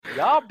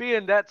Y'all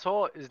being that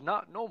tall is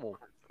not normal.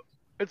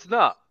 It's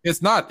not.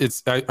 It's not.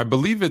 It's I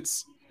believe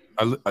it's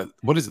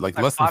what is it like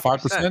less than 5%.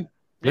 5%?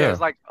 Yeah, Yeah. it's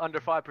like under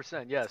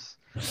 5%. Yes,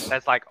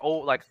 that's like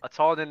like a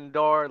taller than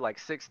Dar, like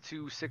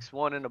 6'2",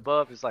 6'1", and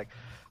above. It's like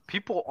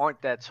people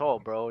aren't that tall,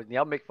 bro. And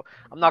y'all make.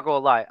 I'm not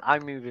gonna lie.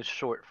 I'm even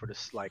short for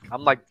this. Like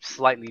I'm like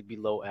slightly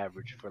below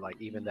average for like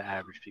even the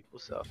average people.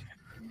 So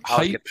I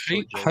always Height get the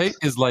short height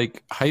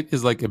jokes. height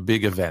is like a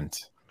big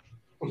event.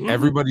 Mhm.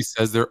 Everybody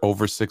says they're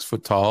over 6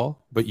 foot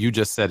tall, but you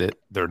just said it.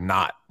 They're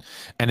not.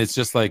 And it's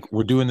just like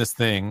we're doing this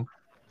thing.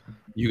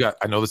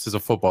 I know this is a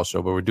football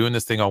show, but we're doing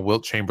this thing on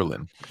Wilt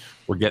Chamberlain.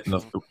 We're getting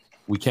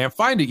we can't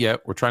find it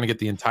yet. We're trying to get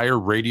the entire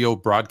radio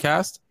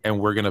broadcast, and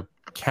we're gonna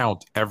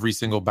count every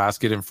single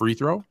basket and free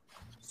throw.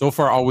 So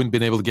far, all we've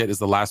been able to get is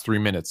the last 3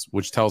 minutes,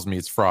 which tells me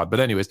it's fraud. But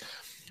anyways,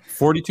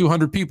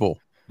 4,200 people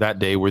that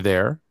day were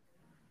there.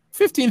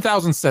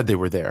 15,000 said they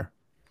were there.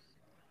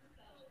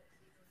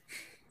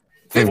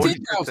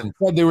 15,000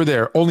 said they were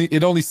there.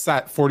 It only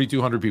sat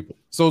 4,200 people.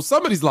 So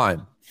somebody's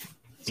lying.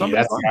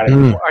 Somebody's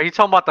lying. Are you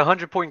talking about the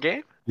 100-point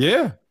game?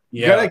 Yeah.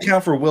 You gotta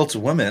account for Wilt's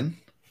women.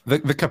 The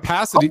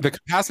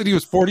capacity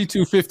was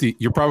 4,250.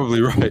 You're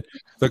probably right.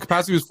 The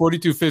capacity was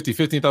 4,250.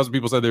 15,000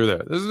 people said they were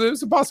there.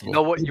 It's impossible. You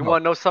know what? You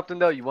want to know something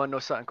though? You want to know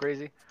something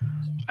crazy?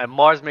 And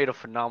Mars made a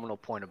phenomenal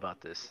point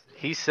about this.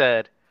 He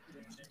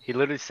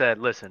literally said,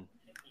 "Listen,"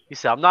 he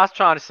said, "I'm not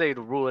trying to say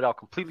to rule it out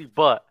completely,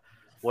 but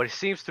what it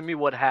seems to me,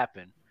 what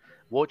happened,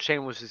 Wilt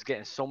Chamberlain was just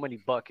getting so many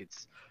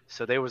buckets."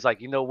 So they was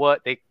like, you know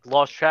what? They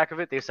lost track of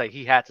it. They was like,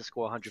 he had to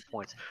score 100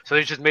 points. So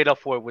they just made up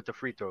for it with the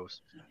free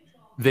throws.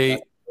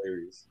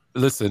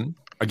 Listen,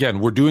 again,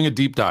 we're doing a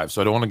deep dive,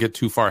 so I don't want to get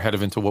too far ahead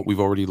of into what we've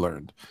already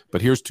learned.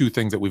 But here's two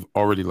things that we've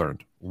already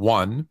learned.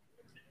 One,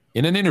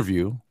 in an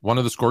interview, one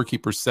of the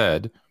scorekeepers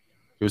said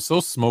it was so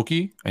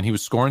smoky and he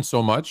was scoring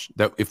so much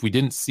that if we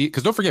didn't see it,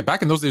 because don't forget,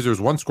 back in those days, there was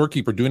one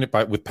scorekeeper doing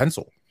it with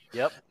pencil.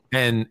 Yep.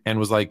 And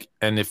was like,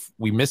 and if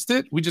we missed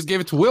it, we just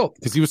gave it to Wilt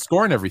because he was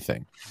scoring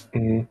everything.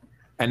 Mhm.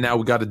 And now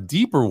we got a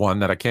deeper one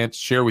that I can't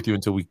share with you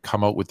until we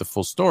come out with the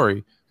full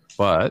story.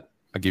 But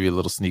I'll give you a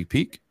little sneak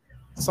peek.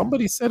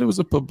 Somebody said it was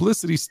a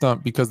publicity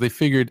stunt because they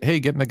figured, hey,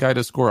 getting a guy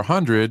to score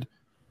 100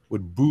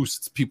 would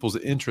boost people's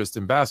interest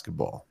in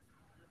basketball.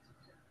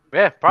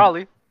 Yeah,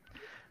 probably.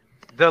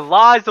 The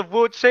lies of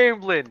Wilt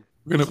Chamberlain.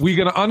 We're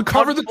gonna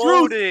uncover the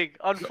truth.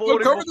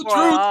 Unfolding Uncover the before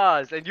our truth.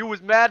 eyes. And you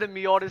was mad at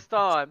me all this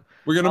time.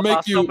 We're gonna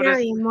make you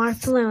more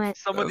fluent.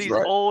 Some of That's these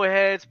right. old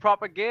heads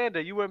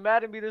propaganda. You were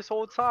mad at me this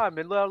whole time,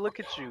 and look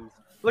at you.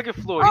 Look at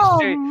Floyd.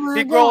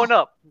 He's growing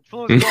up.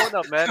 Floyd's growing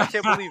up, man. I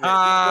can't believe it. He's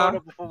growing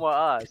up before my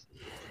eyes.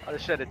 I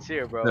just shed a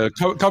tear, bro.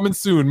 coming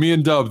soon. Me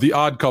and Dub, the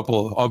odd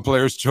couple on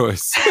Player's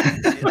Choice.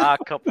 The odd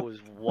couple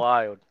is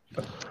wild.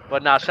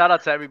 But now, shout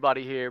out to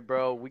everybody here,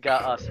 bro. We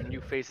got some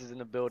new faces in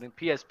the building.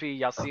 PSP,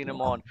 y'all seen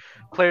him on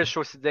Player's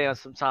Choice today and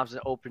sometimes in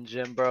Open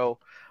Gym, bro.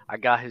 I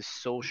got his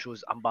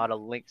socials. I'm about to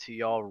link to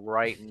y'all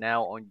right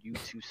now on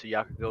YouTube so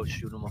y'all can go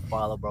shoot him a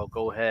follow, bro.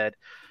 Go ahead.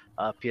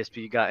 PSP,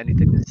 you got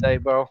anything to say,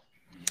 bro?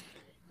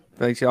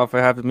 Thanks y'all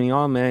for having me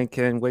on, man.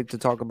 Can't wait to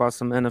talk about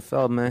some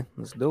NFL, man.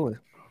 Let's do it.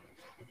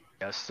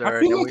 Yes, sir. I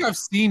feel like I've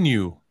seen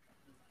you.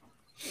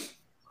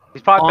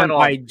 He's probably on been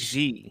on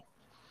IG.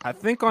 I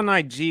think on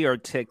IG or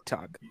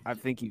TikTok. I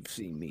think you've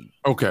seen me.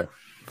 Okay.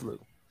 Flu.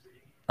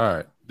 All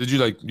right. Did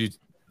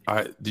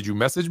you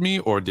message me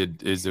or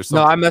is there No, something?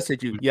 I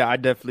messaged you. Yeah, I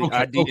definitely.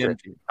 I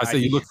DM'd you. I say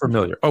you look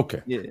familiar.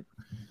 Okay. Yeah.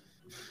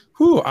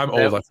 Whew, I'm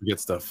old. I forget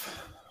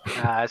stuff.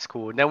 That's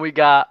cool. And then we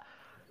got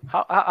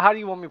how do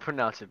you want me to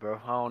pronounce it, bro?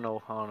 I don't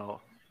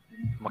know.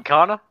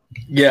 Makana?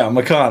 Yeah,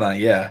 Makana,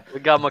 yeah. We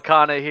got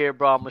Makana here,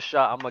 bro. I'm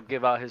gonna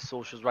give out his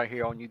socials right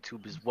here on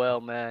YouTube as well,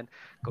 man.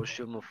 Go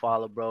shoot him a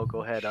follow, bro.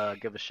 Go ahead,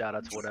 give a shout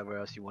out to whatever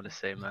else you want to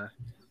say, man.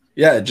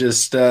 Yeah,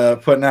 just I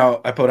put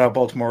out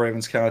Baltimore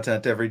Ravens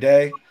content every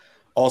day.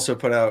 Also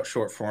put out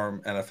short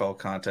form NFL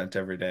content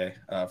every day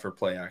for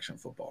play action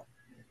football.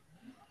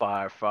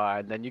 Fire.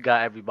 And then you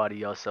got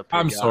everybody else up here.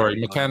 I'm sorry,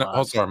 McKenna.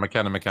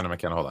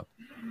 McKenna. Hold on.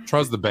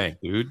 Trust the bank,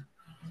 dude.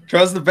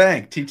 Trust the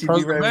bank. TTB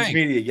Trust the Ravens bank.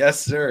 Media. Yes,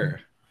 sir.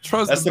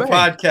 That's the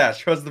podcast.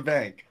 Trust the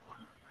bank.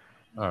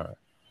 All right.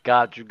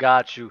 Got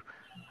you.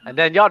 And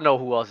then y'all know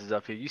who else is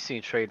up here. You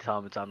seen Trey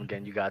time and time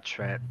again. You got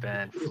Trent,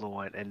 Ben,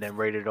 Fluent, and then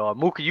Rated R.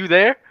 Mookie, you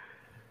there?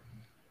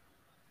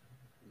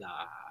 Nah.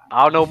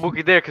 I don't know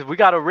Mookie there because we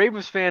got a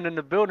Ravens fan in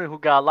the building who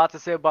got a lot to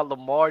say about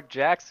Lamar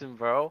Jackson,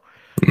 bro.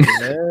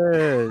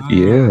 Yeah.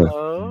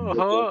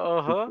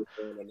 Uh-huh.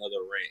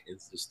 Another rant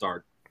is to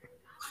start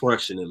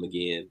crushing him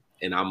again,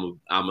 and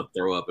I'm a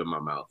throw up in my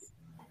mouth.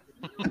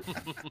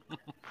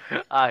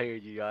 I hear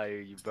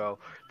you, bro.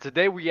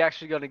 Today we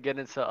actually gonna get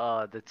into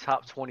the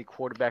top 20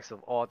 quarterbacks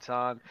of all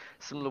time,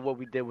 similar to what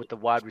we did with the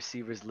wide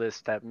receivers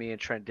list that me and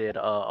Trent did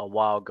a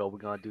while ago. We're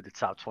gonna do the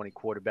top 20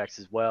 quarterbacks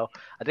as well.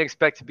 I didn't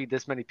expect to be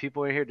this many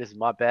people in here. This is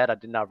my bad. I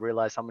did not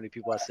realize how many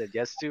people I said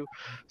yes to.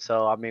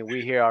 So I mean,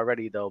 we here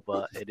already though,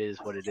 but it is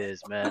what it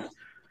is, man.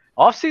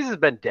 Off season's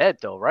been dead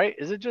though, right?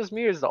 Is it just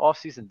me or is the off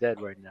season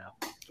dead right now?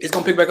 It's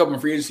gonna pick back up in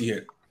free agency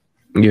here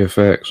Yeah,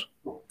 facts.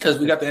 because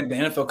we got the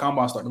NFL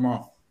Combine start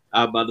tomorrow.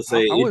 I'm about to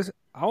say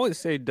I would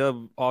say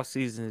Dub all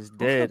season is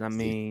dead. I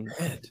mean,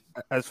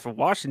 as for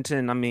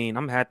Washington, I mean,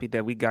 I'm happy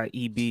that we got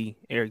EB,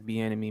 Eric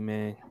Bieniemy,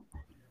 man.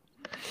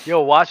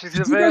 Yo,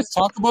 Washington Did you fans? guys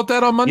talk about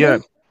that on Monday? Yeah.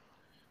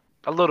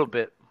 A little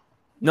bit.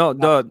 No,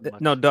 Not Doug.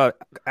 much. No, Doug.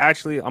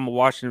 Actually, I'm a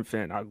Washington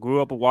fan. I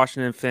grew up a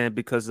Washington fan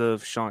because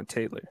of Sean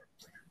Taylor.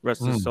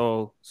 Rest his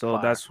soul. So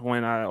Fire. that's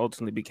when I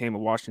ultimately became a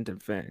Washington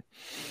fan.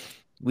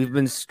 We've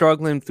been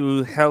struggling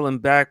through hell and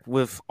back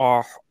with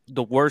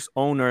the worst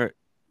owner,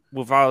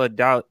 without a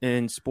doubt,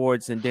 in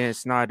sports, and Dan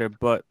Snyder.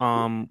 But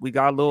we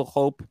got a little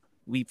hope.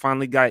 We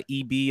finally got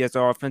EB as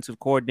our offensive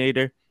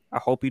coordinator. I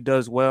hope he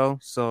does well.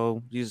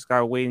 So you just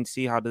gotta wait and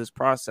see how this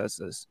process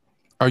is.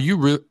 Are you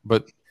real?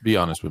 But be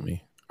honest with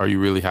me. Are you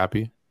really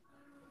happy?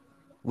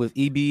 With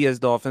EB as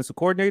the offensive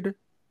coordinator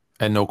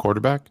and no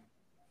quarterback?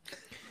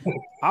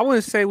 I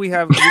wouldn't say we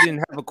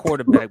didn't have a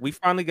quarterback. We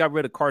finally got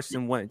rid of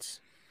Carson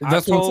Wentz.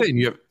 That's what I'm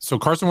saying. So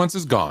Carson Wentz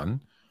is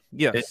gone.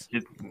 Yes.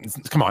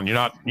 Come on, you're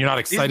not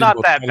excited. He's not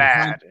about that Tyler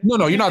bad.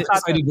 No, you're not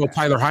excited about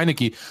Tyler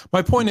Heineke.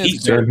 My point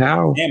is, Sam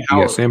Howell.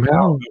 Sam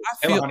Howell.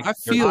 I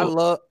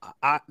feel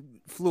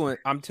Fluent.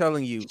 I'm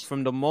telling you,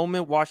 from the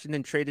moment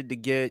Washington traded to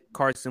get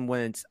Carson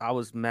Wentz, I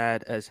was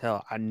mad as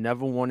hell. I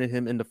never wanted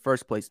him in the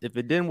first place. If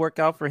it didn't work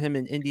out for him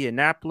in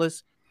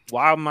Indianapolis,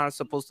 why am I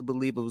supposed to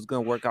believe it was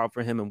going to work out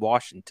for him in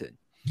Washington?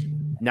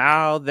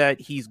 Now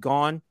that he's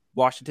gone,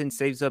 Washington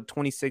saves up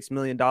 $26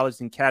 million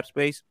in cap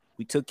space.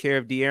 We took care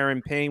of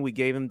De'Aaron Payne. We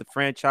gave him the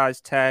franchise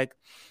tag.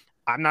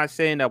 I'm not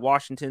saying that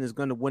Washington is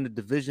going to win the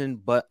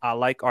division, but I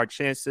like our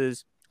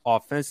chances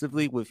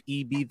offensively with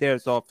EB there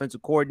as the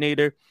offensive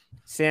coordinator.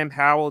 Sam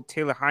Howell,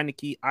 Taylor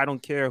Heineke, I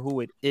don't care who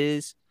it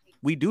is.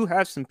 We do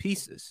have some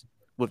pieces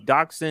with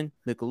Doxson,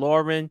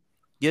 McLaurin,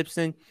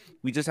 Gibson.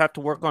 We just have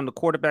to work on the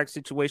quarterback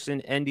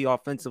situation and the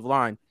offensive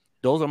line.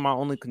 Those are my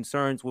only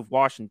concerns with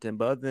Washington.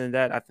 But other than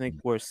that, I think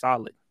we're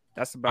solid.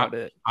 That's about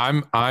it.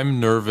 I'm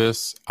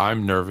nervous.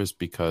 I'm nervous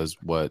because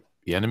what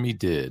the enemy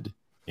did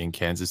in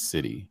Kansas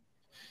City,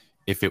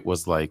 if it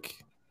was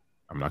like,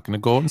 I'm not going to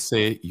go and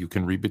say it, you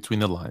can read between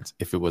the lines.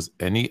 If it was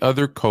any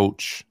other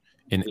coach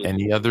in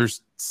any other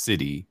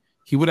city,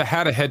 he would have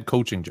had a head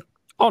coaching job.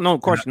 Oh, no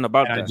question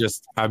about that.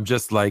 I'm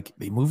just like,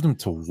 they moved him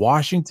to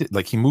Washington.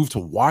 Like, he moved to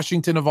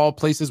Washington of all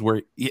places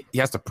where he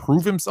has to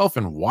prove himself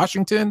in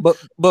Washington.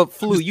 But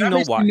Flu, you know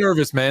why? That makes me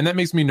nervous, man. That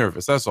makes me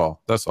nervous. That's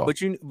all.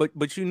 But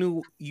you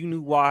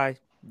knew why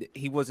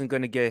he wasn't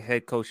going to get a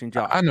head coaching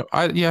job. I know.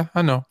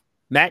 I know.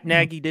 Matt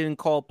Nagy didn't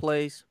call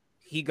plays.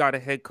 He got a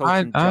head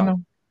coaching job. I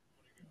know.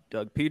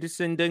 Doug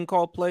Peterson didn't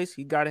call plays.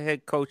 He got a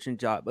head coaching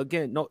job.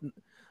 Again, no,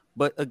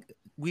 but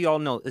we all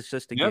know it's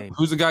just a game.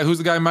 Who's the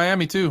guy in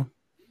Miami too?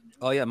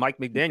 Oh yeah, Mike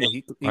McDaniel.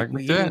 He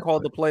didn't call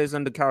the plays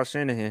under Kyle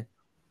Shanahan.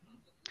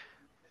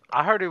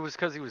 I heard it was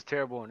because he was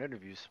terrible in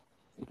interviews.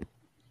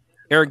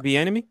 Eric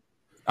Bieniemy?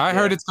 I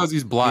heard it's because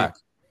he's black.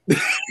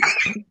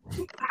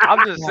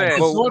 I'm just saying.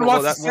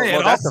 That's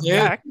the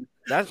fact.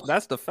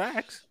 That's the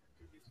facts.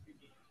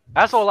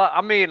 That's all.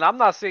 I mean, I'm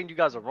not saying you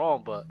guys are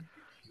wrong, but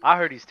I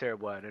heard he's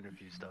terrible at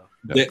interviews, though.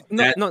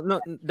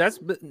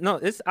 No,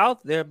 it's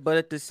out there, but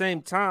at the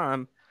same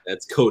time,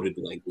 that's coded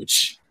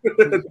language.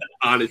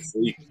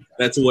 Honestly,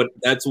 that's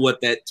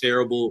what that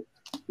terrible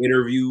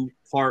interview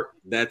part.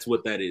 That's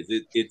what that is.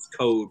 It's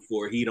code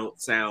for he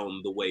don't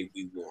sound the way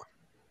we want.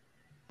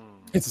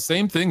 It's the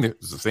same thing.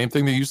 It's the same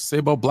thing they used to say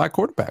about black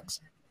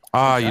quarterbacks.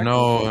 Exactly. You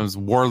know, it was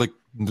Warlick,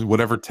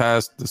 whatever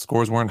test, the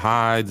scores weren't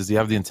high. Does he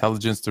have the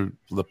intelligence to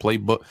the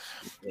playbook?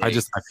 I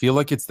feel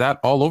like it's that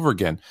all over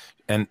again.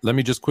 And let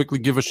me just quickly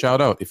give a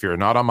shout out. If you're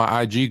not on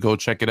my IG, go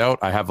check it out.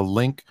 I have a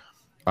link.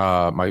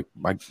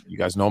 You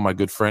guys know my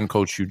good friend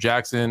Coach Hugh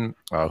Jackson,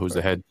 who's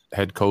the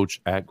head coach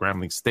at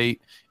Grambling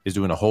State, is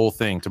doing a whole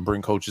thing to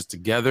bring coaches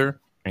together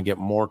and get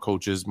more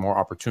coaches, more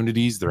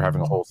opportunities. They're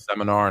having a whole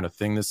seminar and a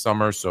thing this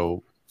summer,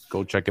 so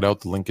go check it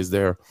out. The link is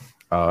there.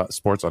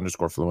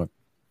 Sports_fluent.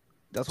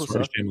 That's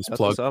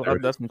what's up. I'll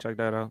definitely check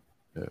that out.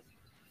 Yeah.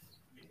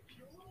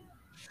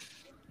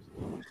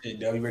 Hey,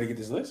 Del, you ready to get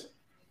this list?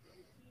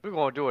 We're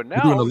gonna do it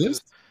now. We're doing a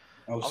list.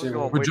 Oh shit!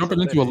 We're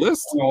jumping into a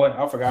list. Oh,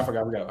 I forgot.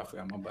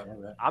 My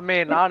bad. I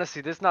mean,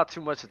 honestly, there's not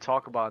too much to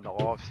talk about in the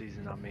off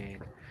season. I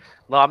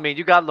mean,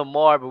 you got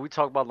Lamar, but we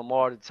talk about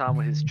Lamar at the time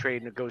with his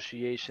trade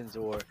negotiations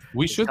or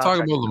we should talk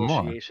about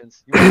Lamar. You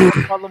want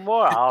to talk about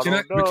Lamar?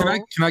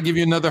 Can I give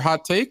you another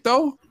hot take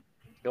though?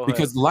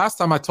 Because the last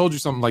time I told you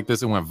something like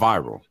this, it went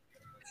viral.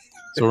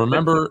 So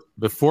remember,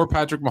 before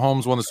Patrick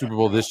Mahomes won the Super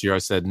Bowl this year, I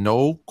said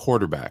no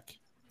quarterback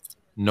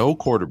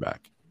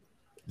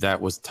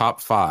that was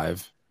top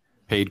 5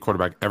 paid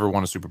quarterback ever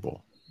won a Super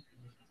Bowl.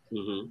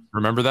 Mm-hmm.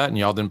 Remember that? And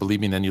y'all didn't believe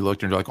me. And then you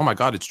looked and you're like, oh my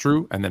God, it's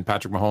true. And then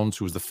Patrick Mahomes,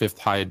 who was the 5th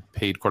high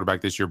paid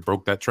quarterback this year,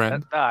 broke that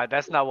trend.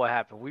 That's not what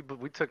happened.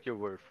 We took your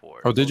word for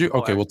it. Oh, did you?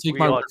 Okay, well, take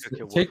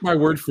my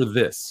word for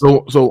this.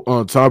 So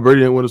Tom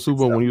Brady didn't win a Super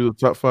Bowl when he was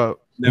top 5.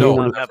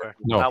 No,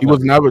 He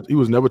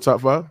was never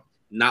top 5.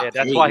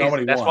 That's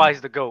why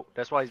he's the GOAT.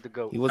 That's why he's the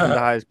GOAT. He wasn't the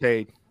highest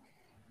paid.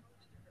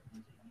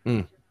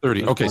 30.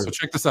 Okay, so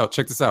check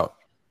this out.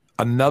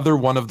 Another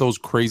one of those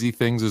crazy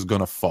things is going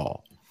to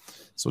fall.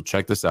 So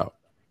check this out.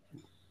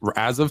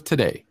 As of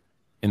today,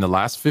 in the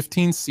last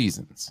 15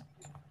 seasons,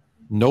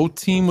 no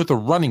team with a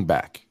running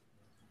back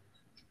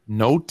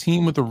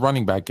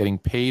getting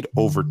paid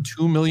over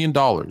 $2 million,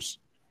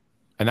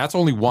 and that's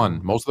only one.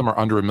 Most of them are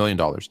under $1 million,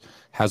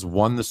 has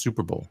won the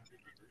Super Bowl.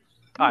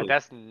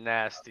 That's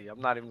nasty. I'm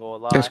not even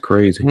gonna lie. That's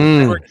crazy.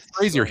 It's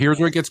crazier. Here's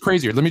where it gets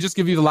crazier. Let me just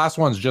give you the last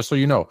ones, just so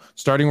you know.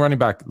 Starting running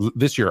back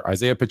this year,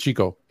 Isaiah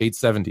Pacheco,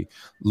 $870.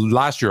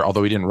 Last year,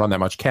 although he didn't run that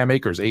much, Cam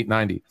Akers,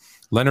 $890.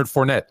 Leonard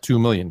Fournette, $2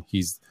 million.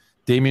 He's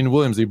Damian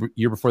Williams, the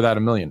year before that,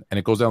 $1 million. And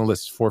it goes down the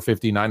list: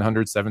 450,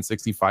 900,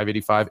 760,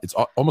 585. It's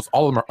almost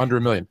all of them are under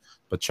 $1 million.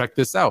 But check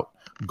this out.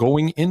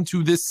 Going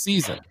into this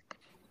season,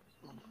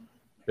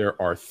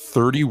 there are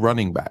 30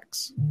 running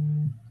backs.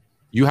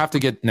 You have to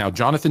get now.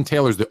 Jonathan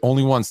Taylor's the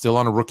only one still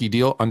on a rookie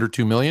deal under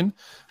 $2 million.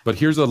 But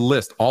here's a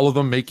list: all of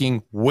them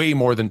making way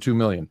more than $2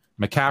 million.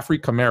 McCaffrey,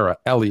 Kamara,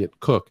 Elliott,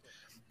 Cook,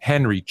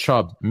 Henry,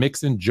 Chubb,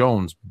 Mixon,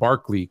 Jones,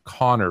 Barkley,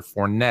 Connor,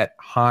 Fournette,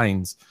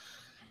 Hines,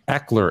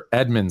 Eckler,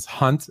 Edmonds,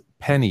 Hunt,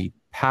 Penny,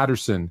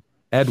 Patterson,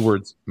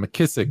 Edwards,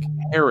 McKissick,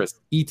 Harris,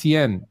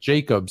 Etienne,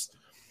 Jacobs,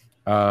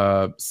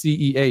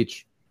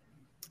 CEH,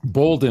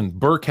 Bolden,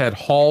 Burkhead,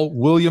 Hall,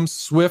 Williams,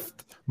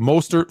 Swift,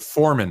 Mostert,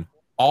 Foreman,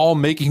 all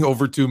making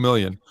over $2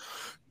 million.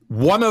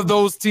 One of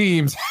those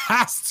teams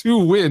has to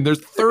win.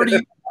 There's 30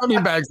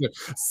 running backs there.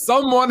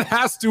 Someone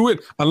has to win,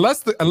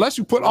 unless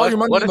you put all your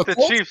money on the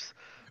Colts. Chiefs?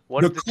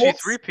 What if the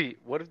Chiefs repeat?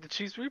 What if the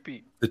Chiefs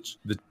repeat?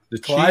 The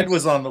Clyde Chiefs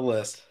was on the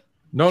list.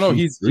 No,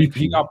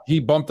 he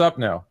bumped up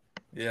now.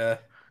 Yeah,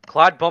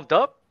 Clyde bumped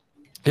up.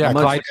 Yeah,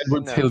 Clyde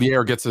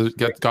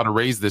Edwards-Helaire got a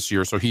raise this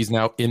year, so he's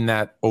now in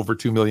that over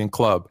 $2 million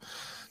club.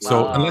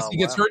 So unless he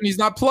gets hurt and he's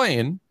not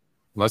playing,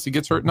 So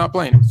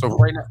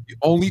right now, the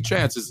only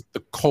chance is the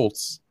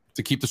Colts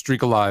to keep the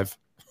streak alive.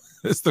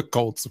 It's the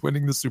Colts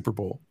winning the Super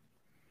Bowl.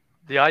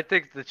 Yeah, I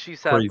think the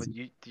Chiefs have.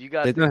 You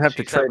guys, they're gonna have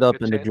to trade up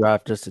in the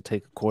draft just to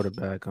take a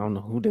quarterback. I don't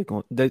know who they're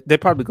going. They're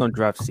probably gonna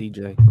draft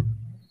CJ.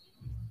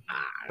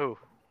 Who?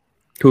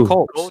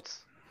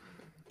 Colts.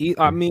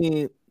 I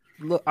mean,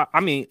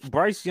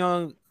 Bryce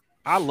Young.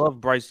 I love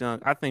Bryce Young.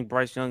 I think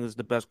Bryce Young is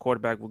the best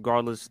quarterback,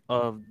 regardless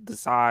of the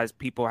size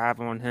people have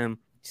on him.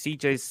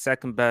 CJ's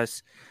second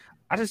best.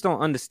 I just don't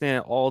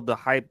understand all the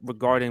hype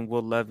regarding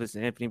Will Levis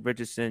and Anthony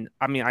Richardson.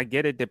 I mean, I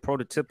get it; they're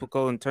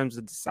prototypical in terms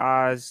of the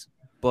size,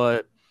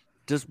 but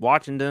just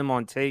watching them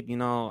on tape,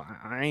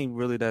 I ain't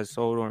really that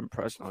sold or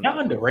impressed on. Y'all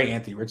underrate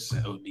Anthony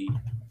Richardson, OD.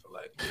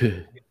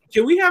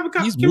 Can we have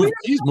a? He's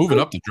moving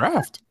up the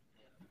draft.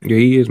 Yeah,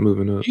 he is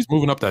moving up. He's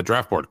moving up that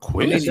draft board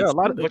quick. There are a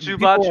lot of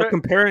people are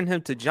comparing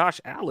him to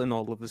Josh Allen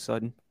all of a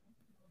sudden.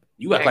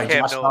 You act like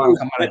Josh Allen.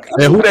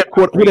 Hey, who that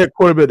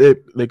quarterback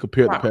they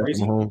compared to Patrick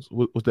Mahomes?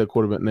 What's that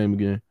quarterback name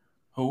again?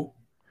 Who?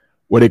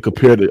 Where they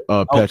compared to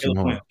Patrick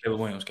Mahomes?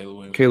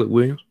 Caleb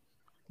Williams.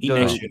 Yeah,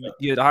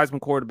 the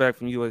Heisman quarterback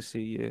from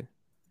USC.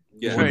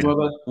 Yeah.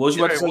 What was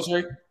you about to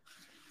say, Trey?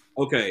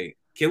 Okay,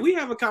 can we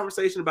have a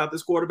conversation about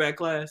this quarterback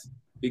class?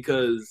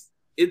 Because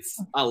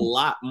it's a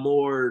lot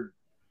more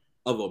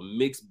of a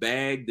mixed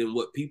bag than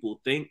what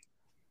people think.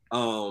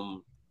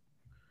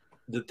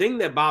 The thing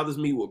that bothers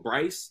me with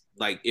Bryce,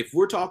 like if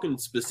we're talking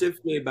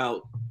specifically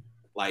about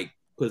like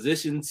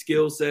position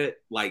skill set,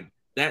 like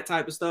that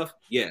type of stuff,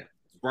 yeah,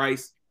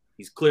 Bryce,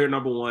 he's clear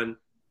number one.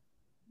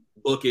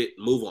 Book it,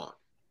 move on.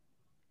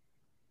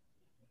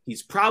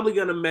 He's probably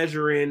going to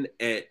measure in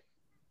at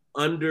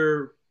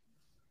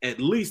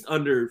least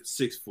under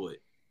 6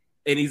 foot.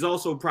 And he's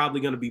also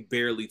probably going to be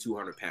barely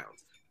 200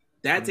 pounds.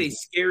 That's a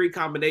scary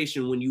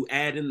combination when you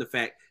add in the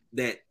fact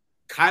that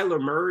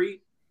Kyler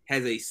Murray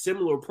has a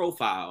similar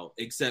profile,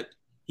 except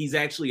he's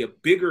actually a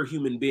bigger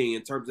human being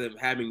in terms of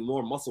having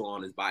more muscle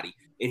on his body.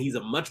 And he's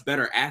a much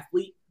better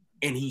athlete.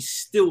 And he's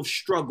still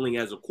struggling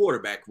as a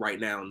quarterback right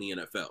now in the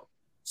NFL.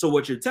 So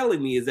what you're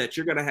telling me is that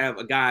you're going to have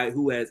a guy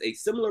who has a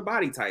similar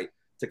body type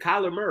to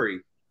Kyler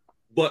Murray,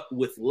 but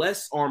with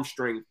less arm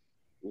strength,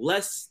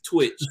 less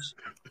twitch.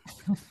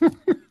 You're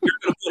going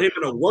to put him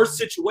in a worse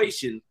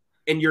situation,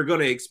 and you're going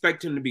to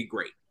expect him to be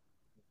great.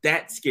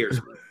 That scares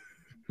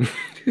me.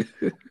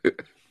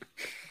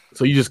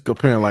 So you just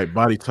comparing like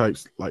body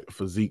types, like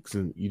physiques,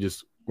 and you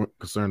just weren't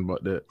concerned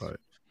about that, like.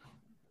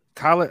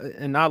 Kyler,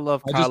 and I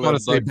love Kyler. I just want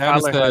to say,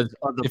 Kyler said,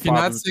 if you're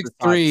not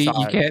 6'3",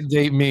 you can't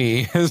date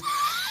me.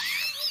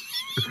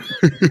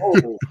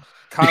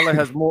 Kyler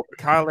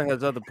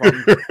has other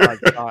problems.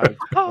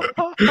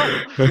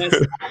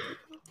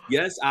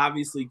 Yes,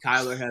 obviously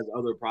Kyler has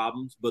other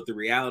problems, but the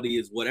reality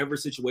is whatever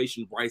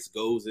situation Bryce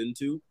goes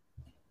into,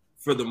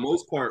 for the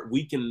most part,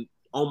 we can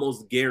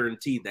almost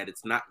guarantee that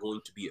it's not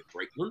going to be a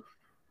great one,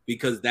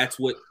 because that's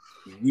what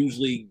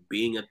usually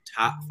being a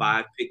top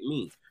 5 pick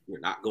means. You're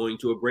not going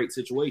to a great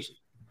situation.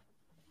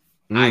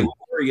 I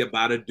worry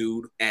about a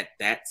dude at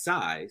that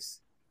size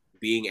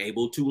being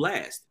able to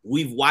last.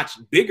 We've watched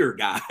bigger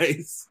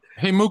guys.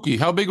 Hey Mookie,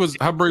 how big was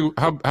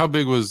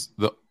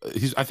the?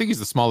 I think he's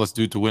the smallest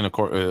dude to win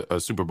a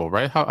Super Bowl,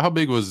 right? How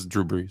big was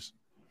Drew Brees?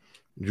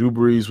 Drew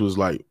Brees was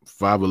like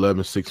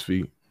 5'11", 6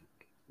 feet.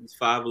 He's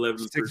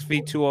 5'11", 6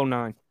 feet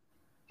 209.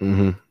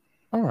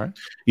 Mm-hmm. All right.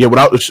 Yeah,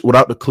 without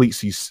the cleats,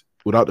 he's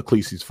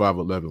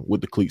 5'11".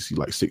 With the cleats, he's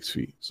like 6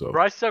 feet. So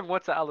Bryce Young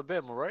went to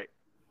Alabama, right?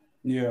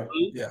 Yeah.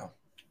 Yeah.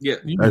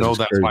 You That's know just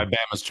that's crazy. why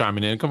Bama's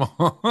chiming in. Come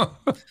on.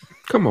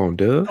 Come on,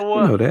 Doug. You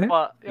You know that.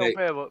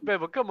 Yo,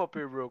 Bama, come up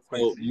here real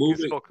quick. So So you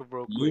can smoke him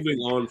real quick. moving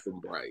on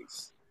from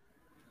Bryce,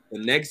 the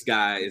next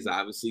guy is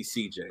obviously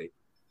CJ.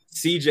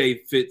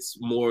 CJ fits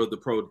more of the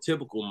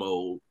prototypical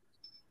mold,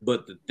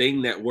 but the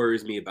thing that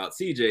worries me about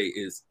CJ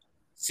is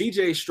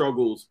CJ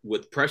struggles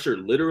with pressure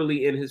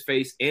literally in his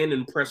face and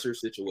in pressure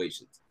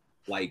situations.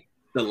 Like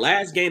the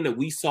last game that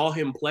we saw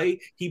him play,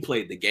 he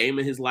played the game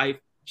of his life.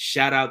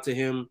 Shout out to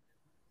him.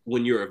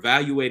 When you're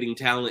evaluating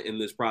talent in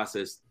this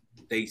process,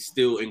 they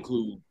still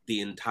include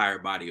the entire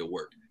body of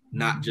work,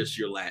 not just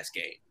your last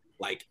game.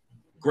 Like,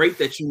 great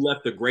that you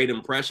left a great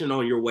impression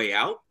on your way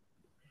out,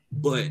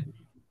 but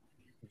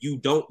you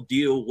don't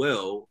deal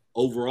well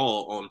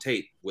overall on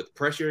tape with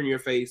pressure in your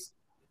face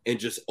and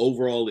just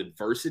overall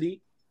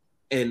adversity.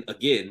 And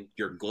again,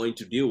 you're going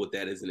to deal with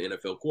that as an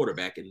NFL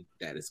quarterback, and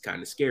that is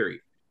kind of scary.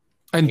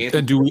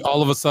 And do we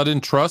all of a sudden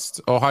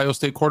trust Ohio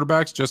State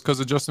quarterbacks just because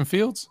of Justin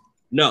Fields?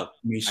 No,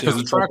 because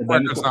the track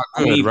record's not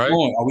good, right?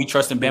 Are we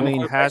trusting Bama?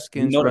 Dwayne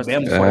Haskins, We know the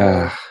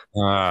Bama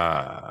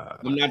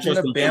I'm not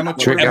trusting Bama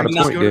Trick got a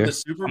Bama point not there. the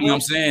Super Bowl. You know what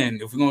I'm saying?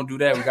 If we're gonna do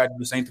that, we got to do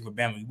the same thing for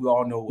Bama. We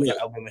all know what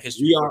Alabama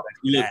history.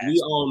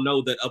 we all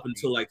know that up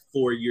until like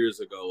 4 years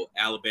ago,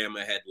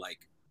 Alabama had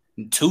like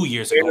 2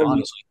 years ago,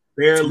 honestly.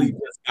 barely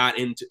just got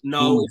into.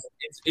 No,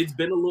 it's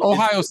been a little.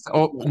 Ohio State.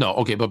 Oh, no,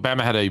 okay, but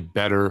Bama had a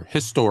better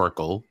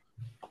historical.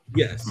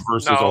 Yes.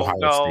 Versus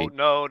Ohio State.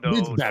 No.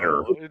 It's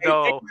better.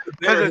 No.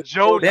 Because of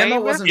Joe Bama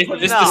Namath? wasn't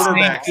putting It's the the same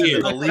quarterbacks in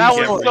tier. the league. That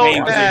was every so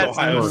game. bad.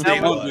 Ohio State.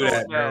 That Don't was do so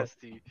that, bro.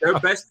 nasty. Their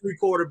best three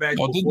quarterbacks.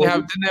 Oh,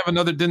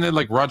 didn't they have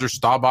like Roger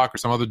Staubach or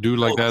some other dude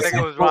like I that? think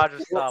it was Roger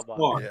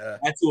Staubach. Yeah.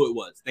 That's who it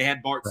was. They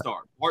had Bart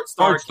Starr. Bart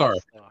Starr.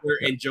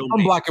 and Joe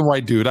Some Namath. black and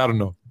white dude. I don't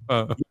know.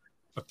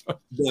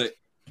 But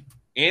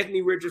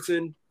Anthony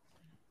Richardson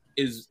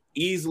is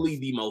easily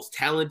the most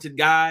talented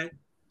guy.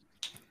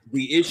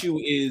 The issue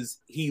is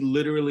he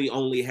literally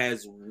only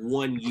has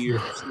 1 year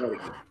of starting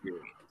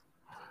experience.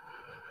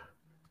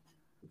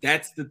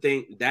 That's the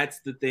thing. That's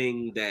the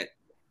thing that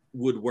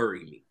would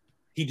worry me.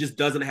 He just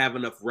doesn't have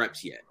enough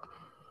reps yet.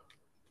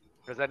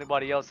 Does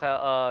anybody else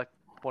want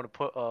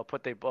to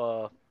put their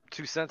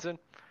 2 cents in?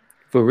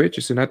 For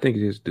Richardson, I think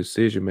it's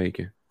decision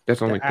making.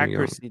 That's the only The thing.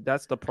 accuracy,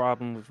 that's the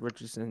problem with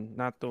Richardson,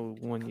 not the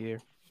 1 year.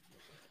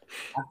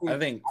 I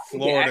think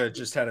Florida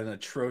just had an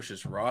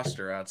atrocious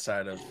roster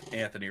outside of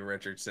Anthony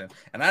Richardson.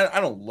 And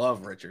I don't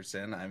love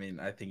Richardson. I mean,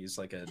 I think he's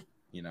like a,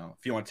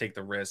 if you want to take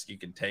the risk, you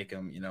can take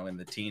him, in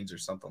the teens or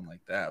something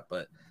like that.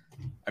 But,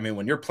 I mean,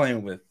 when you're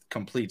playing with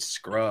complete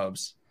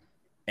scrubs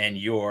and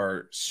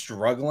you're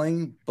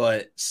struggling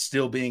but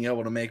still being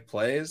able to make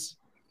plays,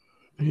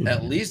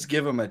 at least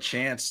give him a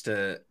chance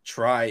to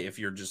try if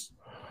you're just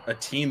a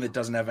team that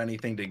doesn't have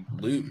anything to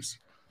lose.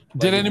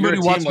 Did anybody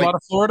watch a lot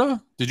of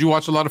Florida? Did you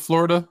watch a lot of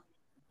Florida?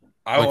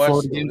 I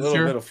watched a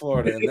little bit of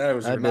Florida, and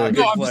those were not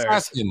good I'm players.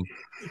 just asking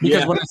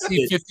because when I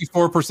see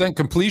 54%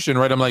 completion,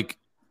 right, I'm like,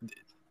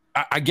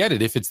 I get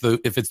it. If it's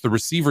the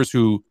receivers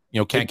who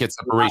can't get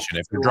separation,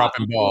 if they're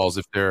dropping balls,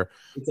 if they're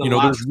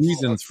there's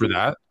reasons for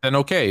that, then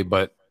okay.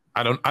 But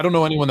I don't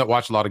know anyone that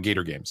watched a lot of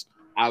Gator games.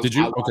 Did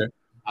you? Okay.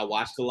 I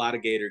watched a lot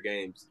of Gator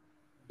games.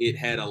 It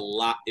had a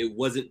lot. It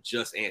wasn't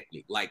just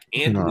Anthony. Like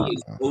Anthony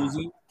is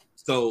cozy.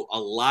 So a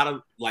lot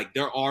of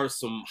there are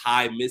some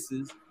high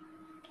misses,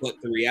 but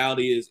the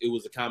reality is it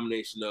was a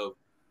combination of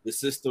the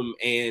system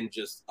and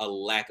just a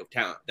lack of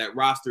talent. That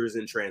roster is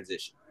in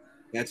transition.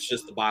 That's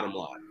just the bottom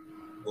line.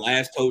 The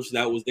last coach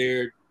that was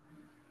there,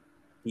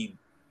 he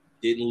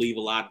didn't leave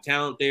a lot of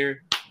talent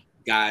there.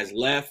 Guys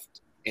left,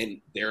 and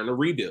they're in a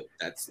rebuild.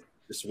 That's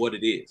just what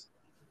it is.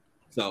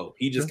 So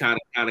he just kind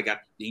of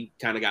got the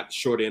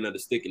short end of the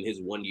stick in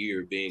his 1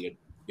 year being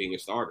a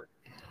starter.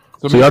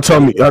 So y'all tell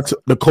me,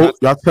 the Colts.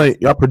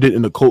 Y'all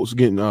predicting the Colts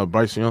getting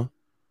Bryce Young?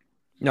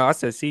 No, I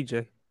said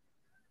CJ.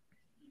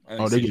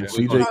 Oh, they getting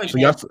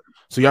CJ.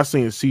 So y'all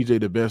saying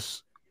CJ the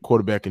best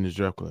quarterback in this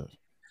draft class?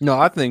 No,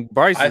 I think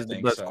Bryce is the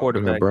best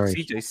quarterback. Bryce.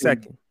 CJ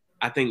second.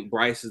 I think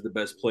Bryce is the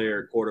best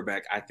player at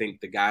quarterback. I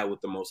think the guy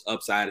with the most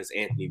upside is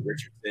Anthony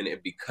Richardson,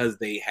 and because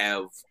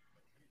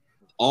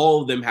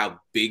all of them have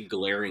big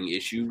glaring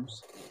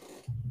issues,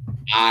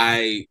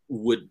 I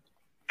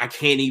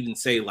can't even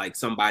say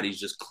somebody's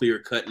just clear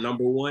cut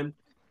number one.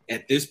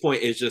 At this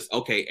point, it's just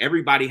okay.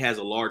 Everybody has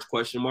a large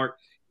question mark.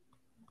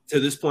 To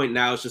this point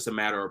now, it's just a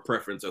matter of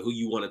preference of who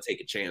you want to take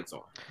a chance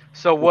on.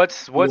 So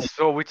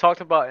so we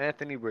talked about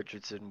Anthony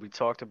Richardson. We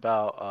talked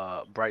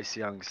about Bryce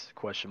Young's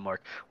question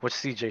mark.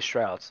 What's CJ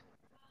Stroud's?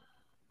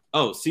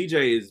 Oh,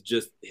 CJ is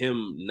just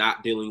him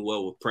not dealing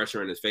well with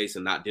pressure in his face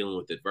and not dealing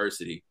with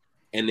adversity.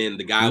 And then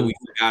the guy we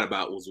forgot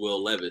about was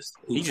Will Levis.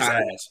 He's just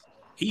ass.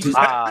 He's just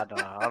no, I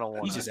don't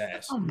want. He's just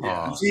ass.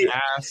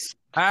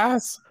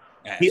 Ass.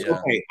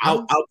 Okay,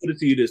 I'll put it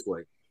to you this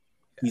way: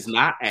 he's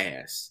not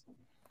ass.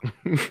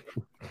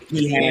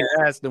 He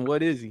asked him,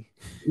 what is he?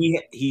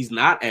 He's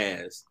not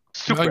ass.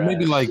 Super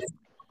maybe ass.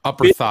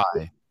 Upper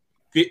thigh.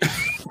 You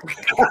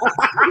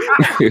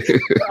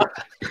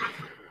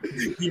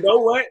know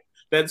what?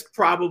 That's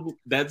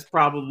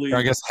probably.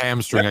 I guess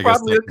hamstring. That's I guess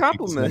probably a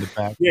compliment.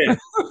 Yeah.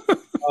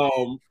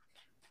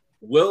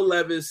 Will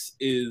Levis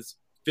is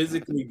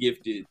physically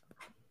gifted.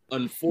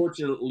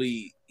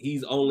 Unfortunately,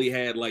 he's only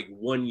had like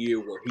 1 year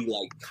where he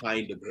like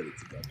kind of hit it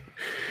together.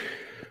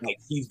 Like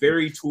he's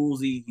very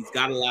toolsy. He's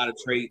got a lot of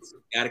traits.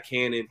 Got a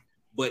cannon,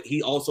 but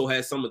he also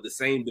has some of the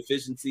same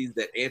deficiencies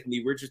that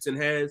Anthony Richardson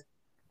has.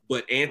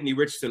 But Anthony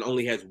Richardson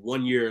only has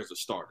 1 year as a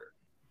starter.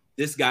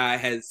 This guy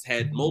has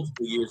had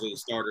multiple years as a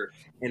starter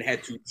and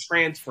had to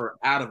transfer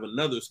out of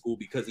another school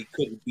because he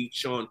couldn't beat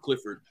Sean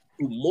Clifford,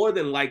 who more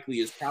than likely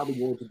is probably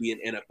going to be an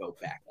NFL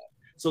backup.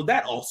 So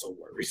that also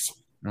worries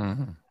me.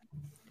 Mm-hmm.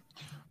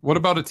 What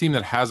about a team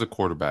that has a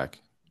quarterback?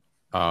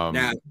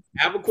 Now,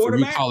 have a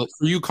quarterback?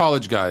 For you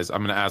college guys, I'm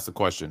going to ask the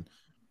question.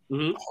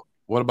 Mm-hmm.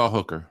 What about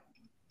Hooker?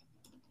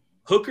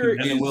 Hooker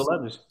is Will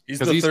Levis. He's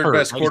the third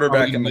best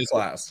quarterback in the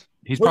class.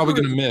 He's probably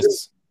going to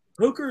miss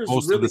Hooker's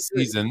most really of the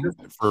season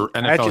for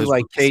NFL. I actually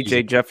like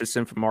KJ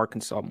Jefferson from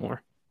Arkansas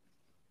more.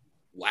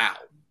 Wow.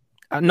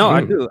 No,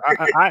 I do.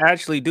 I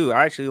actually do.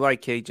 I actually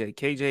like KJ.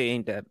 KJ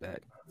ain't that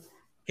bad.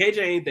 KJ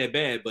ain't that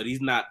bad, but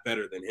he's not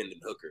better than Hendon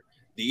Hooker.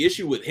 The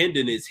issue with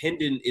Hendon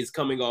is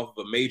coming off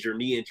of a major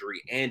knee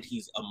injury, and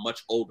he's a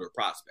much older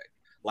prospect.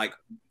 Like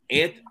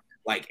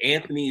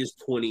Anthony is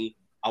 20.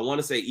 I want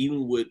to say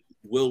even with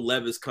Will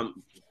Levis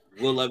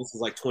is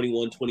like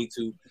 21,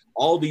 22.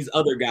 All these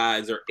other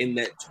guys are in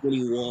that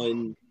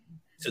 21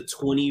 to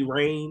 20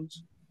 range,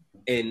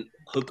 and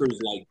Hooker's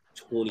like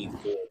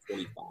 24,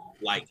 25.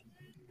 Like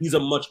he's a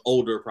much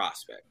older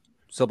prospect.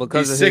 So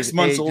because he's of 6 his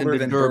months age older and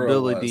the than Burrow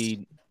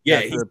durability,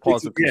 Yeah, he's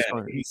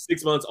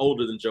 6 months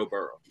older than Joe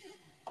Burrow.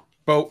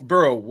 But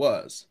Burrow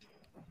was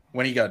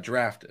when he got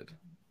drafted.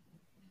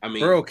 I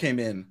mean, Burrow came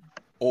in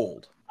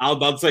old. I was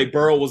about to say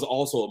Burrow was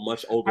also a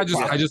much older. I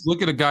just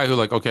look at a guy who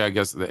like, okay, I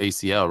guess the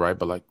ACL, right?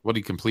 But like, what did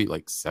he complete?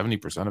 Like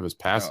 70% of his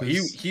passes. No,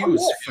 he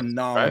was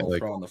phenomenal right?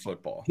 throwing the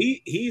football.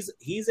 He's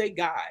a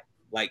guy.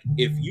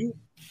 If you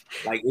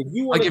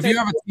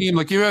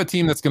have a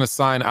team that's going to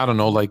sign, I don't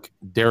know, like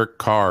Derek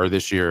Carr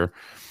this year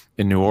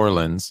in New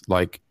Orleans,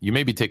 like you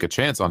maybe take a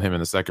chance on him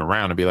in the second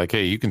round and be like,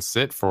 hey, you can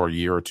sit for a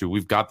year or two.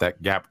 We've got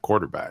that gap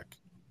quarterback.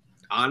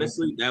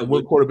 Honestly,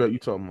 what quarterback you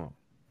talking about?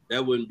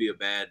 That wouldn't be a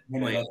bad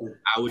plan.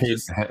 I would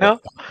just. I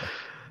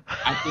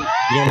think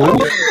you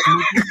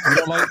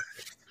don't like.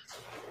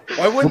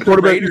 Why wouldn't the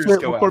Raiders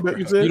go after him?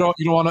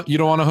 You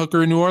don't want a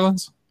Hooker in New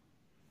Orleans?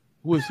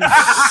 Who is he?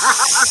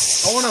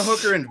 I want a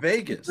Hooker in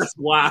Vegas.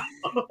 Wow.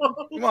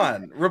 Come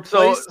on,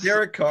 replace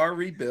Derek Carr,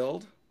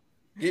 rebuild,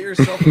 get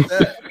yourself a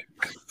bet.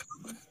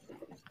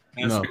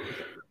 No.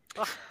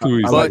 But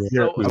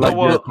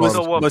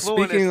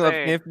speaking of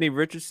Anthony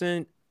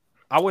Richardson,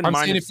 I wouldn't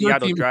mind if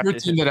Seattle drafted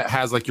if you're a team that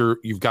has like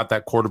you've got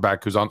that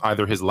quarterback who's on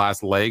either his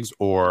last legs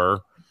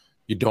or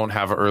you don't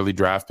have an early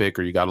draft pick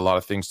or you got a lot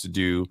of things to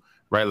do,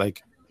 right?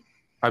 Like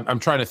I'm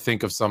trying to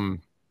think of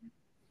some.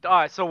 All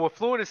right, so what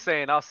Fluent is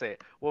saying, I'll say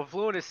it. What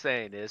Fluent is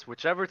saying is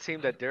whichever team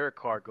that Derek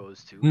Carr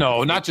goes to.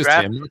 No, not just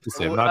him.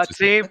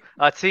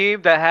 A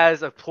team that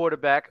has a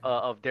quarterback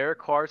of Derek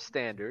Carr's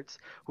standards,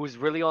 who's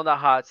really on the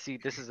hot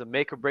seat. This is a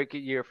make or break it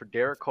year for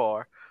Derek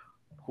Carr.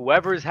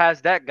 Whoever has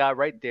that guy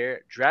right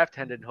there, draft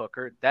Hendon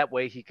Hooker. That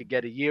way he could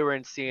get a year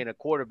in seeing a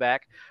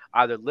quarterback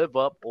either live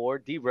up or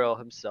derail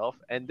himself,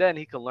 and then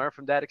he can learn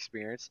from that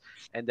experience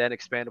and then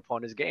expand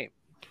upon his game.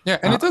 Yeah,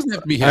 and it doesn't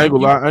have to be him. I ain't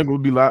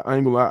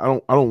gonna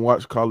lie. I don't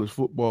watch college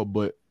football,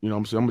 but you know what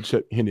I'm saying, I'm gonna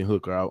check Hendon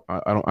Hooker out.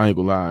 I ain't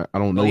gonna lie. I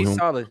don't know him.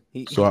 Solid.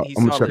 I'm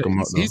gonna check him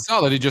out. He's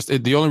solid. He just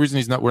the only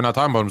reason we're not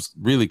talking about him is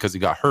really because he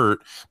got hurt.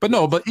 But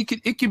no, but it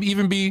could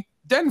even be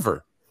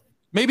Denver.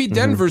 Maybe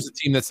Denver's a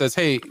team that says,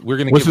 "Hey, we're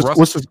going to give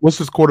Russ." What's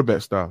his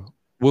quarterback style?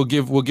 We'll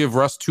give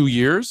Russ 2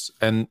 years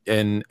and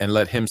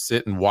let him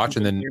sit and watch,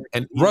 and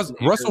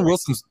Russell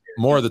Wilson's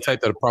more of the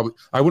type that probably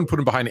I wouldn't put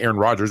him behind Aaron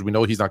Rodgers. We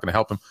know he's not going to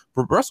help him,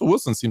 but Russell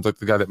Wilson seems like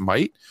the guy that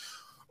might.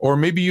 Or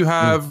maybe you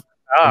have.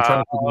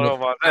 I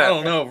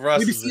don't know. Russ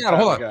maybe Seattle.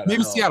 Hold on.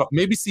 Maybe Seattle.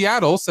 Maybe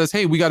Seattle says,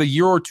 "Hey, we got a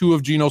year or two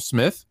of Geno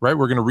Smith, right?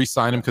 We're going to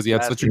re-sign him because he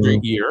had such a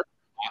great year."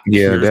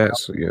 Yeah,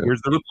 here's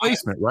the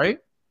replacement, right?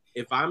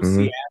 If I'm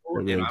Seattle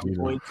and I'm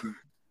going to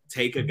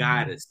take a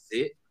guy to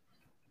sit,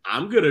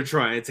 I'm gonna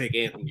try and take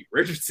Anthony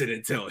Richardson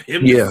and tell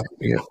him. Yeah.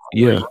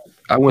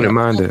 I wouldn't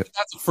mind that.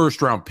 That's a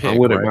first round pick. I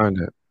wouldn't mind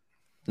that.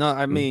 No,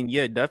 I mean,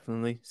 yeah,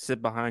 definitely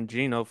sit behind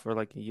Geno for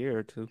like a year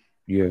or two.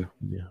 Yeah.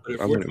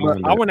 I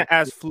want to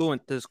ask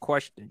Fluent this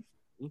question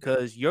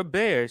because your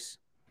Bears,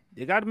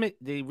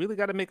 they really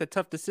got to make a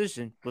tough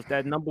decision with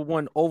that number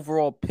 1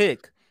 overall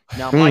pick.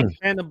 Now, Mike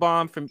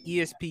Tannenbaum from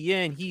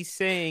ESPN, he's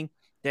saying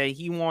that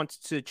he wants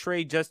to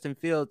trade Justin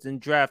Fields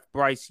and draft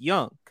Bryce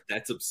Young.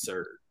 That's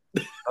absurd.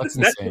 That's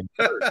insane.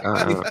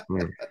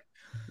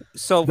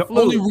 So the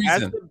only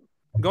reason.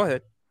 Go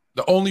ahead.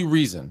 The only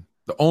reason.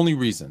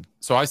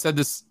 So I said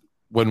this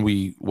when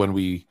we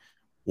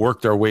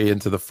worked our way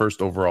into the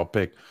first overall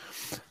pick.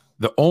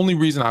 The only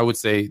reason I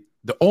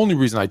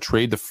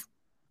trade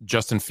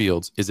Justin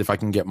Fields is if I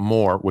can get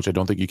more, which I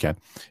don't think you can.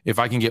 If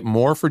I can get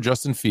more for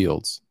Justin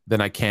Fields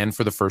than I can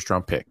for the first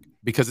round pick,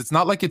 because it's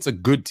not like it's a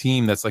good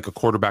team that's like a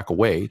quarterback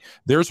away.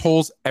 There's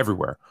holes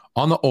everywhere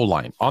on the O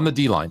line, on the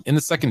D line, in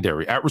the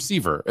secondary, at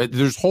receiver.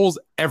 There's holes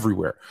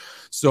everywhere.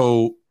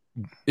 So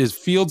is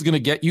Fields going to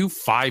get you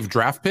 5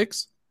 draft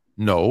picks?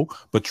 No,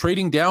 but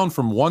trading down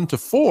from 1 to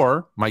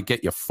 4 might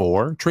get you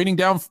 4. Trading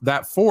down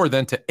that 4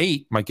 then to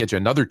 8 might get you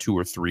another 2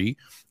 or 3.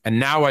 And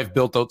now I've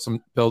built out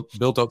some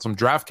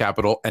draft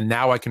capital, and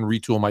now I can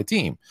retool my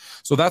team.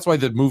 So that's why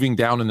the moving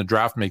down in the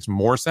draft makes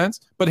more sense.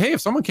 But hey,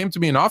 if someone came to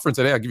me and offered and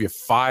said, "Hey, I'll give you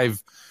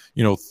 5,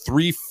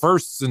 3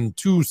 firsts and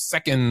 2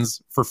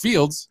 seconds for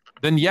Fields,"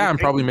 then yeah, I'm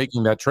probably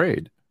making that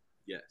trade.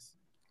 Yes.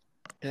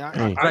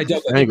 Yeah, I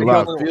doubt I ain't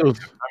gonna lie, Fields.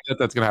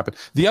 that's going to happen.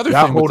 The other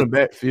Y'all thing holding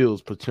back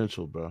Fields'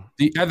 potential, bro.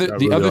 The other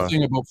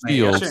thing about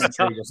Fields,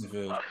 Fields.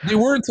 they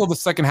were until the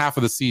second half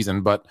of the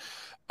season, but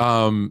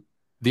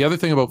the other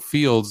thing about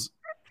Fields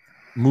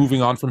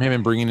moving on from him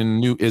and bringing in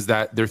new is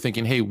that they're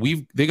thinking, hey,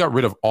 they got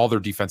rid of all their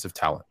defensive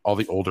talent, all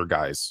the older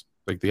guys.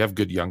 Like they have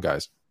good young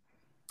guys.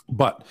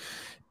 But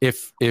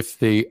if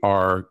they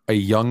are a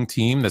young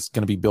team that's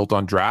going to be built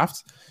on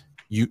drafts,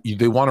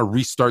 they want to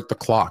restart the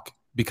clock,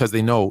 because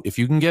they know if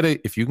you can get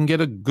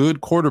a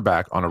good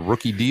quarterback on a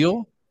rookie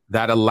deal,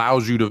 that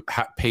allows you to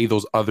pay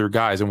those other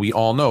guys. And we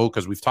all know,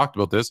 because we've talked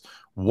about this,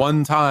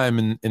 one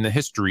time in the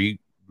history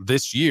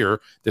this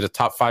year did a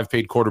top 5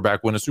 paid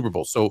quarterback win a Super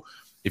Bowl. So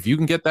if you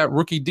can get that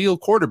rookie deal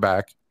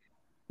quarterback,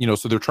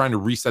 so they're trying to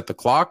reset the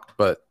clock.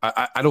 But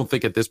I don't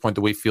think at this point,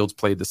 the way Fields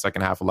played the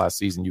second half of last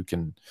season, you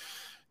can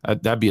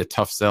that'd be a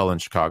tough sell in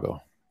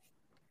Chicago.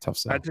 Tough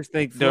sell. I just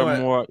think there are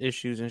more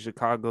issues in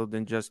Chicago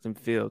than Justin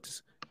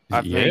Fields.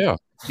 I think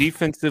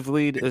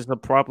defensively is a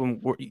problem.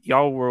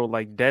 Y'all were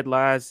like dead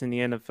last in the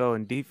NFL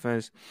in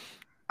defense.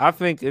 I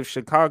think if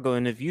Chicago,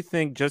 and if you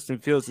think Justin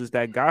Fields is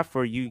that guy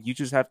for you, you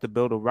just have to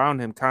build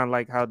around him, kind of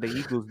like how the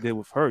Eagles did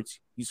with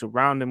Hurts. You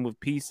surround him with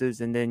pieces,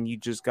 and then you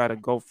just got to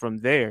go from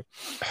there.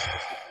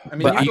 I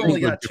mean, you've only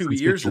got 2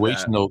 years of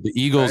that. Though. The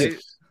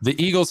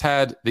Eagles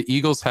had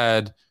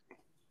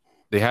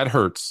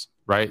Hurts,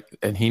 right?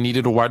 And he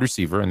needed a wide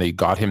receiver, and they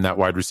got him that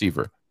wide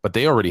receiver. But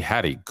they already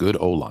had a good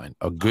O-line,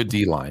 a good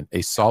D-line,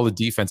 a solid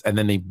defense, and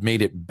then they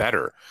made it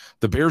better.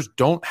 The Bears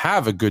don't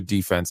have a good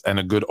defense and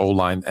a good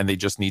O-line, and they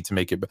just need to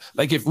make it better.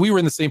 Like if we were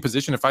in the same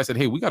position, if I said,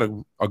 hey, we got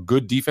a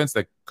good defense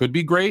that could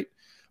be great,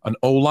 an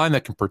O-line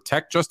that can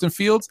protect Justin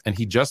Fields, and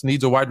he just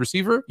needs a wide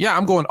receiver, yeah,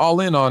 I'm going all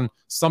in on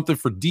something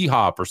for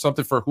D-Hop or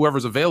something for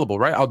whoever's available,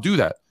 right? I'll do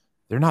that.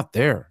 They're not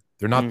there.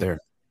 They're not there.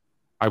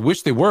 I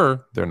wish they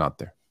were. They're not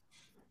there.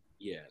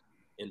 Yeah.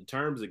 In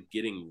terms of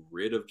getting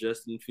rid of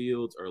Justin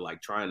Fields or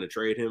like trying to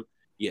trade him,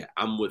 yeah,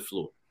 I'm with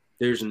Floyd.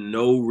 There's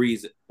no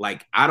reason.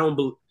 Like, I don't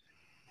believe.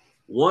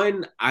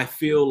 One, I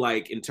feel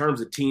like in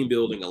terms of team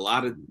building, a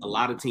lot of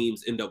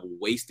teams end up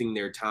wasting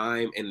their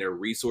time and their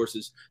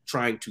resources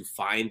trying to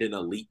find an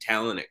elite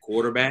talent at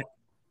quarterback,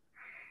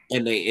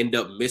 and they end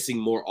up missing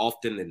more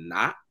often than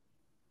not.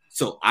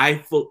 So I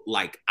feel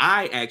like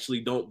I actually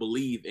don't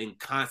believe in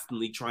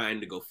constantly trying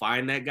to go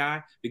find that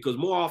guy, because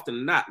more often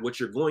than not, what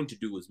you're going to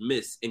do is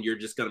miss, and you're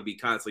just going to be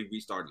constantly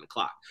restarting the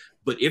clock.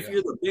 But if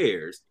you're the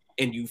Bears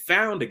and you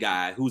found a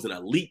guy who's an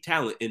elite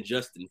talent in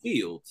Justin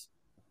Fields,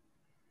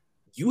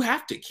 you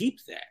have to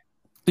keep that.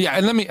 Yeah,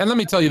 and let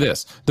me tell you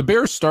this: the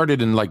Bears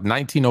started in like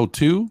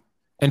 1902,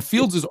 and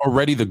Fields is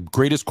already the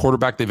greatest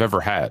quarterback they've ever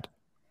had.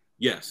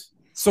 Yes.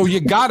 So you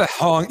gotta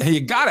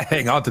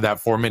hang on to that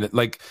for a minute.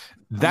 Like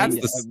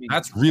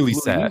that's really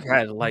sad. You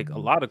had like a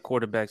lot of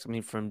quarterbacks. I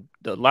mean, from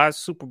the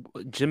last Super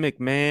Bowl, Jim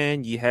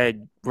McMahon, you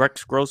had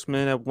Rex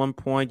Grossman at one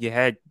point. You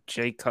had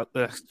Jay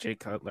Cutler. I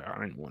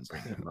didn't want to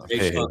bring him up.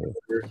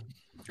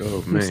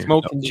 Oh man,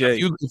 Smoking Jay.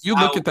 If you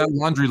look at that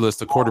laundry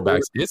list of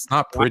quarterbacks, it's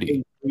not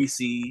pretty.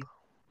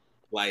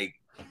 Like,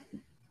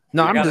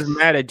 no, I'm just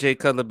mad at Jay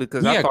Cutler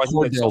because I thought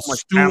he had so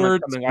much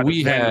talent coming out of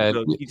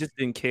Vanderbilt. He just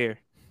didn't care.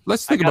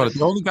 Let's think about it.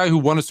 The only guy who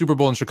won a Super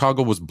Bowl in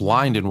Chicago was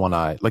blind in one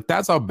eye. Like,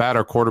 that's how bad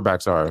our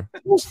quarterbacks are.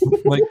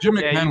 Like, Jim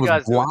McMahon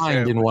was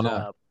blind in one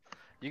eye.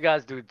 You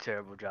guys do a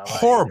terrible job.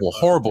 Horrible.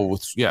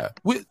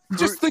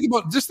 Just think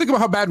about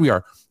how bad we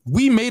are.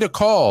 We made a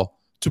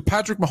call to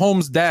Patrick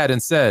Mahomes' dad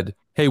and said,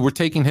 hey, we're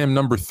taking him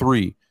number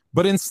 3.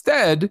 But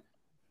instead,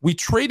 we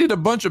traded a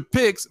bunch of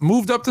picks,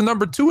 moved up to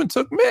number 2, and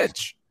took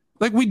Mitch.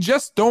 Like, we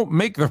just don't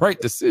make the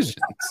right decisions.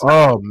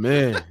 Oh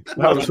man, and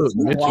Mahomes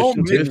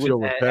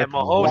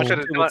should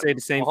have say the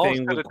same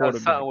thing with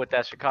something with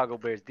that Chicago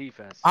Bears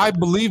defense. I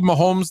believe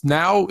Mahomes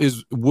now it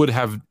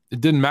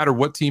didn't matter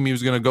what team he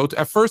was going to go to.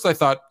 At first, I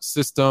thought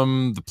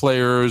system, the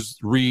players,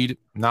 Reed.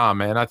 Nah,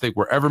 man, I think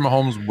wherever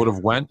Mahomes would have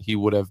went, he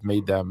would have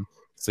made them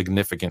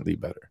significantly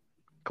better.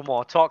 Come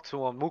on, talk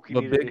to him. Mookie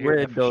but Big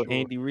Red, though, sure.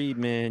 Andy Reid,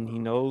 man, he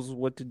knows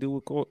what to do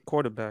with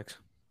quarterbacks.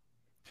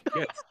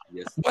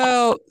 Yes.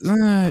 Well,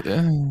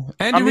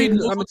 Andy Reid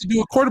knows what to do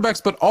with quarterbacks,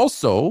 but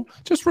also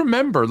just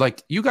remember,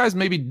 like, you guys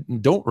maybe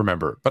don't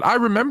remember, but I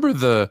remember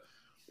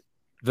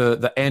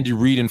the Andy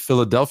Reid in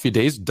Philadelphia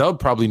days. Dub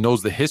probably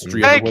knows the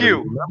history. Thank of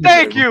you.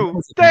 Thank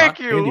you. Thank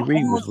Andy you.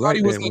 Reid was like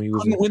He was that like, when he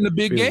was couldn't win the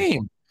big Philly.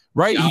 game.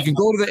 Right, he can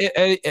go to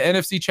the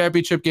NFC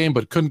Championship game,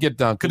 but couldn't get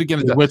done. Couldn't get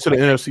it He done. went to the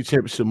NFC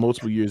Championship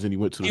multiple years, and he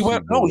went to the He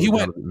went. Super Bowl. No, he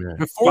went Yeah.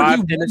 before 5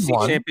 he NFC won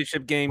one.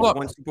 championship games, Look,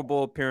 1 Super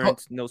Bowl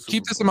appearance, no Super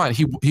Keep this Bowl. in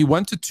mind. He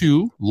went to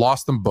 2,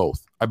 lost them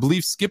both. I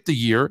believe skipped a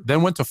year,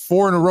 then went to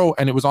 4 in a row,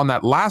 and it was on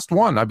that last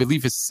one, I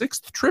believe his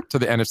 6th trip to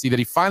the NFC, that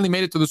he finally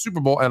made it to the Super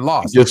Bowl and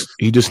lost.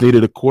 He just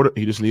needed a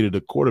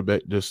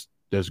quarterback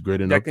that's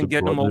great enough That can to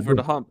get go him out over there.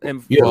 the hump.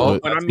 And Yeah, Well,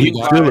 but when I he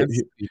mean got by,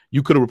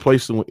 you could have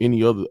replaced him with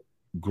any other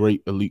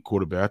great elite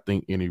quarterback. I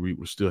think Andy Reid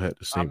would still have the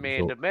I same mean,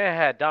 the result. man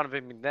had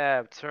Donovan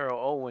McNabb, Terrell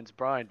Owens,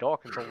 Brian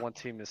Dawkins on one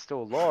team and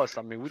still lost.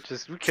 I mean, we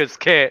just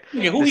can't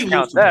Yeah, who he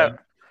discount lose to, that.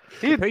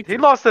 man? He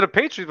lost to the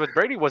Patriots, but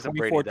Brady wasn't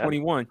Brady.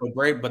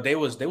 24-21. But they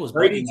was Brady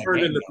breaking that turned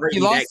game, into though. Brady.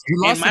 He lost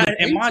And to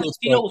the my Patriots,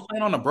 still was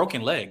playing on a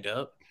broken leg,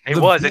 dub. He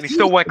was, and he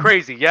still went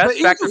crazy. Yes,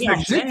 the factor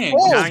Eagles fiction. were Man,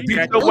 balls, nah, dude. He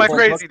Jack still Buck went Buck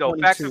crazy though.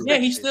 22. Factor Yeah,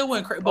 he fiction. still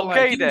went crazy.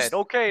 Okay then,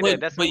 okay then.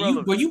 That's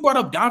irrelevant. But you brought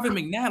up Donovan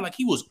McNabb like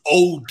he was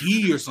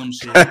OD or some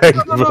shit. No, I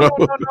don't no, know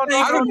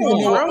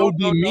what bro.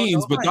 OD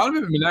means, but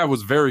Donovan McNabb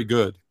was very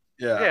good.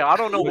 Yeah, I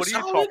don't know. He What was are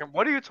you solid. talking?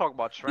 What are you talking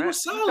about, Trent? He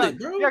was solid,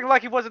 bro. You acting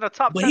like he wasn't a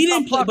top. But 10, he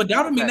didn't top play. 5 But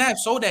Donovan quarterback. McNabb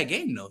sold that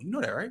game, though. You know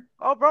that, right?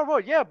 Oh, bro,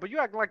 yeah, but you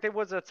acting like they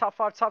was a top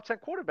 5, top 10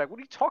 quarterback. What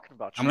are you talking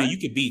about, I Trent? mean, you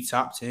could be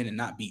top 10 and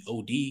not be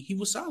OD. He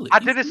was solid. I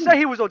He didn't was say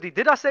he was OD.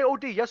 Did I say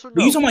OD? Yes or But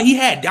no? you talking about he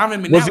had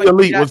Donovan McNabb? Was he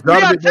elite? Was We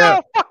Donovan got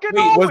Terrell McNabb? fucking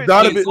Wait, Owens. Was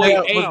Donovan Wait,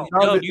 McNabb? hey, Was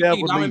Donovan Dub, you think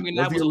McNabb Donovan elite? McNabb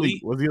Was he was elite?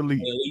 elite? Was he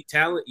elite? Elite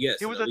talent, yes.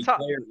 He was an a elite top-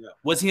 player, yeah.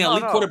 Was he an No,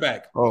 elite no.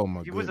 quarterback? Oh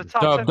my He was a goodness.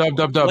 top 10.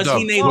 Was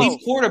he an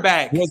elite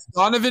quarterback? Was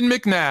Donovan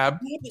McNabb?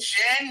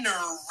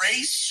 Generational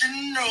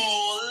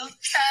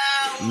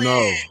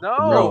No.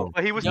 No,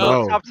 but he was still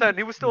No. a top 10.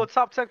 He was still a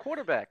top 10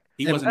 quarterback.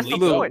 He And wasn't that's elite.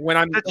 the though. point. When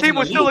I'm The team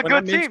was still a when I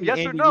good team. mentioned Yes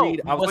or Andy no?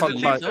 Reid, I was Wasn't talking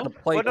elite, about though. the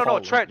play But no,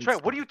 calling Trent,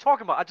 and what are you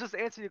talking about? I just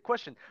answered your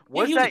question.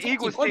 Was he was a that top 10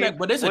 Eagles quarterback, team?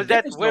 but there's a Was that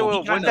difference, wait, though. wait, He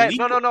was got an that elite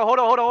no, hold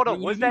on. What do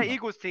Was you that mean?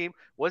 Eagles team?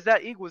 Was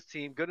that Eagles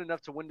team good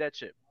enough to win that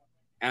chip?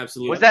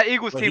 Absolutely. Was that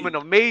Eagles But team he- an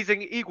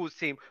amazing Eagles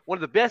team? One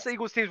of the best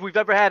Eagles teams we've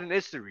ever had in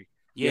history.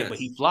 Yeah, Yes. but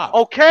he flopped.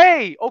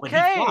 Okay. But he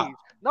flopped.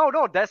 No,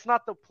 that's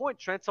not the point,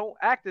 Trent. Don't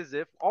act as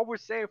if all I'm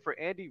saying for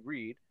Andy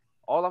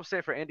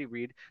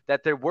Reid,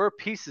 that there were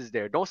pieces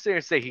there. Don't sit here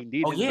and say he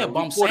needed Oh, yeah, an but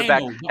elite I'm saying,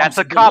 quarterback. though, That's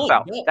a but cop look,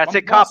 out. look, That's a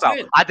I'm cop out.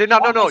 saying- I did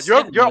not. all No. I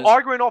said You're was-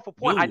 arguing off a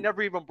point I dude.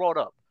 never even brought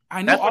up.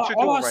 I know. That's what you're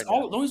doing right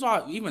now. The reason why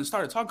I even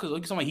started talking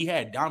because somebody he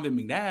had Donovan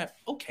McNabb.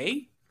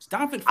 Okay, it's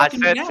Donovan I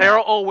fucking said McNabb.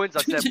 Terrell Owens.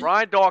 I said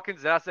Brian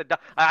Dawkins. And I said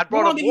I How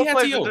brought long up did he more have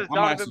players to than you? just I'm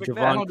Donovan asking you, McNabb.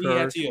 how Javon long did he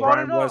have Curse, to you? Brought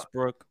Brian it up.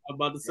 Westbrook. I'm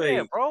about to say.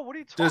 Yeah, bro. What are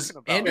you talking Does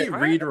about? Andy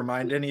Trent? Reid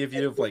remind any of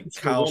you of like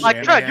Kyle Like, Like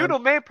Shanahan? Trent, you're the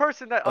main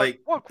person that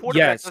Like, one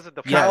quarterback yes, doesn't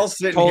yes. define. Kyle's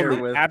sitting Totally,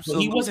 here with But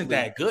absolutely. he wasn't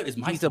that good. Is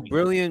my He's a point.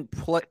 brilliant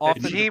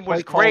offensive team play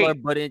was caller,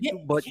 great. but Yeah,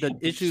 the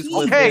issues he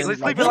with Okay, him,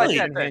 let's like leave it like that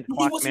hand-to-hand then.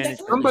 clock He wasn't that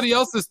management. good. Somebody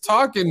else is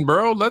talking,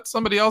 bro. Let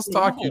somebody else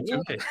talk. You two.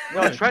 Okay.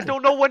 Yo, Trent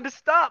don't know when to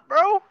stop,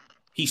 bro.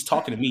 He's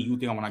talking to me. You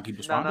think I'm gonna keep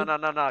responding?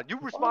 No. You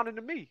responding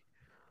to me.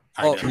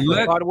 Oh,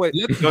 Let- by the way,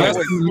 let by the West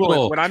way, in the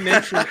middle.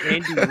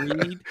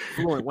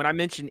 when I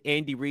mentioned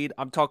Andy Reid,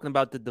 I'm talking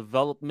about the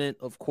development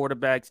of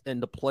quarterbacks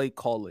and the play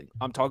calling.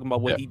 I'm talking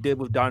about what Yeah. he did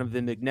with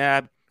Donovan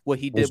McNabb, what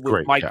he Was did with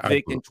great. Mike Yeah,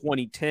 Vick in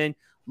 2010.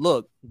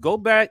 Look, go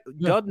back.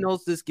 Yeah. Dub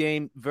knows this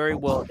game very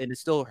well, and it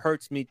still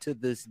hurts me to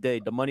this day.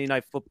 The Monday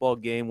Night Football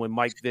game when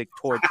Mike Vick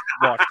torched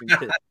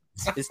Washington.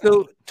 It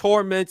still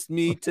torments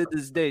me to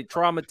this day,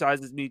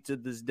 traumatizes me to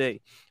this day.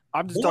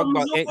 I'm just talking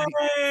about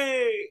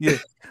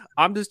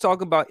I'm just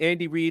talking about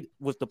Andy Reid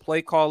with the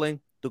play calling,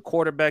 the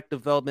quarterback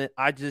development.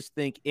 I just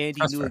think Andy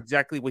That's knew fair.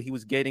 exactly what he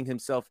was getting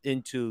himself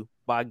into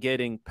by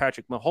getting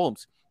Patrick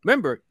Mahomes.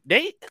 Remember,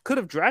 they could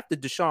have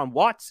drafted Deshaun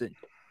Watson.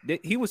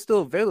 He was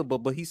still available,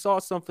 but he saw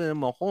something in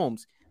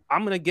Mahomes.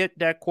 I'm going to get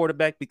that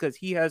quarterback because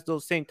he has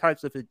those same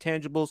types of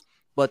intangibles,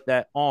 but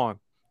that arm,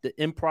 the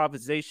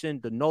improvisation,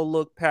 the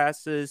no-look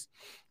passes,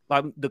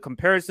 the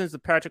comparisons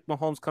of Patrick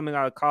Mahomes coming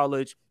out of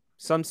college.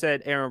 Some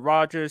said Aaron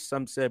Rodgers,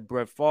 some said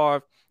Brett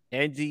Favre.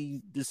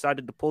 Andy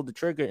decided to pull the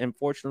trigger, and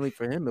fortunately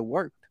for him, it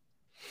worked.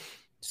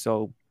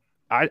 So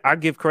I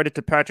give credit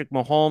to Patrick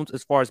Mahomes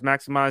as far as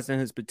maximizing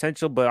his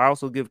potential, but I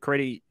also give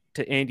credit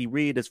to Andy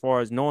Reid as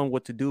far as knowing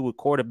what to do with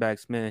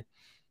quarterbacks, man.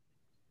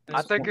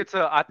 I think it's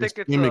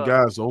Scheming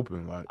guys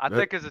open. Like I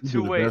think it's a you do the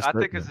two-way. best I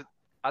think right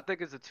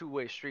it's a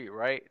two-way street,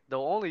 right? The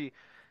only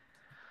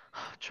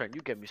Trent,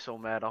 you get me so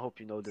mad. I hope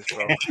you know this,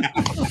 bro. I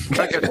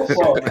get me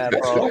so mad,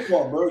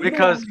 bro.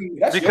 Because no.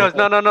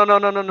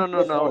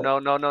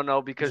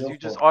 Because you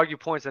just argue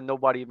points that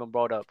nobody even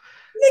brought up.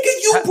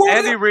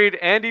 Andy Reid.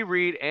 I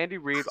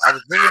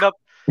was bringing up.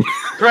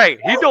 Great,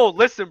 he don't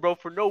listen, bro,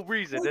 for no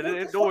reason, and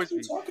it annoys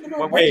me.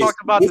 When we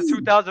talked about the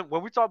 2000,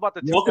 when we talk about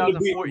the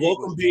 2004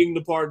 welcome being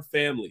the part of the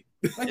family.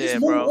 Like, Yeah, just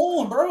bro. move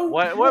on, bro.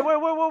 Wait.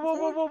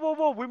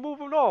 We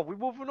moving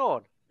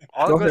on.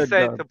 All Go I'm gonna ahead,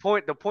 say, Doug.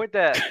 the point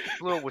that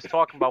Fluent was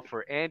talking about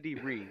for Andy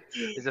Reid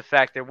is the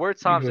fact there were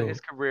times in his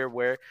career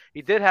where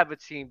he did have a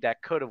team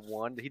that could have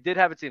won. He did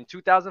have a team.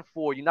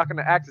 2004. You're not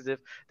gonna act as if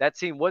that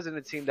team wasn't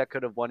a team that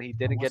could have won. He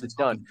didn't get it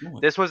done.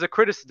 This was the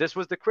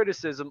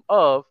criticism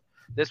of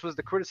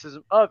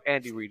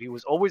Andy Reid. He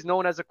was always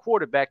known as a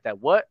quarterback that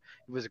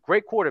he was a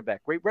great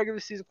quarterback, great regular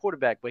season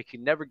quarterback, but he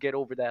could never get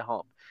over that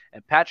hump.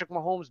 And Patrick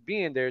Mahomes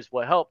being there is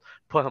what helped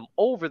put him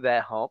over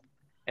that hump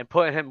and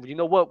put him, you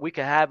know what, we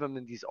can have him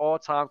in these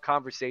all-time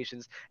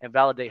conversations and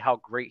validate how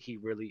great he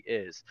really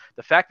is.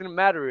 The fact of the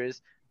matter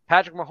is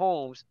Patrick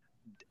Mahomes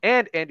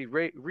and Andy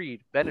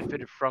Reid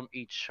benefited from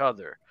each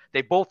other.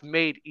 They both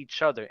made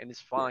each other, and it's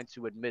fine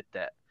to admit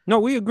that. No,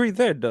 we agreed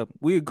there, Dub.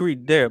 We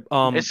agreed there.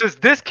 It's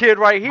just this kid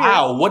right here.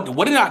 Wow, what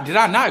did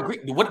I not agree?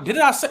 What did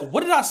I say?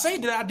 What did I say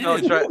that I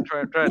didn't? No,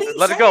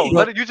 let it go.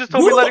 You just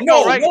told me let it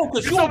go, right?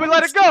 You told me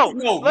let it go.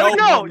 Let it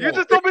go. You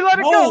just told me let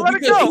it go. Let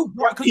it go.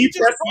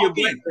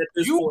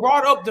 You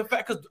brought up the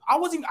fact because I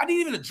didn't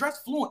even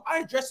address Fluent.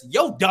 I addressed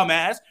your dumb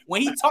ass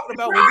when he talked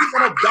about when he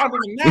brought up Donovan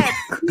McNabb.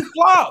 He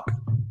flopped.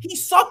 He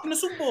sucked in the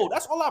Super Bowl.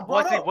 That's all I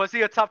brought up. Was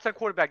he a top 10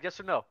 quarterback? Yes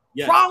or no?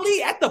 Yes.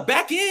 Probably at the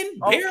back end.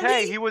 Barely.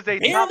 Okay, he was a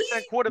top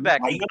 10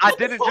 quarterback. I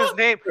didn't just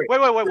name.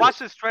 Wait. Watch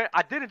this, Trent.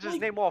 I didn't just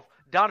name off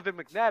Donovan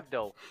McNabb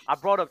though. I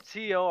brought up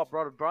T.O. I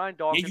brought up Brian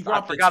Dawkins. Yeah, you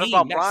brought I forgot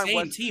about Brian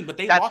West. Same team, but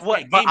they That's lost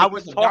what. that But game I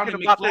was talking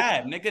about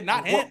McNabb, nigga,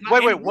 not him.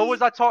 Wait. What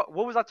was I talking?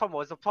 What was I talking about?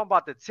 Was I talking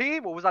about the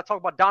team, or was I talking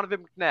about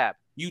Donovan McNabb?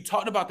 You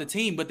talked about the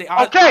team, but they.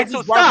 Okay,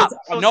 so stop.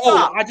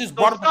 I just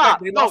brought up the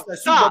fact they lost that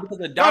Super Bowl because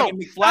of Donovan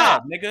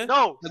McNabb, nigga.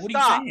 No, what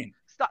are you saying?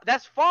 Stop.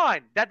 That's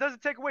fine. That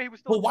doesn't take away he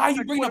was still. But why are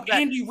you bringing up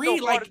Andy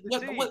Reid? Like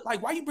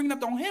why are you bringing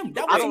up on him?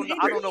 I don't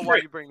know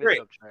why you bring this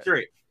up.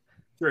 Trent.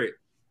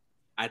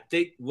 I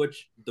think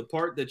the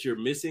part that you're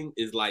missing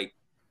is like,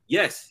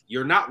 yes,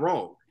 you're not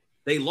wrong.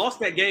 They lost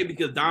that game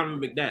because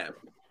Donovan McNabb,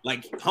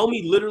 like,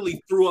 homie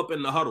literally threw up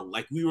in the huddle.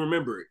 Like, we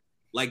remember it.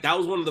 Like, that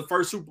was one of the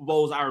first Super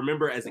Bowls I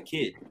remember as a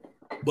kid.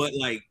 But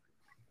like,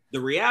 the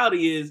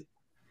reality is,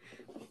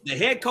 the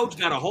head coach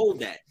got to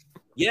hold that.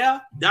 Yeah,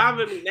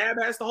 Donovan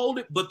McNabb has to hold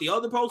it, but the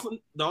other person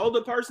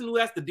who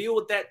has to deal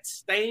with that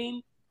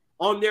stain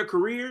on their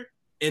career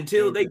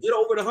until they get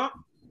over the hump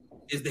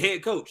is the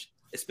head coach,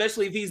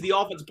 especially if he's the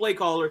offensive play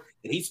caller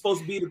and he's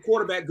supposed to be the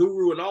quarterback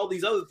guru and all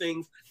these other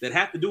things that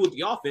have to do with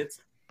the offense.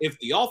 If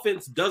the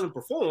offense doesn't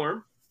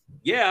perform,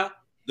 yeah,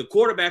 the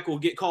quarterback will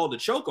get called a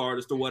choke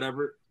artist or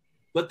whatever,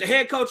 but the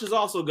head coach is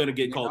also going to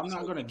get called. I'm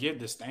not going to give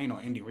the stain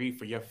on Andy Reid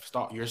for your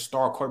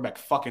star quarterback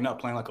fucking up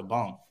playing like a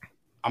bum.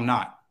 I'm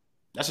not.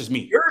 That's just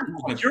me. You're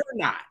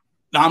not.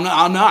 No, I'm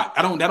not.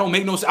 That don't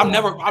make no sense. I'm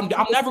never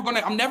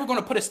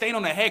gonna put a stain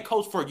on the head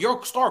coach for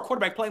your star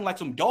quarterback playing like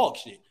some dog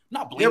shit. I'm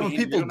not blaming him.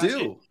 People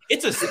do.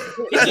 It's a stain.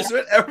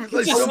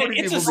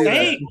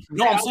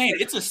 No, I'm saying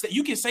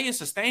you can say it's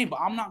a stain, but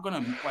I'm not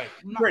gonna like.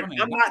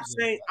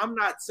 I'm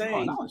not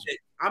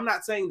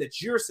saying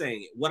that you're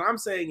saying it. What I'm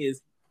saying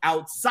is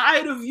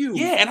outside of you.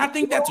 Yeah, and I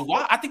think that's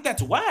why. I think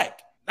that's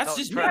whack. That's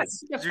just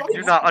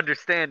you're not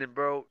understanding,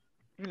 bro.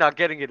 You're not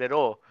getting it at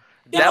all.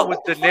 That was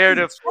the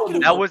narrative.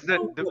 That was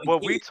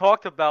what we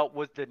talked about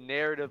was the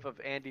narrative of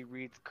Andy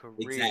Reid's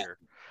career.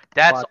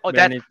 Exactly.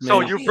 That's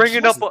so you're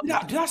bringing up.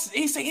 Did I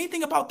say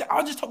anything about that?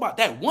 I'll just talk about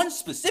that one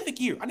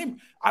specific year. I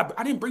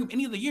didn't bring up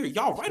any other year.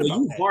 Y'all right about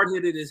you that.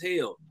 Hard-headed as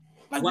hell.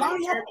 Like why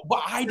y'all?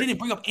 But I didn't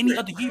bring up any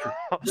other year.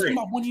 I'm talking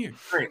about 1 year.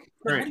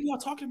 What are y'all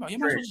talking about? You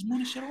might as well just move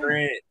this shit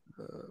on.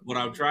 What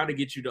I'm trying to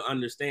get you to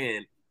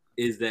understand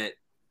is that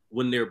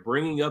when they're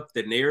bringing up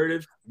the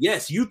narrative,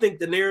 yes, you think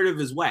the narrative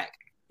is whack.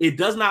 It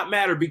does not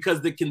matter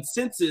because the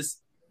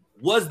consensus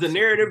was the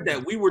narrative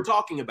that we were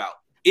talking about.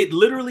 It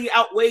literally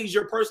outweighs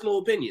your personal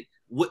opinion.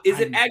 Is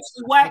it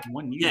actually whack?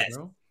 1 year, yes.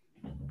 Bro.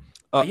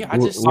 Yeah, I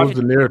just said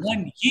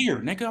 1 year,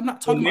 nigga. I'm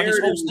not talking about this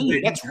whole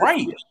thing. That's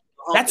right.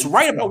 That's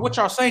right about what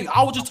y'all saying.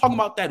 I was just talking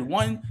about that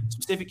one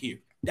specific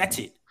year. That's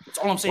it. That's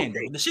all I'm saying.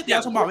 Okay. The shit that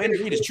y'all talking about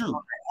Andy Reid is true.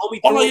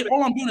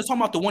 All I'm doing is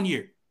talking about the 1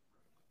 year.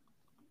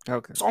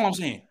 Okay. That's all I'm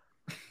saying.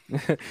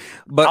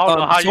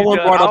 But someone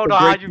brought up a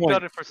great point.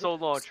 Done it for so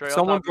long, Trey.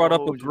 Someone brought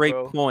up a great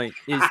point.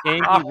 Is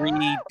Andy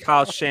Reid,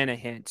 Kyle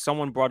Shanahan?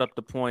 Someone brought up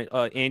the point.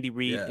 Andy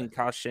Reid and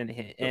Kyle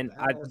Shanahan, and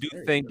I do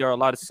think there are a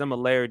lot of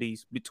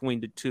similarities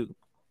between the two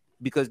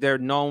because they're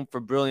known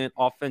for brilliant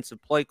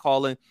offensive play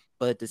calling,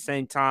 but at the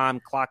same time,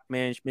 clock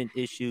management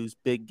issues,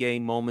 big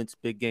game moments,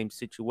 big game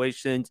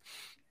situations.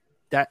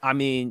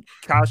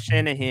 Kyle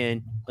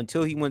Shanahan,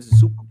 until he wins the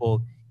Super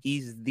Bowl,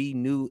 he's the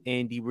new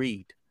Andy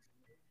Reid.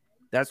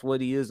 That's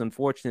what he is,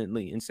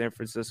 unfortunately, in San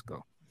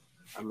Francisco.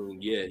 I mean,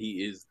 yeah,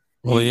 he is.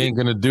 Well, he ain't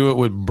going to do it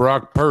with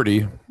Brock Purdy.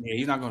 Yeah,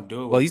 he's not going to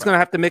do it. Well, he's going to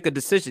have to make a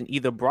decision,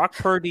 either Brock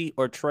Purdy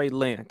or Trey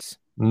Lance.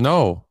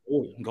 No.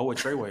 Go with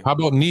Trey Way. How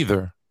about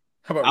neither?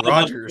 How about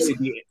Rodgers?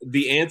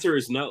 The answer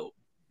is no.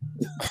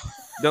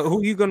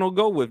 Who you going to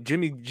go with?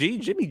 Jimmy G?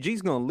 Jimmy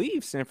G's going to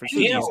leave San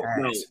Francisco. Yeah,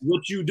 no.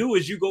 What you do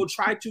is you go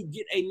try to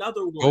get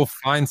another one. Go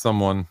find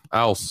someone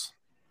else.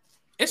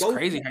 It's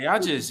crazy how y'all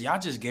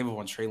just gave up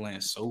on Trey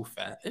Lance so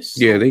fast.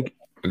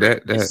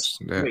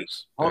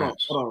 Hold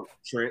on,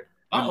 Trent.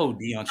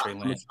 DeAndre I'm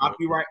Lance.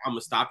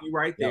 gonna stop you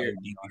right there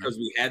because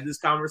we had this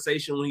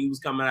conversation when he was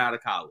coming out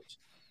of college.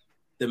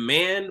 The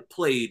man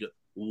played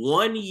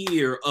 1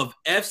 year of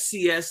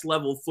FCS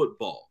level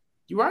football.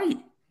 You're right.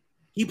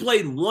 He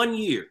played 1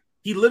 year.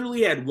 He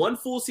literally had one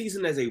full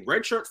season as a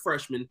redshirt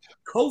freshman.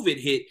 COVID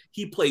hit.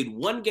 He played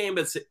one game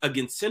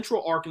against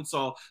Central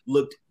Arkansas,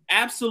 looked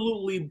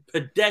absolutely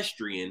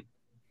pedestrian,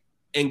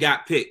 and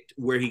got picked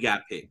where he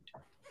got picked.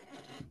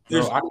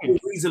 There's no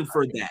reason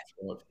for that.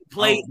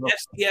 Play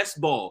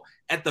FCS ball.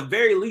 At the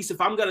very least, if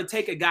I'm gonna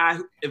take a guy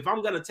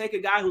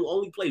who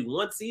only played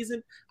one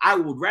season, I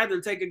would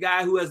rather take a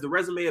guy who has the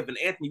resume of an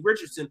Anthony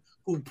Richardson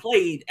who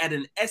played at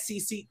an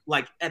SEC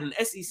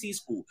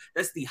school.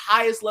 That's the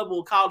highest level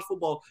of college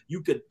football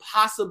you could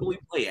possibly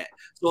play at.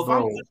 So if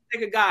I'm gonna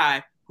take a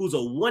guy who's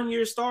a 1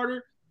 year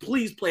starter,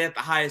 please play at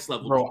the highest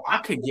level. Bro, I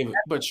could give it,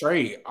 but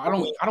Trey, I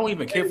don't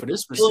even care for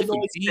this specific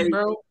team,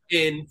 bro.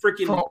 And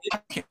freaking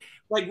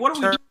like what are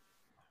we doing?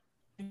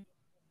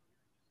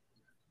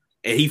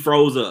 And he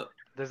froze up.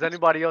 Does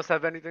anybody else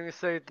have anything to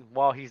say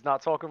while he's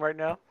not talking right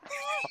now?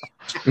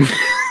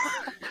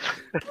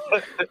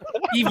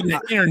 Even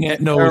the internet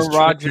knows. Aaron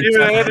Rodgers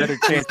has a better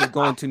chance of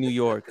going to New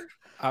York.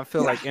 I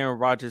feel like Aaron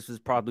Rodgers is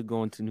probably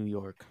going to New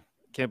York.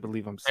 Can't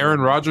believe I'm saying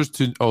Aaron that. Rodgers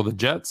to the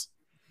Jets.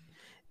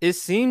 It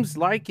seems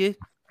like it.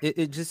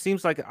 It just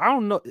seems like I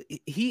don't know.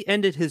 He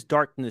ended his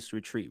darkness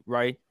retreat,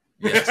 right?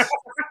 Yes.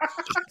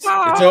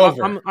 It's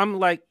over. I'm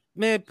like,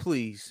 man,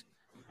 please.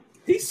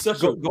 He's such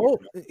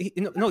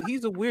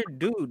he's a weird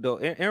dude though.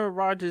 Aaron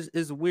Rodgers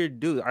is a weird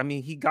dude. I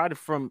mean, he got it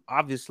from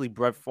obviously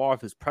Brett Favre,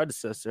 his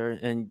predecessor,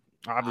 and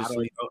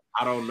obviously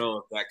I don't know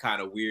if that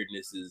kind of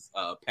weirdness is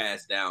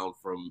passed down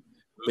from.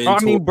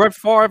 I mean, Brett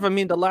Favre. I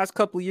mean, the last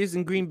couple of years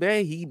in Green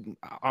Bay,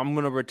 I'm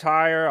gonna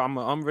retire. I'm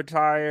gonna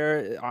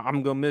unretire.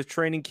 I'm gonna miss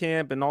training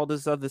camp and all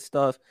this other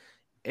stuff.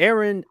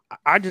 Aaron,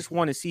 I just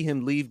want to see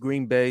him leave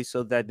Green Bay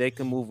so that they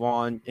can move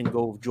on and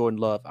go with Jordan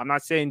Love. I'm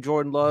not saying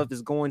Jordan Love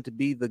is going to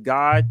be the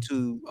guy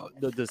to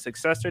the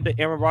successor to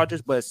Aaron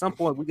Rodgers, but at some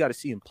point we got to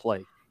see him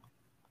play.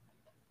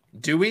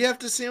 Do we have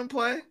to see him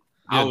play?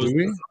 Yeah, do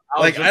we?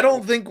 I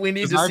don't think we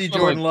need to see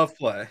Jordan Love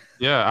play.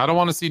 Yeah, I don't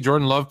want to see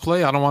Jordan Love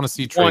play. I don't want to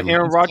see Trey.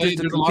 Aaron Rodgers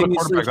to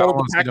continuously hold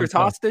the Packers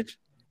hostage?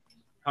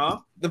 Huh?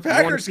 The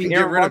Packers can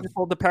get rid of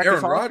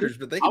Aaron Rodgers,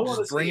 but they can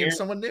just bring in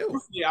someone new.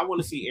 I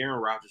want to see Aaron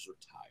Rodgers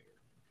retire.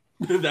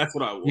 That's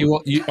what I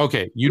want.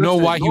 You know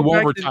why he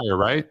won't retire,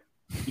 right?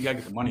 You gotta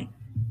get the money.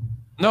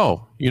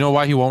 No, you know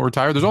why he won't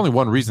retire? There's only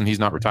one reason he's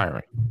not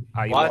retiring.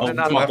 Why is it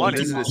not the money?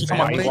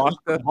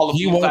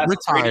 He won't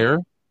retire.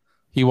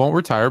 He won't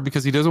retire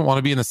because he doesn't want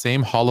to be in the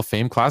same Hall of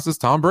Fame class as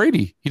Tom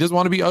Brady. He doesn't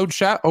want to be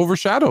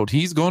overshadowed.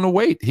 He's going to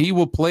wait. He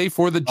will play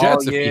for the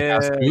Jets if he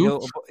has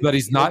to, but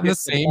he's not in the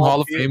same Hall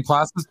of Fame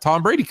class as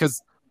Tom Brady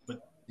because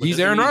he's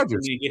Aaron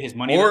Rodgers. Get his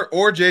money or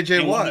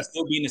JJ Watt.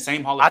 Still be in the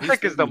same Hall of Fame. I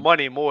think it's the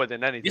money more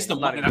than anything. It's the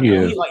money.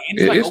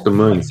 It's the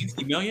money.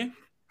 60 million.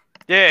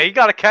 Yeah, he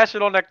got to cash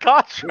it on that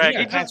contract.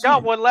 He just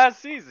got one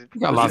last season. He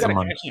got lots of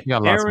money.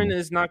 Aaron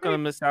is not going to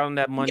miss out on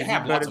that money. He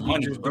better be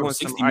just doing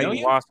some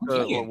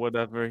ayahuasca or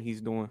whatever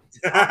he's doing.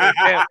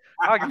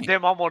 I'll give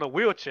them. I'm on a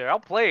wheelchair.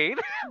 I'm playing.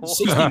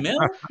 60 mil?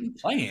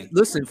 Playing.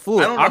 Listen,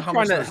 fool. I'm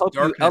trying to help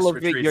you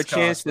elevate your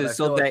chances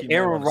so that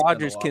Aaron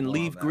Rodgers can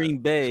leave Green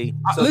Bay.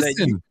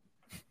 Listen.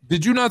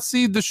 Did you not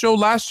see the show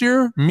last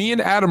year? Me and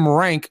Adam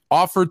Rank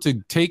offered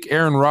to take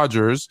Aaron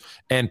Rodgers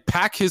and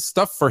pack his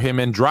stuff for him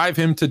and drive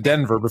him to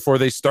Denver before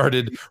they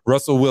started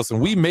Russell Wilson.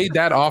 We made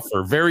that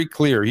offer very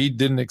clear. He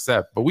didn't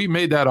accept, but we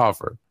made that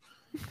offer.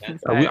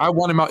 I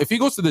want him out. If he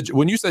goes to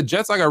when you said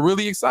Jets, I got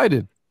really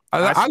excited.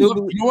 I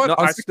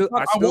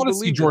want to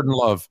see Jordan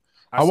Love.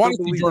 I want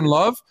to see Jordan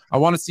Love. I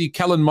want to see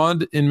Kellen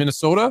Mond in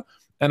Minnesota.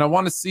 And I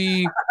want to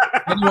see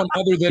anyone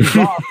other than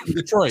Rob in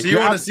Detroit. So you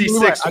want to see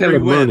 6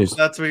 wins?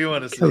 That's what you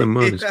want to see. Kellen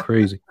Mond is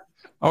crazy.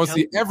 I want to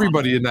see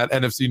everybody in that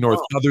NFC North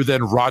other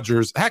than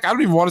Rodgers. Heck, I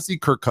don't even want to see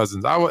Kirk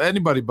Cousins. I want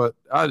anybody, but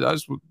I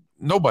just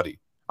nobody.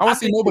 I want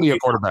to see nobody at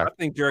quarterback. I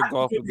think Jared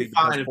Goff would be the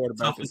best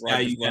quarterback. Guy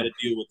you got to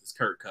deal with is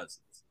Kirk Cousins.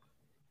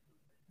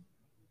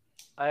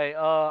 Hey,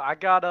 I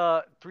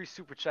got 3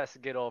 super chats to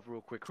get off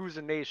real quick.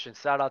 Cruiser Nation,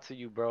 shout out to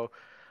you, bro.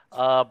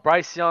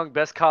 Bryce Young,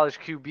 best college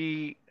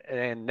QB,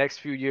 and next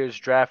few years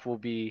draft will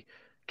be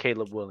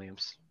Caleb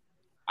Williams.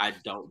 I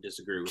don't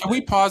disagree with that. Can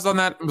we pause on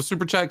that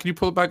super chat? Can you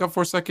pull it back up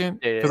for a second?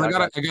 Because I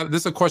got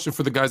this is a question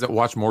for the guys that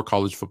watch more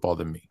college football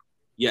than me.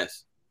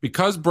 Yes.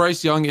 Because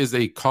Bryce Young is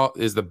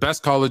the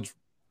best college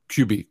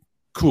QB.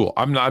 Cool.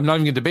 I'm not even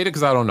gonna debate it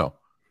because I don't know.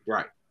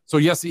 Right. So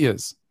yes, he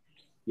is.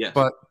 Yes.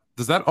 But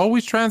does that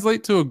always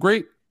translate to a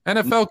great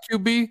NFL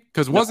QB?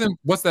 Because what's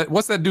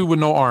that dude with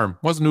no arm?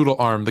 What's Noodle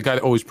Arm? The guy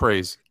that always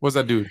prays. What's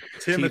that dude?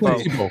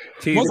 Tebow.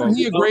 Wasn't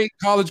he a great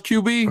college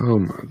QB? Oh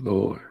my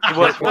lord!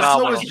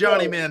 So was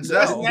Johnny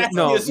Manziel.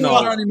 No,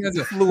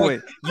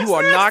 fluent. You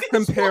are not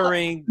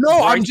comparing.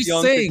 No, I'm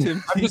just saying.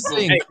 Is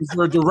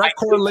there a direct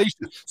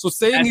correlation? So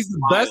saying he's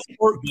the best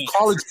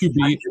college QB,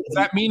 does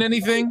that mean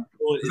anything?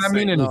 Does that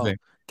mean anything?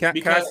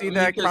 Can I see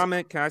that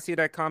comment? Can I see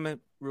that comment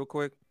real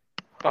quick?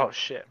 Oh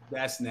shit,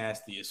 That's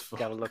nasty as fuck.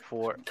 gotta look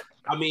for it.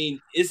 I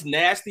mean, it's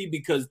nasty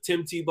because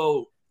Tim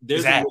Tebow.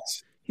 His There's a,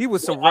 ass. He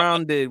was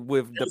surrounded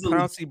with the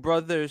Pouncey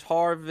brothers,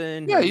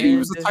 Harvin. Yeah, he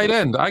was a Hernandez. tight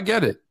end. I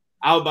get it.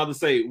 I was about to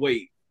say,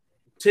 wait,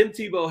 Tim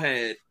Tebow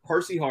had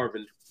Percy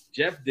Harvin,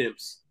 Jeff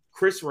Demps,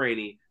 Chris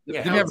Rainey.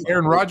 Yeah, Did he have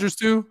Aaron Rodgers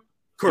too?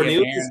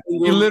 Cornelius.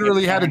 Yeah, He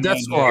literally had a death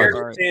squad.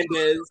 Aaron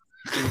Hernandez.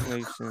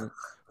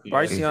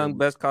 Bryce Young,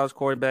 best college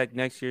quarterback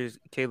next year's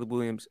Caleb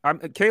Williams.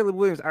 Caleb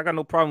Williams. I got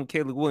no problem with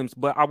Caleb Williams,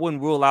 but I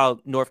wouldn't rule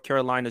out North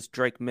Carolina's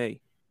Drake May.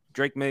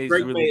 Drake May is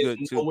Drake really May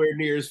good is too. nowhere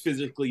near as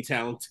physically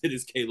talented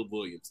as Caleb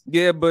Williams.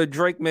 Yeah, but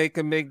Drake May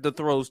can make the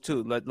throws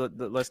too. Let's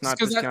not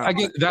Because discount. I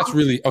get that's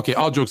really okay.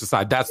 All jokes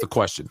aside, that's the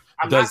question.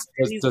 Does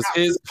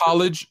his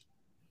college,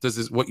 does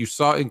his what you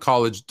saw in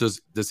college, does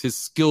his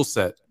skill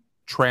set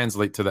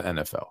translate to the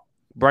NFL?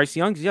 Bryce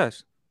Young's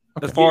yes.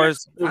 Okay. As far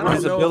as I don't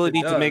his know if ability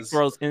it to make does.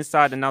 throws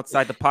inside and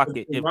outside the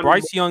pocket. If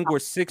Bryce Young were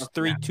 6'3",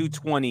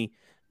 220,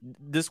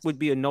 this would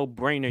be a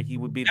no-brainer. He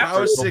would be the If I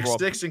was first overall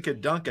 6'6" and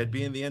could dunk, I'd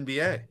be in the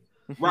NBA.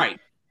 Right.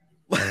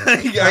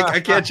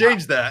 I can't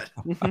change that.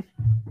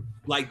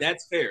 Like,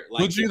 that's fair.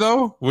 Like, Would you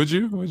though? Would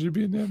you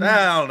be in there?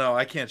 I don't know.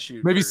 I can't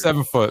shoot. Maybe for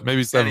 7 foot.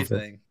 Maybe 7 foot.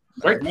 anything.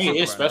 Drake May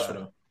is special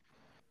though.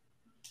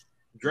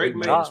 Drake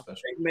May, Nah.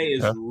 Drake May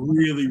is Yeah.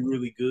 really,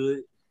 really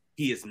good.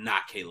 He is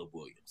not Caleb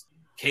Williams.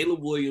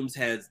 Caleb Williams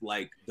has,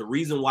 like, the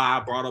reason why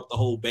I brought up the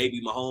whole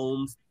baby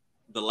Mahomes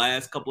the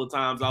last couple of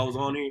times I was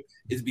on here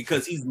is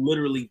because he's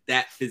literally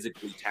that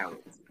physically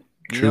talented.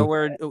 You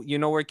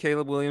know where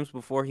Caleb Williams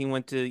before he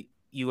went to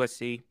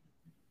USC,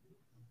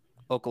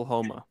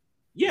 Oklahoma.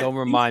 Yeah. Don't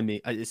remind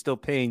me. It still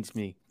pains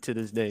me to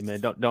this day, man.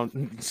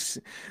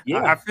 Don't.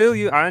 Yeah. I feel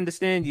you. I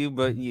understand you,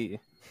 but yeah.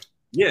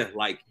 Yeah,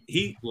 like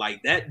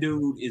that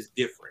dude is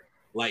different.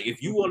 Like,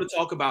 if you want to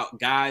talk about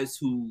guys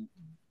who,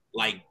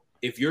 like,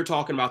 if you're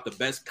talking about the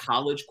best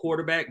college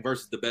quarterback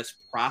versus the best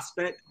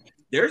prospect,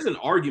 there's an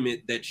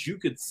argument that you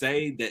could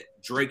say that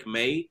Drake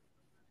May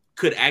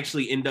could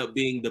actually end up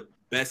being the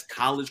best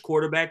college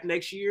quarterback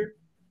next year,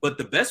 but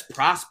the best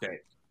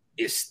prospect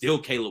is still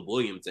Caleb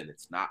Williams, and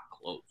it's not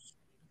close.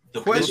 The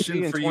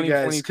Question in for you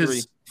guys, 2023.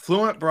 because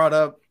Fluent brought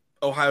up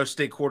Ohio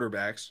State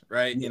quarterbacks,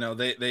 right? You know,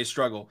 they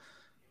struggle.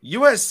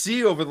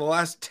 USC over the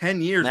last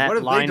 10 years, Matt what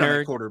have they done Leinart.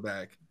 at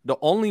quarterback? The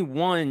only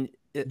one.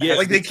 Yeah,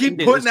 Like, they keep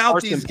succeeded putting is out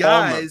Carson these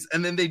Palmer. guys,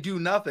 and then they do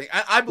nothing.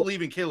 I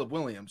believe in Caleb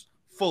Williams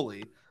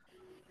fully.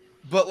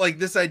 But, like,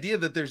 this idea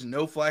that there's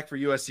no flack for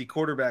USC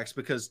quarterbacks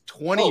because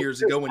 20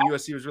 years ago when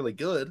USC was really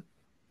good.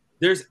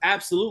 There's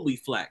absolutely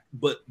flack,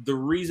 but the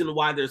reason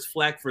why there's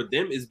flack for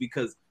them is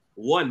because,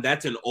 one,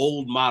 that's an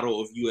old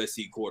model of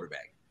USC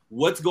quarterback.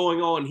 What's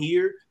going on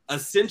here?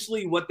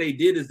 Essentially, what they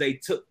did is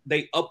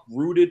they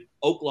uprooted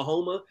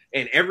Oklahoma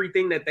and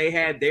everything that they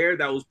had there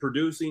that was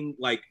producing,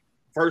 like,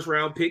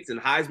 first-round picks and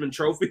Heisman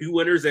Trophy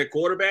winners at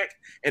quarterback,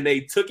 and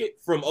they took it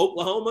from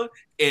Oklahoma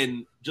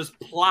and just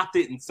plopped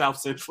it in South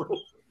Central.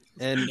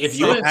 And If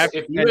so US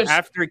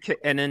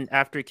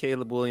after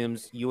Caleb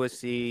Williams,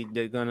 USC,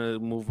 they're gonna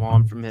move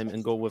on from him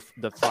and go with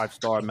the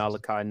 5-star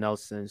Malachi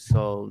Nelson.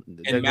 So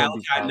they're And gonna be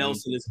Malachi fine.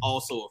 Nelson is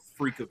also a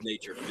freak of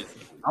nature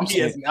physically. I'm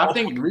saying, I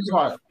think the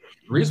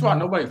reason why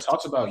nobody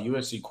talks about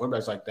USC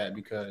quarterbacks like that,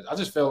 because I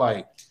just feel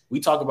like we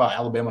talk about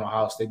Alabama and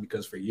Ohio State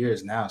because for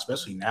years now,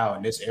 especially now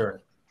in this era,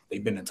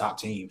 they've been the top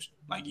teams.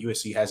 Like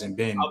USC hasn't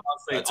been I was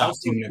a about to top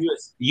say, team.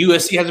 also,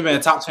 USC hasn't been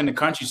a top 10 in the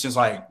country since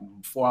like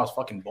before I was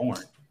fucking born.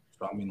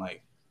 So I mean,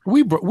 like,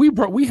 We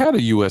had a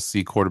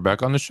USC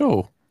quarterback on the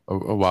show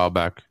a while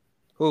back.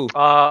 Who?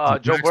 Joe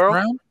Max Burrow.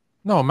 Brown?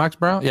 No, Max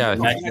Brown. Yeah,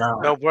 Max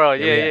Brown. Joe Burrow.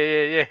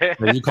 Yeah.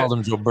 Yeah. you called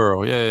him Joe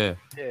Burrow. Yeah.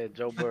 Yeah,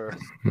 Joe Burrow.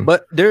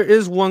 But there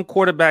is one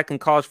quarterback in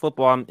college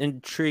football I'm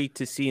intrigued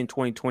to see in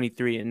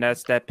 2023, and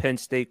that's that Penn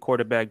State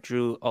quarterback,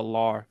 Drew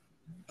Allar.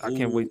 I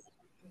can't wait.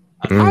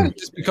 How did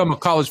this become a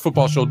college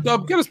football show?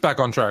 Dub, get us back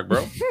on track,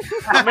 bro.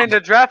 I mean, the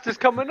draft is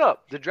coming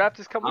up. The draft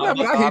is coming Yeah, up.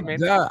 but I hate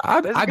that.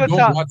 it's a I good don't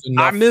time. watch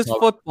enough. I miss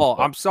football.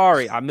 I'm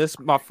sorry. I miss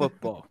my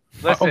football.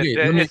 Listen, Okay,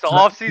 let me- it's the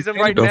off season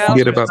right Don't now.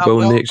 forget about It's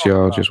Bo not Nix, well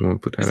y'all. thought Just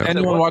want to put Is that out.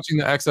 anyone watching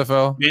the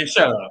XFL? man,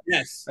 shut up.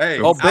 yes. Hey,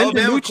 Oh, Ben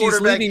Alabama DiNucci's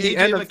quarterback leading the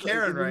AJ NFL,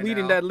 McCarron right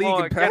leading now. that league in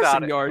Get out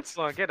passing of yards.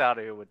 here. Get out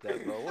of here with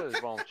that, bro. What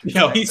is wrong with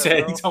you? Yo, he XFL?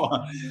 said he's talking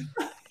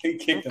about he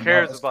kicked Who him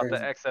cares out. That's about the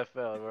crazy.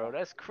 XFL, bro?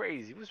 That's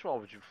crazy. What's wrong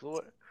with you,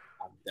 Floyd?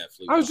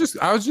 Definitely.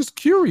 I was just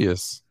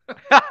curious.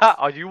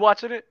 Are you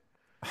watching it?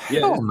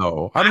 Hell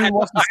no. I don't even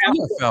watch the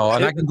CFL,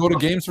 and I can go to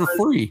games for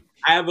free.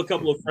 I have a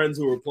couple of friends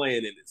who are playing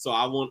in it, so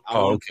I want.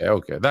 Oh,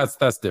 okay. That's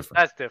different.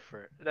 That's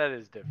different. That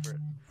is different.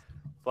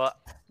 But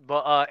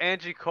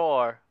Angie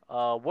Carr,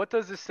 what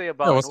does this say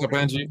about? Yeah, what's up,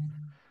 Angie?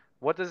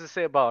 What does it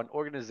say about an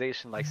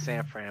organization like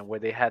San Fran, where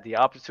they had the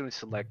opportunity to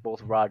select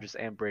both Rodgers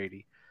and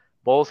Brady,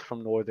 both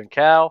from Northern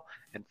Cal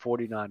and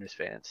 49ers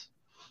fans?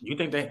 Y'all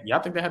think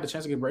they had the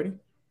chance to get Brady?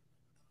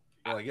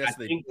 Well, I I guess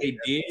think they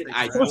did.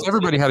 Of course,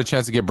 everybody had a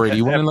chance to get Brady.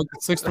 He won in like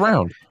the 6th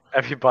round.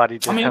 Everybody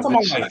did. I mean, have I'm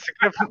a talking about chance to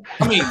give-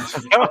 I mean,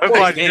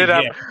 Everybody did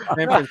have.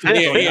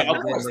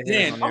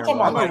 I'm talking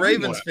about I'm a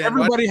Ravens fan.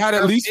 Everybody had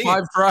at least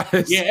 5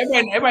 tries. Yeah,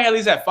 everybody at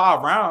least had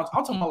 5 rounds.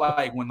 I'm talking about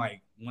like when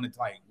when it's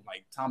like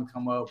time to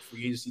come up,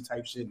 free agency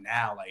type shit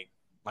now, like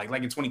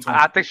in 2020.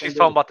 I think she's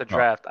talking about the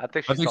draft. I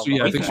think she's talking I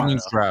about think the she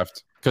means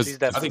draft because She's I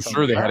definitely think talking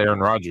sure they about had draft. Aaron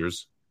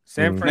Rodgers.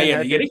 San Fran Yeah,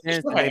 had yeah, their they chance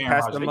still and had they Aaron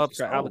passed Rodgers. them They up just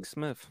for sold. Alex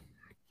Smith.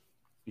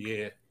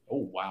 Yeah. Oh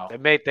wow.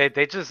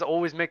 They just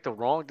always make the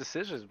wrong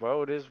decisions,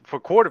 bro. It is for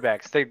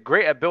quarterbacks. They're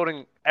great at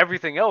building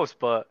everything else,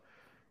 but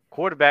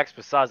quarterbacks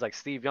besides like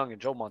Steve Young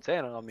and Joe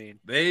Montana, I mean,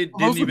 They Those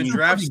didn't were even two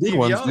draft pretty good Steve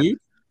ones, Young. dude.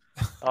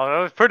 oh, that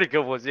was pretty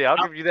good ones. Yeah,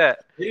 I'll give you that.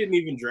 They didn't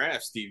even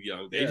draft Steve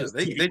Young. They Yeah, just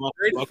they took him off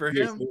traded the for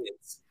Buccaneers' him.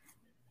 hands.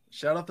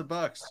 Shout out the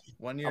Bucks.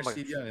 1 year I'm a-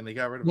 Steve Young, and they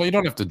got rid of Well, him. you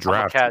don't have to I'm a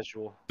draft.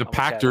 casual. The I'm a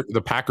casual.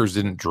 The Packers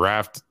didn't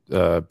draft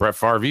Brett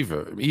Favre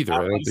either.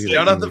 I don't think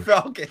Shout they- out the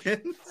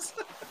Falcons.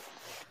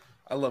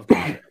 I love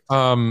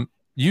that.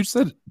 You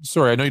said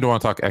sorry. I know you don't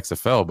want to talk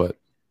XFL, but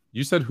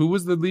you said who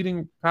was the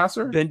leading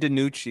passer? Ben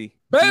DiNucci.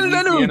 Ben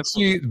Louisiana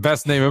DiNucci,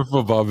 best name in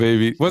football,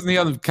 baby. Wasn't he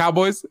on the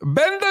Cowboys?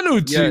 Ben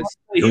DiNucci. Yes.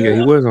 Oh, yeah,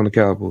 he was on the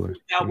Cowboys.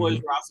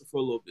 Cowboys roster for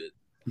a little bit.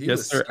 He Yes,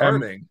 was sir.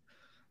 starting.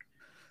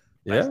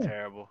 That's Yeah.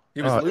 terrible.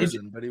 He was Uh,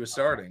 losing, but he was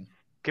starting.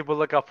 Keep a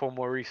lookout for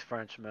Maurice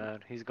French, man.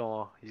 He's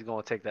going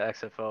to take the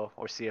XFL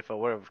or CFL,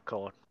 whatever it's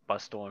called, by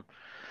storm.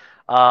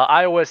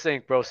 iOS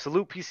Inc., bro.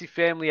 Salute PC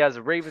family. As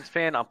a Ravens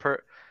fan, I'm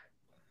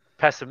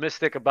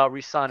pessimistic about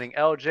re-signing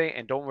LJ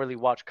and don't really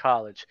watch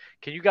college.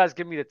 Can you guys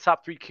give me the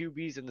top 3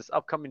 QBs in this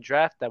upcoming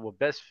draft that will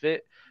best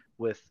fit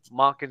with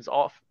Monken's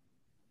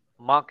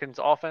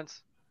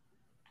offense?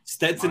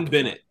 Stetson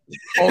Bennett.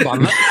 Hold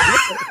on.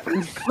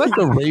 Let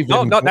the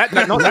Ravens.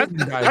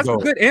 That's a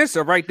good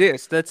answer right there,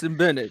 Stetson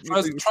Bennett.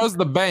 Trust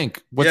the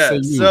bank. What Yeah, say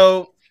you?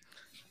 so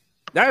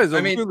That is a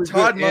I mean, really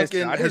Todd good answer.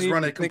 Monken I has didn't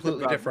run even a think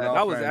completely about different that.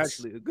 That was offense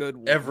actually a good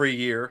one. every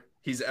year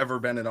he's ever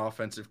been an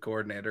offensive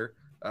coordinator.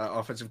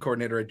 Offensive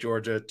coordinator at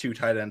Georgia, 2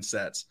 tight end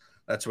sets.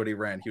 That's what he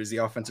ran. He was the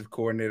offensive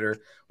coordinator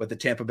with the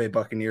Tampa Bay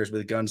Buccaneers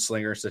with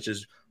gunslingers such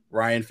as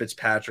Ryan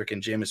Fitzpatrick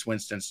and Jameis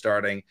Winston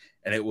starting,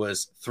 and it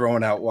was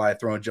throwing out wide,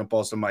 throwing jump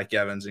balls to Mike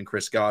Evans and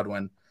Chris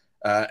Godwin.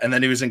 And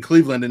then he was in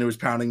Cleveland and it was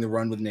pounding the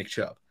run with Nick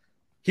Chubb.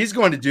 He's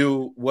going to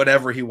do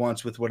whatever he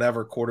wants with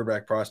whatever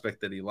quarterback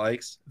prospect that he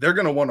likes. They're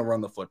going to want to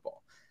run the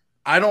football.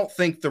 I don't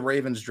think the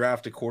Ravens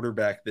draft a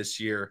quarterback this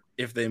year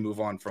if they move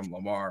on from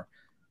Lamar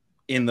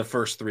in the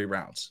first 3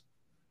 rounds.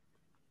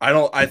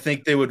 I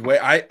think they would wait.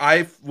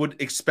 I would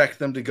expect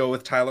them to go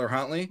with Tyler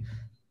Huntley.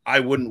 I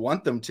wouldn't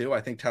want them to. I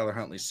think Tyler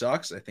Huntley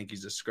sucks. I think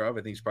he's a scrub. I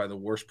think he's probably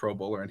the worst Pro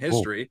Bowler in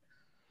history.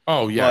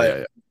 Oh yeah, But-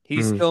 yeah.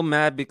 He's still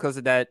mad because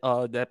of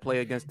that play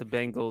against the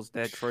Bengals.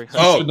 That Troy.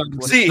 Oh,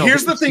 see,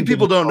 here's the thing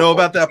people don't know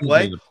about that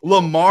play.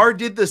 Lamar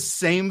did the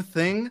same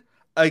thing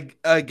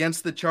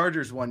against the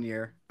Chargers 1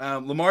 year.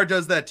 Lamar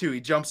does that too. He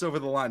jumps over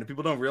the line. If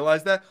people don't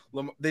realize that,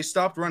 they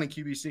stopped running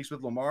QB sneaks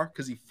with Lamar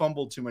because he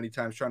fumbled too many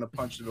times trying to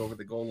punch it over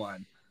the goal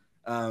line.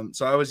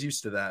 So I was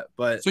used to that.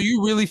 But So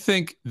you really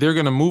think they're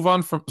going to move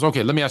on from? So,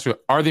 okay, let me ask you: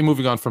 are they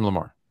moving on from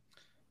Lamar?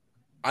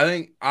 I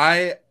think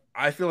I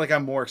feel like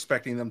I'm more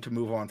expecting them to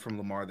move on from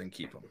Lamar than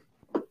keep him.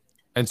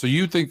 And so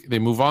you think they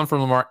move on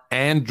from Lamar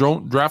and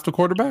don't draft a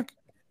quarterback?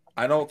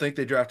 I don't think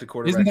they draft a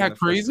quarterback. Isn't that in the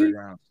first crazy? 3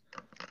 rounds.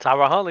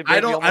 Tyra Huntley. Baby, I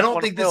don't almost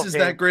won think a this is playoff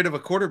that game. great of a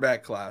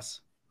quarterback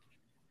class.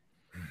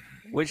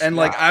 Which And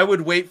like I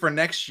would wait for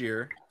next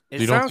year.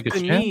 it You don't sounds take a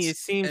to chance me, it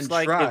seems and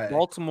like try. if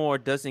Baltimore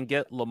doesn't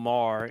get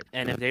Lamar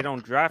and if they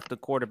don't draft the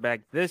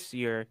quarterback this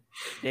year,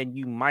 then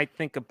you might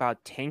think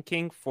about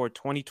tanking for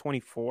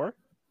 2024.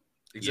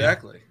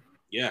 Exactly.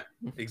 Yeah.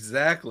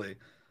 Exactly.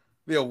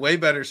 Be a way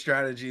better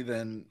strategy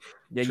than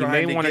Yeah, you trying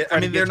may to want get. I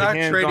mean, they're not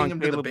trading him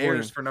to the Caleb Bears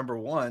Williams. for number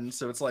 1,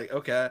 so it's like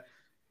okay,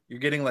 you're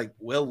getting like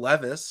Will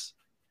Levis,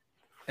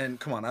 and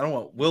come on, I don't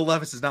want Will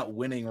Levis is not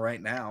winning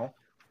right now.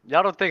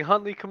 Y'all don't think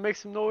Huntley can make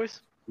some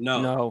noise?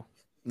 No.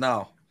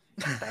 No,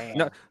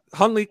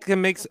 Huntley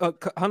can make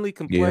Huntley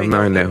can play. Yeah, I'm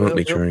not in that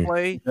Huntley He'll train.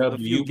 play Yeah, a do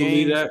few you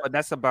believe games, that? but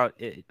that's about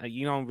it.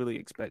 You don't really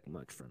expect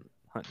much from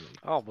Huntley.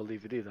 I don't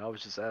believe it either. I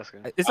was just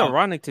asking. It's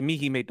ironic to me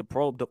he made the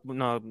Pro.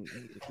 No,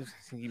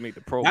 he made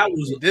the Pro. That Bowl.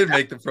 was He did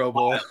make the Pro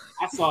Bowl.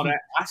 I saw that.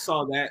 I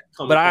saw that.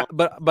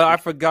 But I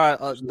forgot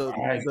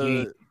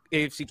the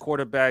AFC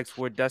quarterbacks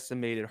were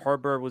decimated.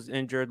 Herbert was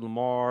injured.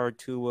 Lamar,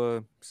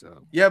 Tua.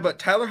 So Yeah, but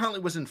Tyler Huntley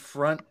was in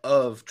front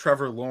of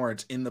Trevor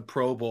Lawrence in the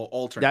Pro Bowl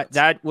alternate.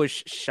 that was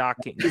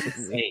shocking.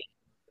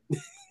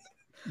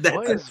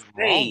 What is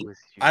wrong with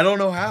you? I don't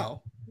know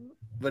how,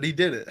 but he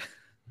did it.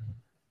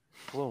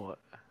 Lord,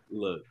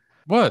 Look,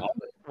 What?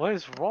 what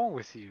is wrong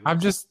with you? I'm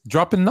just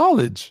dropping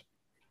knowledge.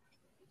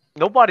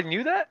 Nobody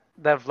knew that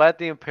Vlad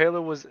the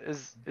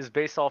Impaler is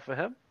based off of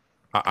him.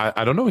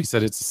 I don't know. He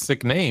said it's a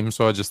sick name,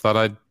 so I just thought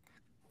I'd,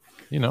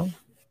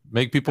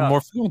 make people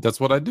more fluent. That's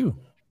what I do.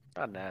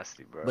 Not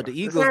nasty, bro. But the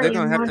Eagles, they're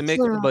gonna have to make.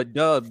 But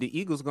Dub, the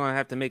Eagles gonna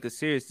have to make a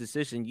serious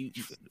decision.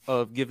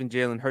 Of giving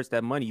Jalen Hurts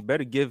that money. You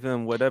better give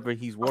him whatever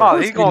he's worth. oh,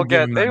 he's gonna give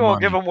get. him They that gonna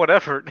money. give him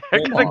whatever.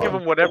 They're gonna give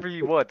him whatever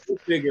he wants. we'll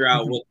figure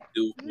out what to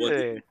do. What to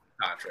do Yeah. with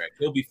the contract.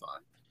 He'll be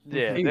fine.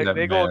 Yeah, He's they're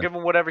that gonna man. give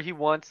him whatever he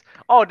wants.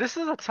 Oh, this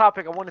is a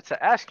topic I wanted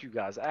to ask you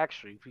guys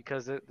actually,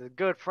 because the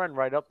good friend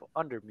right up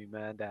under me,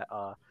 man, that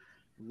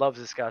loves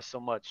this guy so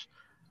much.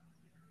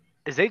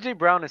 Is AJ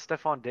Brown and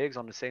Stephon Diggs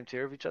on the same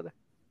tier of each other?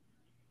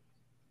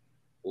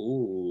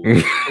 Ooh.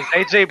 Is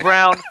AJ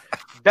Brown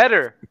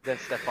better than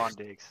Stephon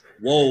Diggs?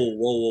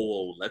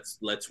 Whoa. Let's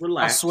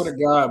relax. I swear to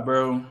God,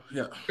 bro.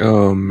 Yeah.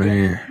 Oh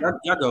man.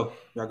 Y'all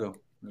go.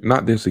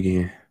 Not this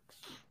again.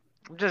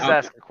 I'm just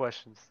asking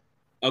questions.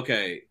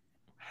 Okay.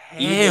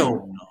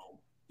 Hell no.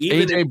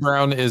 AJ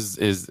Brown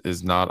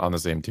is not on the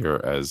same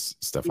tier as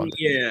Stephon Diggs.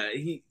 Yeah,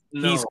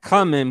 He's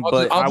coming,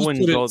 but I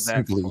wouldn't go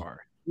that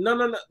far.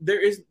 No.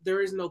 There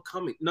is no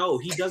coming. No,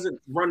 he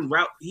doesn't run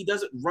route. He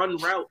doesn't run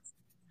routes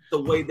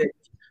the way that.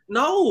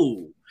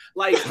 No,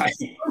 like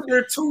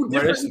they're two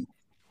different.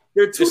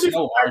 They're two different.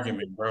 No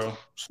argument, bro.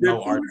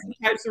 No argument.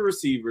 Types of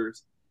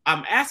receivers.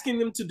 I'm asking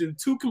them to do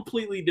two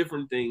completely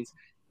different things.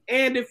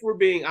 And if we're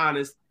being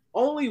honest,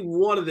 only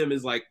one of them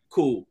is like,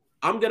 cool.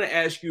 I'm gonna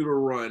ask you to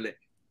run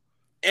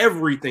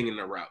everything in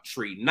the route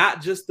tree,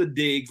 not just the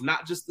digs,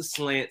 not just the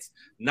slants,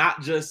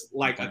 not just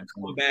like a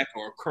comeback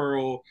or a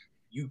curl,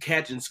 you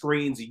catching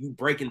screens and you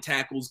breaking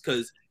tackles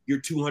because you're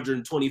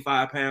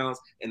 225 pounds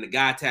and the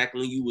guy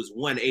tackling you was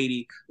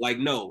 180. Like,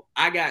 no,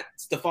 I got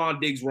Stephon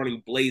Diggs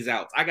running blaze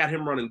outs. I got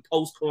him running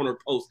post, corner,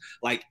 post,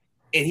 like,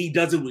 and he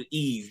does it with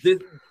ease.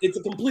 It's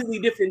a completely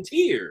different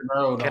tier.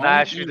 Bro, can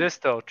I ask you this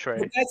though, Trey?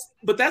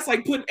 But that's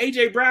like putting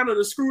AJ Brown in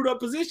a screwed up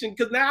position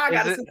because now I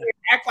got to sit there and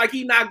act like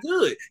he's not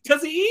good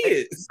because he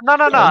is. No,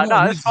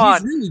 it's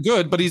fine. He's really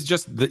good, but he's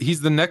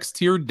the next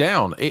tier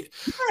down.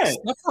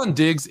 Stephon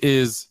Diggs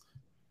is,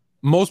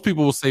 most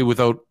people will say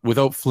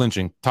without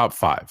flinching, top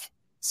 5.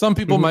 Some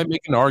people might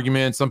make an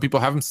argument. Some people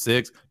have him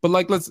 6, but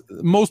like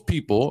most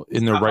people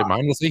in their right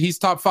mind will say he's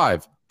top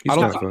 5. I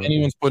don't think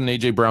anyone's putting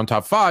AJ Brown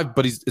top 5,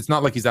 but it's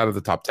not like he's out of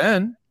the top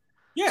 10.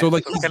 Yeah. So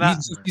like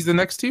he's the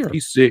next tier.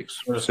 He's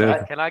 6,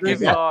 7. Can I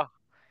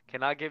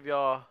give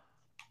y'all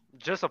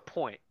just a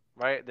point,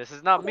 right? This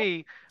is not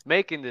me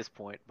making this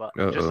point, but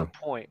just a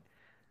point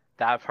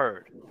that I've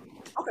heard.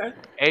 Okay.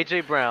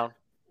 AJ Brown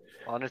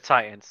on the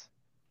Titans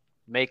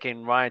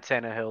making Ryan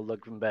Tannehill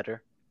looking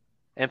better,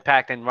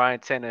 impacting Ryan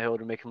Tannehill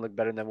to make him look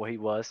better than what he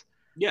was.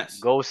 Yes.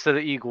 Goes to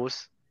the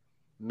Eagles.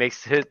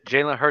 Makes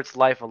Jalen Hurts'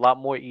 life a lot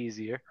more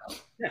easier.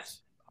 Yes.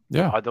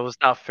 Yeah. Are those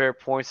not fair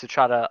points to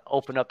try to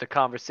open up the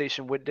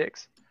conversation with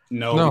Diggs?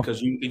 No,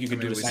 because you think you could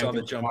do the same thing.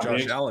 The jump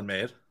Josh Allen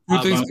made.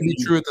 Two things can be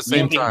true at the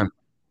same time.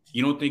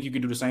 You don't think you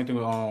could do the same thing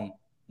with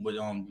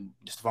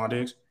Stephon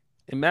Diggs?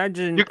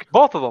 Imagine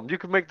both of them. You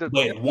could make the.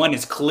 But one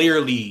is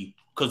clearly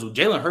because with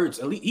Jalen Hurts,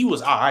 at least he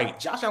was all right.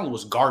 Josh Allen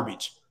was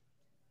garbage.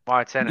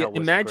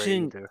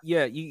 Imagine,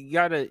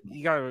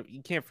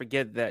 you can't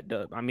forget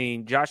that. I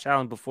mean, Josh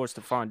Allen before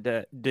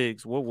Stephon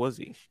Diggs, what was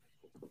he?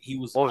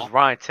 What was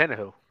Ryan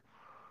Tannehill?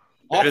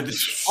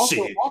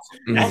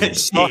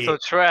 Also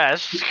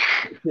trash.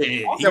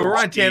 Yeah, but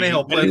Ryan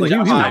Tannehill played like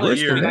 5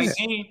 years.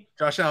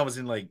 Josh Allen was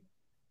in like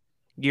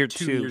year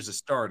 2 years of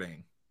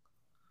starting.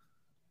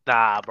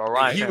 Nah, bro,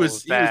 Ryan he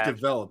was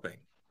developing.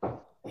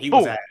 He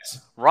was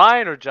ass.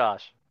 Ryan or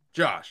Josh?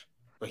 Josh.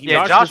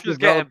 Josh was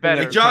getting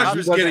better. Like, Josh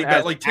was getting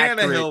better. Like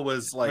Tannehill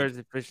was like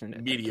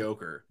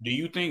mediocre. Do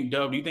you think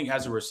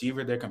as a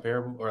receiver they're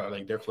comparable or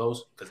like they're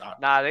close?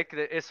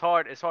 It's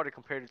hard. It's hard to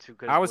compare the two.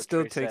 I would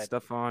still take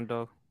Stephon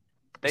though.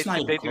 They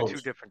do two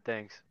different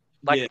things.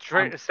 Like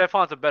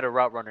Stephon's a better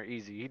route runner,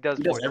 easy. He does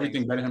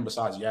everything better than him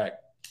besides Yak.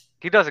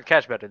 He doesn't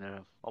catch better than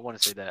him. I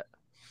want to say that.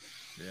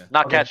 Yeah.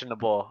 Not catching the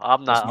ball.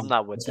 I'm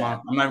not with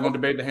that. I'm not going to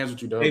debate the hands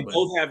with you, though. They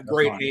both have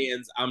great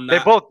hands. They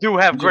both do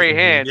have great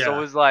hands. Yeah.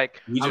 So it's like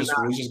we just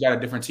got a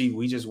different team.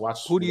 We just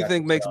watch. Who do you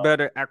think makes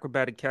better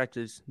acrobatic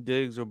catches,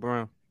 Diggs or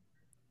Brown?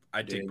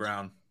 I take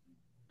Brown.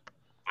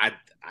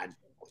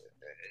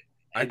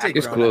 I think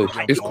it's close.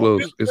 It's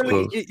close. It's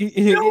close. It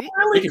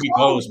can be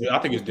close, but I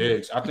think it's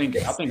Diggs. I think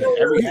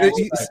every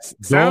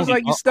sounds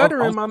like you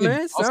stuttering, my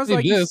man. Sounds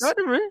like you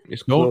stuttering.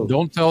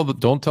 Don't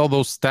tell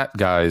those stat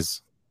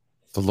guys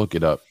to look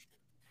it up.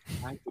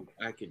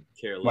 I could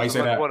care less. Why you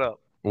say that? What up?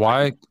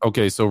 Why?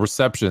 Okay, so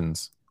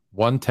receptions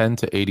 110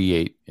 to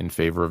 88 in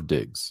favor of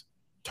Diggs.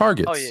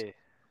 Targets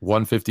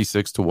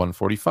 156 to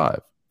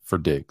 145 for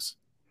Diggs.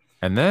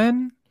 And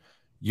then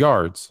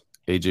yards,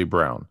 AJ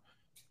Brown.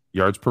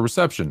 Yards per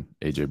reception,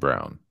 AJ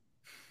Brown.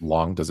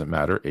 Long doesn't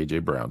matter,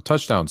 AJ Brown.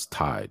 Touchdowns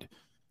tied.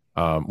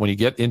 When you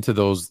get into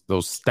those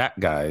stat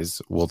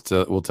guys, we'll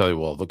tell you,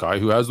 well, the guy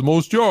who has the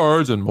most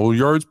yards and more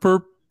yards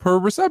per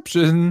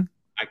reception.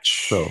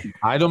 So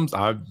items,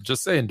 I'm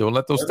just saying, don't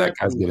let those stat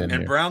guys get in here.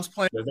 And Brown's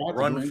playing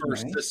run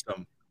first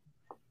system,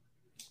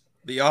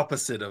 the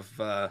opposite of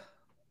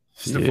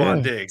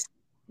Stephon Diggs.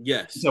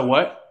 Yes. So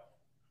what?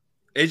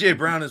 AJ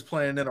Brown is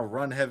playing in a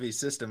run heavy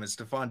system, and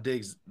Stephon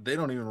Diggs, they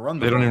don't even run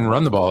the ball. They don't even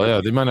run the ball.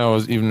 Yeah, they might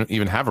not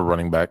even have a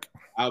running back.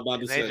 I was about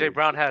to say AJ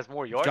Brown has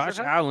more yards. Josh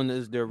than him? Allen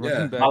is their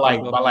running back. By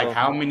like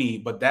how many?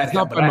 But that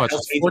not by much.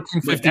 helps AJ.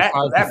 1455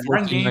 But that to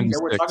run game that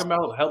we're 1496. talking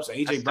about helps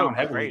AJ That's Brown still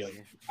heavily.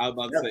 crazy. I was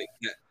about to say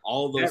that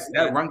all those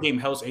That run game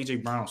helps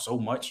AJ Brown so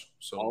much.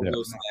 So all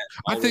those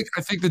I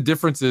think the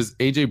difference is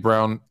AJ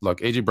Brown. Look,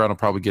 AJ Brown will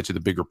probably get you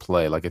the bigger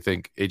play. Like I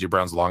think AJ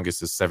Brown's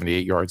longest is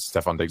 78 yards.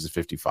 Stephon Diggs is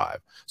 55.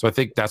 So I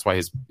think that's why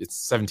it's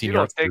 17 You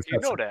yards. don't think you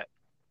know that?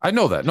 I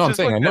know that. No, I'm Just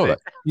saying I looked know at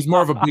that. He's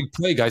more of a big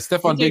play guy.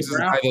 Stephon AJ Diggs is a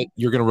Brown- guy that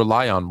you're going to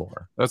rely on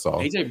more. That's all.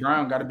 AJ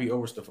Brown got to be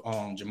over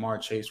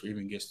Jamar Chase for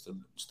even gets to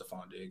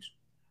Stephon Diggs.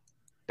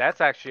 That's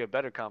actually a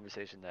better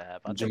conversation to have.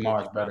 I think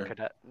Jamar's AJ Brown better. could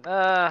have-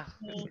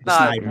 It's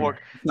not even- a it's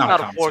not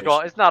a foregone.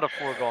 conversation. It's not a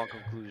foregone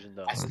conclusion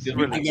though. I It's still You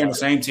really think they're in the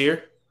same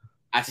tier?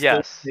 I still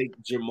Yes. think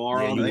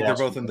Jamar. Yeah, on I think the they're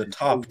both in the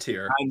top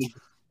tier.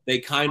 They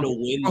kind of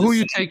win. Who are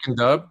you taking,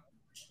 Dub?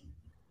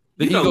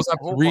 The You know, Eagles have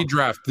to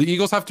redraft. The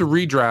Eagles have to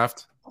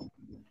redraft.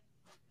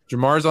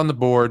 Jamar's on the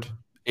board.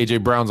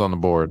 AJ Brown's on the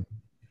board.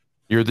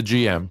 You're the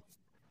GM.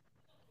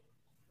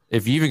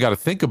 If you even got to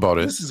think about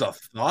it, This is a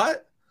thought.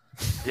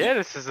 Yeah,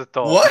 this is a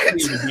thought. What?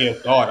 It would be a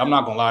thought. I'm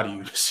not gonna lie to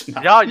you.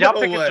 Y'all No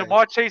picking way.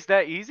 Jamar Chase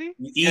that easy?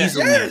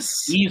 Easily,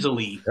 Yes.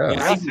 easily. Yeah. It's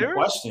not even a Serious?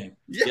 question.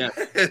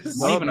 Yes.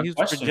 Not even a He's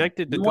question.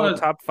 projected to You go wanna-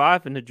 top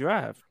 5 in the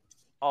draft.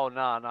 Oh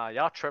nah,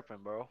 y'all tripping,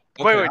 bro.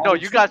 Okay, Wait, no, I'll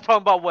you guys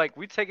talking about like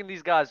we taking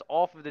these guys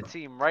off of the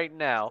team right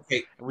now,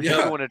 Okay, and we're just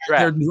doing a right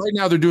draft,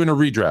 now they're doing a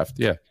redraft.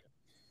 Yeah.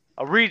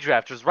 a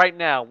redraft, just right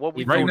now. What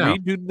we Right doing? now.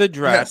 Redo the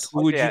draft. Yes.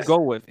 Who would Yes. you go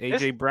with?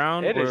 AJ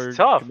Brown it or is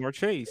tough. Jamar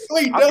Chase?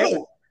 Wait, I'll give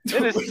no.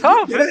 It is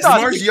tough. It's not.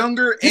 Jamar's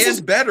younger This and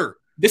is- better.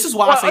 This is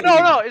why I say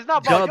No, it's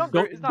not about Dub,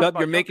 younger. It's not Dub, about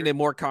you're making younger. it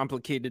more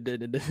complicated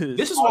than it is.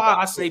 This is why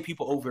I say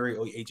people overrate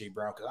AJ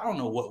Brown because I don't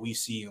know what we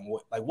see and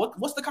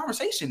what's the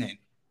conversation then?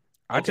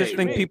 I just Okay.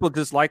 think people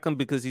just like him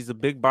because he's a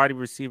big body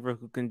receiver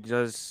who can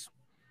just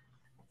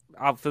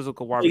out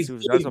physical wide He's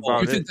receivers. That's big,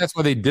 about You it. think that's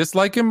why they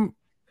dislike him?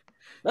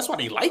 That's why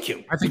they like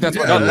him. I think that's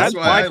Yeah, why. No, they that's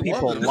like why I why love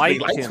people him. like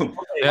They him.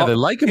 Yeah, they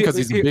like him because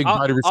he's a Here, big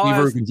body I'll receiver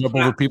who ask- can jump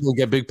over people and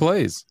get big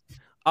plays.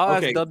 I'll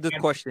Okay. ask Dub this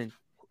question.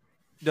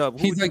 Dub,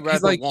 who He's would you like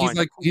rather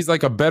want? he's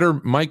like a better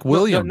Mike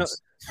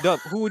Williams. Dub,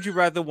 who would you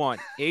rather want?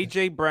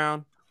 AJ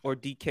Brown or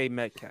DK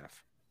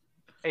Metcalf?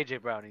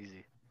 AJ Brown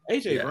easy.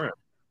 AJ Yeah. Brown.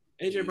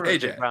 AJ Brown.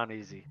 AJ. Brown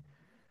easy.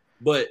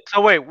 But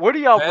So wait, where do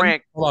y'all Ben?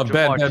 rank? Hold on,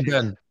 Jamar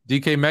Ben.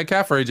 Chase? DK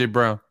Metcalf or AJ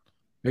Brown?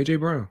 AJ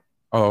Brown.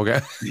 Oh, okay. I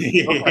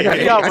got Where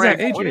do y'all I got rank?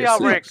 AJ Where do y'all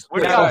at rank? six.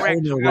 Where do Yeah, y'all I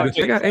rank? know Jamar what I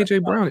Chase? got AJ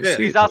Brown at Yeah.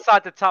 He's 6.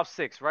 outside the top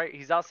 6, right?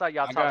 He's outside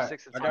y'all I top got,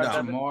 6 and I top got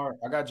 7. Jamar.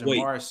 I got Wait.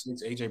 Jamar at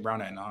 6, AJ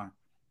Brown at 9.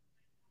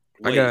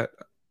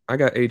 I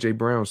got AJ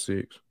Brown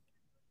 6.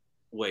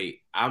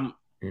 wait, Yeah.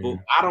 but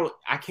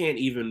I can't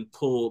even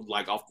pull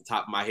like off the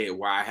top of my head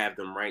where I have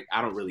them ranked.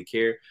 I don't really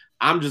care.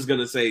 I'm just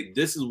gonna say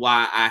this is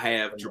why I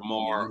have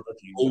Jamar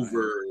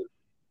over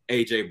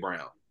AJ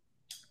Brown.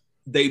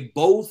 They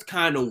both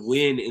kind of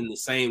win in the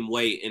same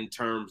way in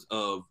terms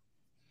of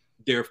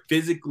they're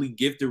physically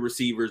gifted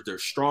receivers. They're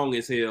strong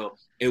as hell.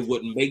 And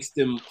what makes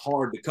them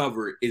hard to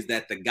cover is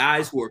that the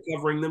guys who are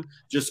covering them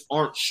just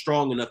aren't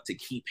strong enough to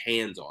keep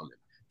hands on them.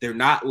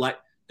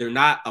 They're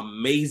not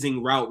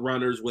amazing route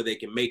runners where they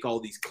can make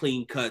all these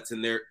clean cuts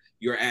and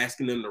you're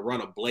asking them to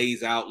run a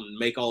blaze out and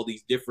make all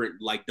these different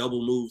like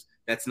double moves.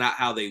 That's not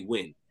how they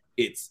win.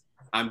 It's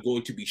I'm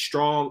going to be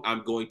strong.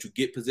 I'm going to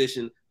get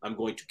position. I'm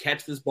going to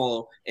catch this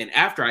ball. And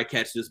after I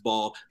catch this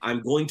ball,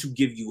 I'm going to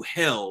give you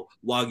hell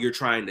while you're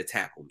trying to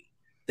tackle me.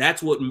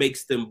 That's what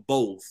makes them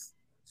both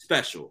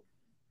special.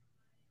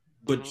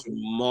 But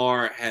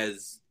Jamar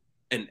has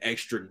an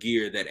extra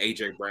gear that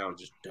AJ Brown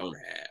just don't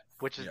have.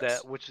 Which is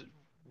Yes. that?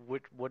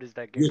 What is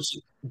that game?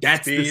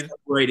 That's the Speed,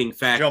 separating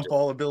factor. Jump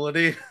ball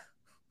ability,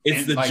 It's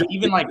And, the like, jump,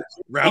 even like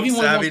route even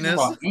when you savviness.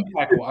 talk about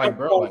impact, like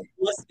bro, like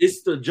plus,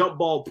 it's the jump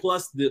ball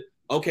plus the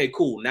okay,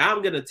 cool. Now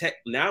I'm gonna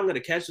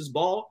catch this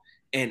ball,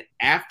 and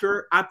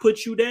after I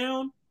put you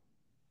down,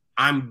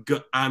 I'm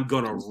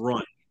gonna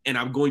run, and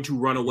I'm going to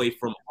run away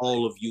from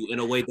all of you in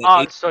a way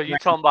that So you're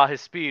talking about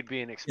his speed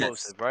being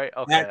explosive, right?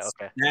 Okay,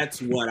 okay.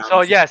 that's what I'm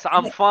So saying. yes,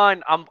 I'm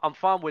fine. I'm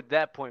fine with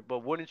that point. But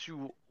wouldn't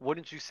you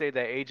say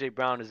that AJ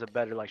Brown is a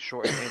better like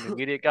short and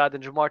intermediate guy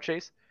than Jamar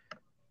Chase?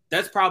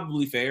 That's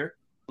probably fair.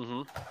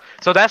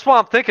 So that's why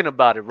I'm thinking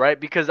about it, right?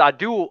 Because I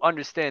do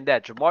understand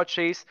that Jamar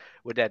Chase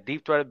with that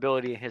deep threat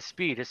ability and his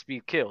speed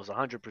kills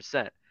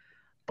 100%.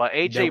 But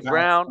AJ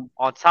Brown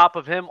on top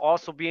of him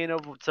also being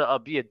able to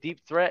be a deep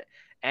threat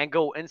and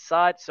go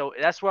inside. So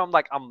that's where I'm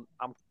like I'm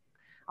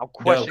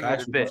questioning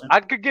it a bit. I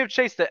could give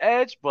Chase the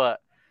edge,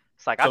 but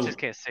it's like I just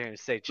can't sit here and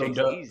say Chase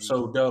is easy.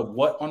 So Doug,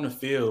 what on the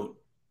field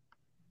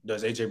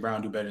does AJ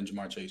Brown do better than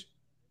Jamar Chase?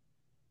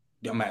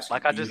 I'm asking.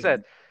 Like I just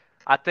said,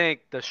 I think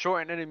the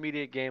short and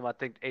intermediate game, I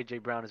think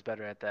AJ Brown is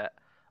better at that.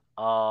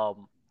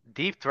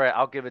 Deep threat,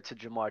 I'll give it to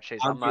Jamar Chase.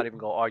 I'm not even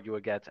gonna argue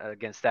against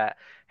that.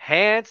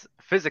 Hands,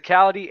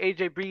 physicality,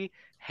 AJ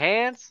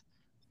hands.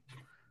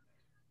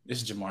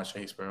 This is Jamar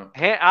Chase, bro.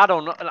 I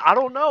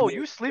don't know.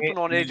 You sleeping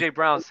on AJ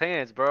Brown's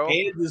hands, bro.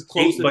 Hands is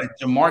closer. But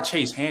Jamar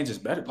Chase hands is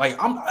better. Like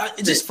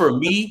just for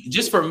me,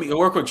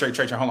 real quick, Trey,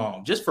 hold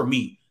on. Just for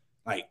me,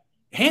 like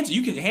hands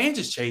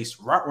is chase,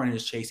 route running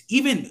is chase.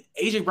 Even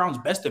AJ Brown's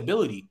best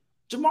ability,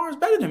 Jamar is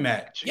better than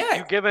that.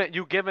 Yeah,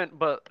 you giving,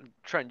 but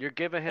Trent, you're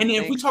giving him. And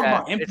then if we talk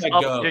about impact,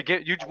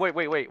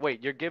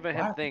 wait. You're giving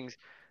him things.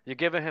 You're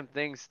giving him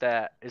things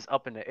that is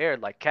up in the air,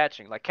 like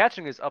catching. Like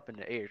catching is up in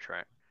the air,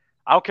 Trent.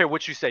 I don't care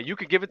what you say. You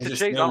could give it to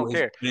Chase. I don't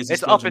care.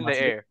 It's up in the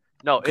air.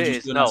 No, it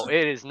is. No,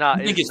 it is not.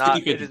 It is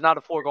not. It is not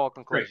a foregone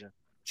conclusion.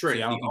 Trent,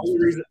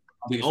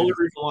 the only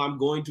reason why I'm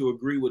going to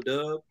agree with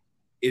Dub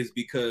is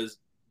because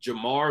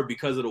Jamar,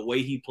 because of the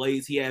way he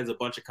plays, he has a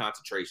bunch of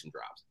concentration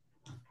drops.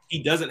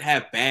 He doesn't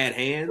have bad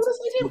hands.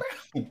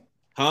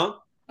 Huh?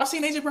 I've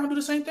seen AJ Brown do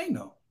the same thing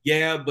though.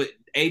 Yeah, but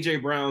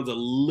AJ Brown's a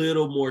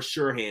little more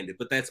sure-handed,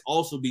 but that's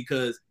also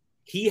because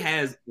he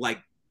has like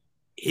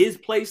his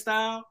play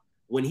style.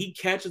 When he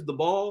catches the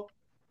ball,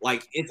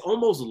 like it's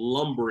almost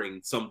lumbering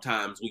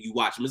sometimes when you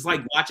watch him. It's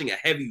like watching a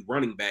heavy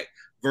running back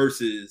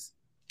versus,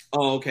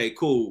 oh, okay,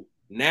 cool.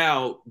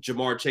 Now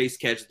Jamar Chase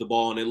catches the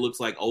ball and it looks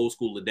like old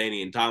school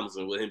LaDainian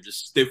Tomlinson with him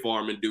just stiff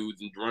arming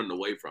dudes and running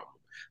away from them.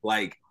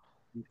 Like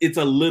it's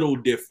a little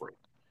different,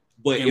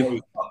 but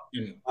the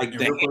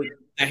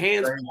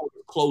hands are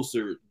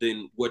closer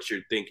than what you're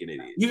thinking it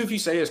is. Even if you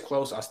say it's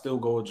close, I still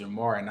go with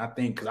Jamar, and I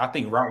think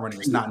route running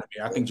is not in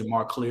there. I think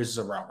Jamar clears as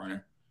a route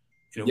runner.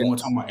 And if we want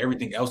to talk about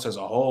everything else as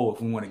a whole,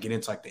 if we want to get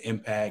into like the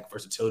impact,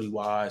 versatility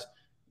wise,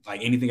 like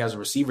anything as a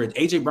receiver,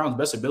 AJ Brown's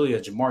best ability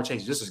as Jamar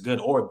Chase is just as good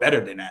or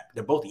better than that.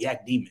 They're both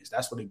yak demons.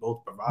 That's what they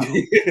both provide.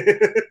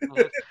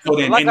 So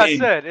then, I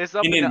said, it's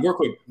up. And then real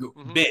quick,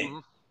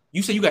 Ben,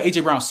 you said you got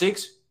AJ Brown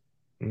 6.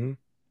 Mm-hmm.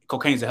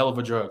 Cocaine's a hell of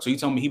a drug. So you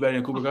telling me he better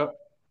than Cooper Kupp?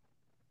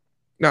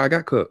 No, I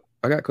got Cup.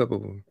 I got Cup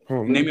of them.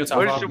 Name your top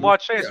five. Where's Jamar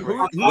Chase?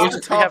 Who's the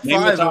top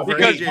 5?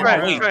 Because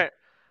Trent,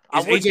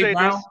 I would say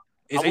Brown. this.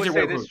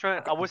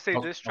 I would say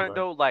this trend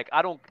though. Like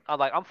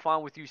I'm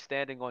fine with you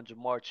standing on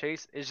Jamar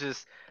Chase. It's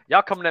just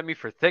y'all coming at me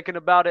for thinking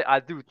about it. I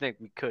do think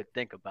we could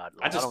think about it.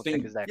 Like, I don't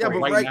think it's that. Yeah, but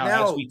right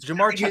now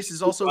Jamar Chase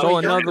is also. So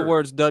in other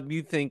words, Dub,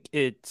 you think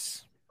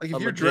it's like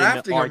if you're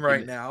drafting him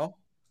right now,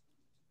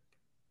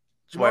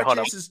 Jamar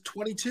Chase is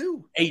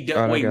 22. Hey,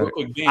 wait, real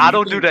quick, Ben, I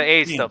don't do the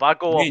A stuff. I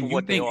go off of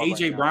what they are. You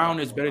think AJ Brown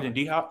is better than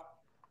D-Hop?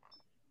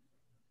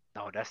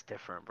 No, that's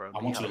different, bro.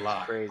 I want you to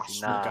lie. Crazy.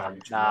 Nah,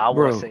 I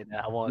won't say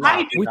that. I won't.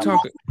 We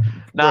talking.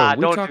 Nah,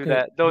 don't do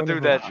that. Don't do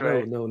that,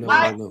 Trey. No.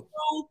 Lie.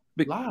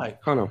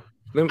 Hold on.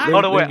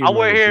 Hold on, wait.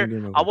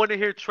 I want to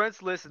hear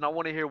Trent's list, and I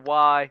want to hear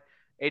why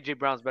AJ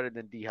Brown's better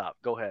than D-Hop.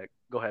 Go ahead,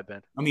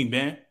 Ben. I mean,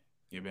 Ben.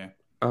 Yeah, Ben.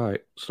 All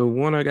right. So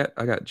one, I got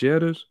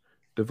Jettas,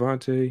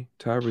 Devontae,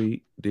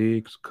 Tyreek,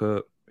 Diggs,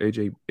 Cup,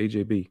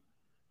 AJB,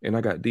 and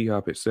I got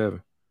D-Hop at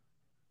 7.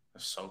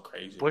 That's so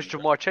crazy. Where's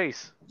Jamar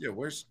Chase? Yeah,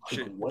 where's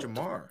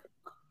Jamar?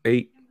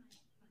 8.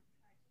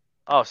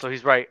 Oh, so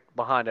he's right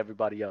behind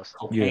everybody else.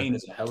 Cocaine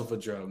is a hell of a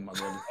drug, my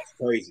brother. That's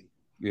crazy.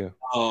 Yeah.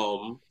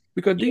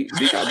 Because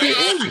D-Hop been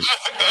injured.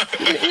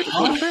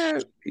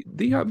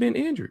 D-Hop been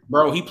injured.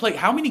 Bro, he played.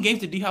 How many games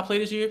did D-Hop play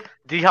this year?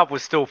 D-Hop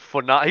was still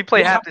phenomenal. He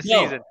played half the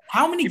season.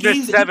 How many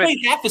games did he play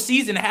half the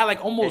season and had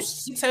like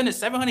almost 600,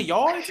 700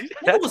 yards?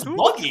 That was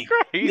bugging.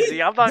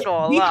 Crazy. I'm not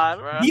going to lie,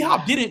 bro.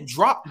 D-Hop didn't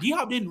drop.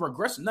 D-Hop didn't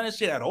regress none of that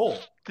shit at all.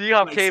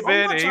 D-Hop came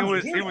in and he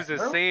was the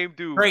same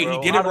dude, Trey,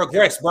 bro. He didn't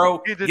regress,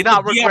 bro. He did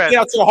not regress. Get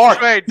out your heart.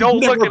 Trey, don't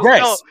look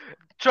at him.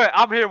 Trey,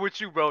 I'm here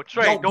with you, bro.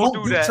 Trey, don't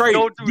do that. Trey,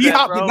 don't do that,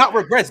 D-Hop bro. did not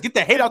regress. Get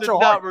the hate out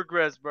your heart. Did not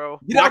regress, bro.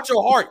 Get out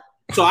your heart.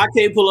 So I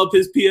can't pull up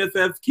his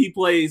PFF key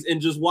plays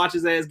and just watch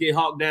his ass get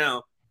hawked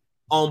down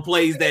on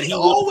plays that He's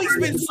always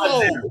been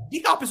slow.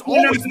 D-Hop has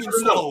always been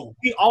slow.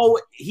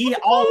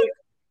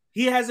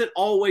 He hasn't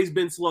always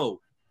been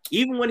slow.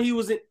 Even when he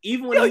was he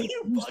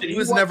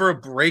was never a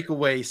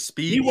breakaway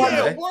speed. He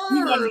wasn't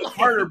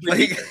harder.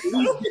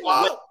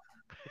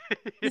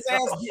 His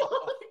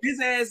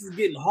ass is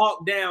getting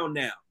hawked down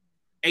now,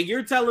 and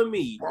you're telling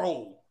me,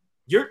 bro,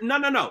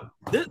 no.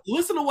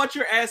 Listen to what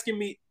you're asking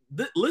me.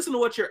 Listen to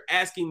what you're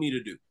asking me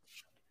to do.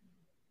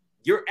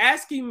 You're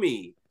asking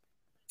me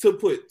to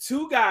put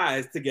two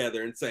guys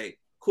together and say,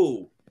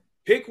 cool,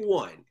 pick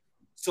one.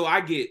 So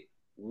I get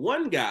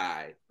one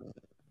guy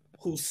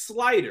whose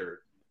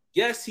slider,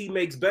 yes, he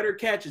makes better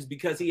catches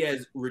because he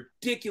has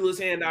ridiculous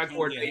hand-eye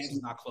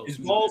coordination. His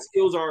ball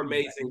skills are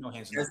amazing.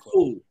 That's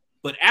cool.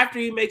 But after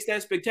he makes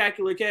that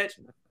spectacular catch,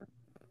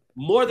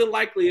 more than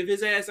likely, if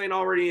his ass ain't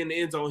already in the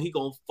end zone, he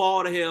gonna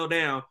fall the hell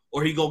down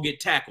or he gonna get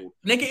tackled.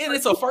 Nigga, and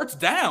it's a first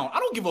down. I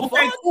don't give a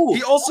fuck. Cool.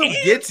 He also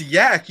gets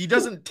yak. He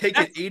doesn't take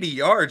it 80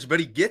 yards, but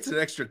he gets an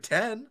extra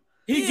 10.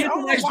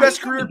 His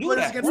best career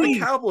plays against the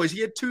Cowboys.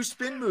 He had 2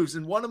 spin moves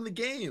and won him the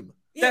game.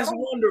 That's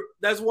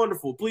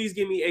wonderful. Please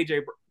give me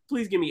AJ Brown.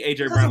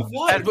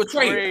 But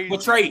Trey,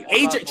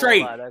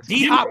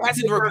 D-Hop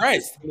hasn't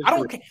regressed. I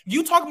don't care.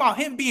 You talking about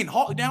him being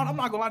hawked down? I'm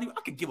not gonna lie to you.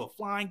 I could give a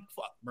flying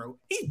fuck, bro.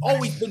 He's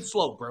always been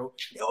slow, bro.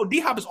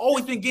 D-Hop has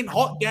always been getting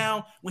hawked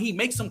down when he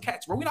makes some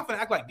catch, bro. We're not gonna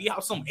act like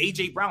D-Hop some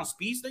AJ Brown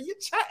speedster. You're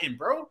chatting,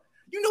 bro.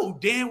 You know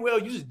damn well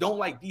you just don't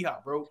like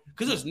D-Hop, bro.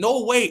 Because there's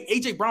no way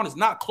AJ Brown is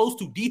not close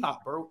to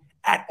D-Hop, bro,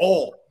 at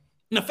all.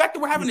 And the fact that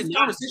we're having this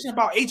conversation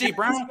about AJ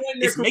Brown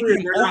is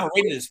making him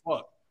overrated as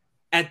fuck.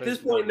 At this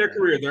point in their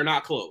career, they're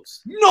not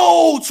close.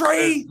 No,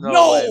 Trey.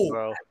 No way,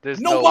 bro. There's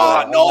no way.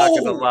 I'm not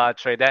gonna lie,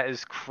 Trey. That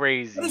is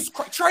crazy.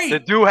 Trey. The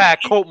dude had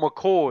Colt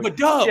McCoy. But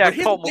Dub, yeah, but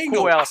here's Colt the thing, McCoy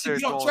though. out there.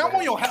 Trey, I'm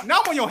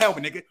on your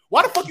helmet, nigga.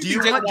 Why the fuck Do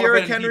you think want Jalen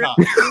Derrick Waddle better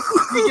Henry?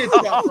 than He gets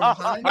got from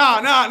behind.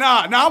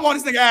 Nah. I'm on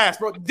this nigga ass,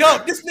 bro.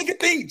 Dub, this nigga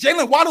think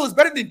Jalen Waddle is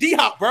better than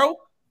D-Hop, bro.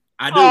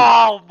 I do.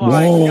 Oh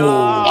my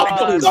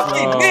God.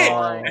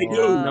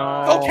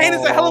 No. Cocaine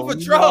is a hell of a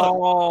drug.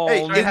 No.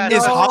 Hey,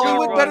 is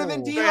Hollywood better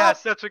than Trey D-Hop? had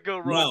such a good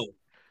run.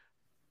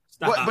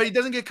 No. But he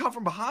doesn't get caught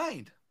from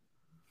behind.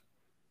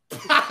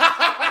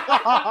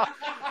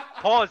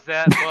 Pause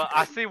that, but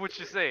I see what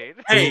you're saying.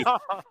 Hey,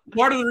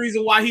 part of the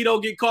reason why he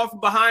don't get caught from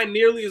behind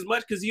nearly as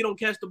much because he don't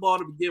catch the ball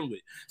to begin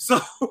with. So,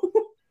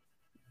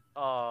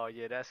 oh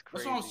yeah, that's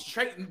crazy. That's on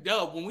straight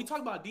Dub. When we talk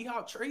about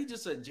D-Hop, Trey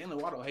just a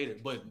Jalen Waddle hater,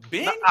 but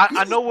Ben,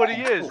 I know what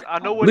he is. I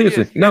know what he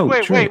is. No,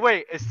 wait.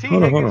 Is T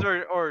Higgins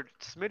or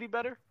Smitty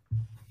better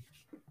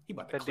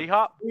than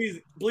D-Hop?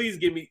 Please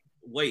give me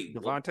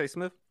Devontae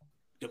Smith.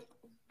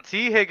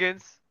 T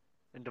Higgins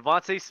and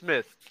Devontae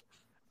Smith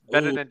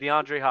better than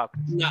DeAndre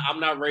Hopkins. No, I'm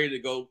not ready to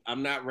go.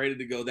 I'm not ready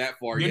to go that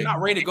far. You're not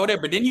ready to go there,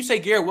 but didn't you say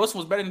Garrett Wilson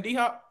was better than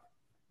D-Hop?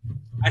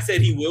 I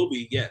said he will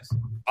be. Yes.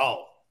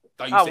 Oh,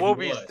 will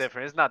be is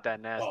different. It's not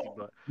that nasty,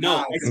 but no.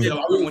 I said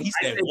when he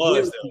said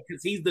was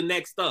because he's the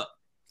next up.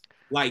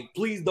 Like,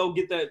 please don't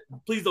get that.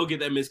 Please don't get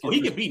that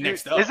misconstrued. He could be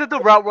next up. Is it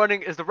the route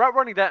running? Is the route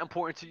running that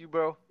important to you,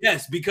 bro?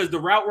 Yes, because the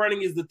route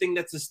running is the thing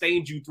that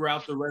sustains you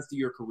throughout the rest of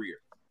your career.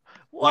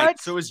 What? Like,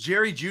 so is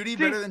Jerry Jeudy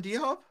better than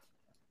D-Hop?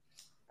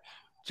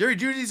 Jerry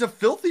Judy's a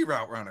filthy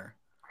route runner.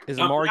 Is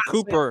Amari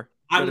Cooper?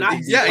 I'm not.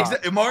 Yeah,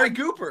 exactly. Amari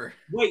Cooper.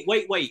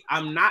 Wait.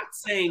 I'm not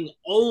saying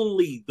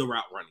only the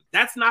route running.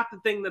 That's not the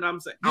thing that I'm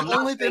saying. The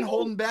only thing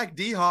holding back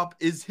D-Hop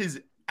is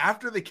his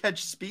after the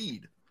catch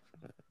speed.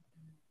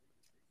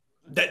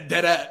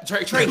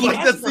 Trey,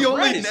 like that's the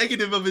only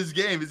negative of his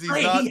game is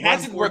he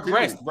hasn't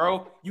regressed,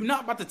 bro. You're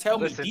not about to tell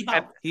me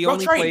D-Hop. He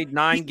only played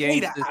 9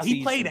 games.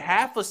 He played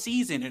half a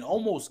season and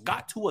almost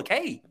got to a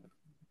K.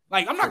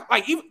 Like I'm not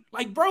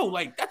bro,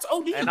 that's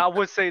OD. And I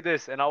would say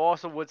this, and I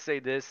also would say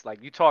this,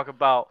 like you talk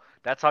about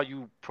that's how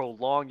you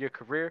prolong your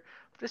career.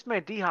 This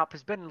man D-Hop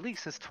has been in the league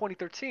since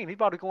 2013. He's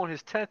about to go on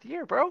his 10th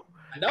year, bro,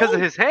 because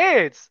of his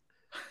hands.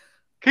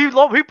 He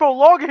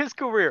prolonging his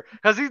career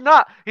because he's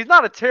not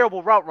a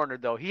terrible route runner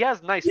though. He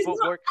has nice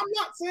footwork. I'm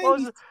not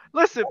saying.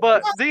 Listen,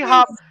 but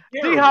D-Hop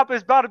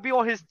is about to be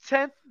on his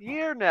 10th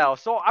year now.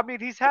 So I mean,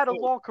 he's had a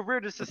long career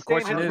to sustain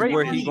his question is rating.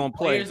 where he gonna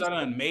play?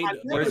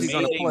 Where's he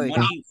gonna play?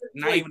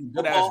 Not even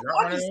good ass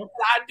route runner.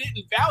 I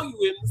didn't value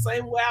him the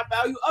same way I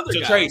value other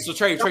guys.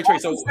 Trey,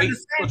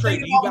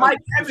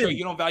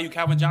 you don't value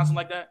Calvin Johnson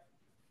like that?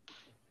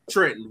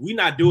 Trenton, we're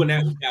not doing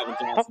that with Calvin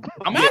Johnson.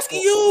 I'm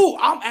asking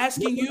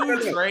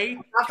you, Trey.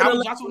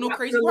 Calvin Johnson with no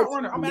crazy route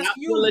runner. I'm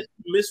asking you.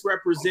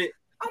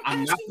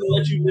 I'm not gonna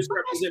let you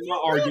misrepresent my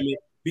argument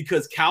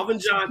because Calvin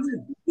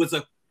Johnson was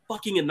a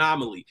fucking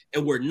anomaly,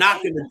 and we're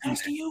not gonna do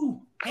that.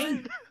 You.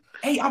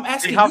 Hey, I'm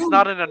asking you.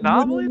 Not an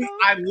anomaly.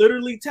 I'm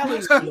literally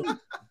telling you,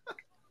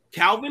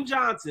 Calvin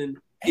Johnson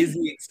is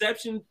the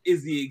exception.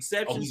 Is the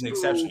exception? Oh, he's an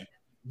exception.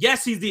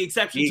 Yes, he's the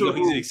exception. He's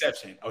an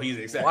exception. Oh, he's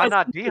an exception. Why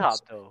not D-Hop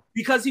though?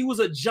 Because he was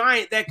a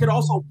giant that could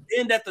also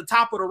bend at the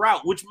top of the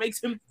route, which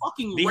makes him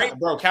fucking great.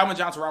 Bro, Calvin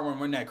Johnson route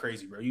wasn't that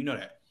crazy, bro. You know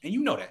that, and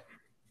you know that.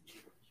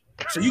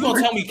 So you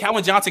gonna tell me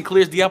Calvin Johnson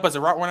clears D-Hop as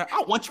a route runner?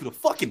 I want you to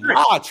fucking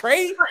lie,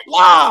 Trey.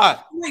 Lie.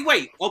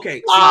 Wait.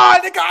 Okay. Lie,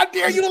 nigga. I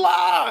dare you to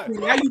lie.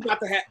 Now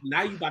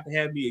you about to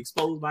have me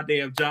expose my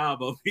damn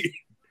job over here.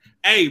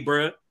 Hey,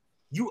 bro,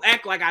 you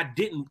act like I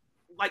didn't.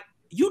 Like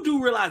you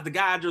do realize the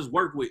guy I just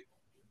worked with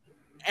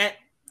at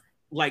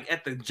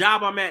the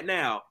job I'm at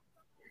now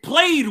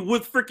played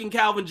with freaking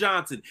Calvin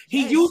Johnson.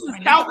 He uses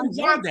Calvin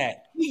Johnson.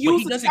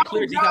 He doesn't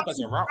clear D-Hop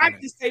as a route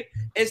practice tape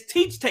as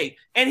teach tape,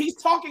 and he's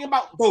talking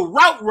about the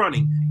route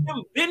running,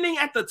 him bending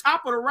at the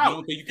top of the route. You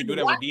don't think you can do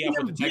that with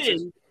D-Hop with the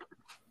Texans?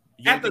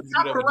 At the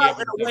top of the route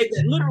in a way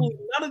that literally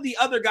none of the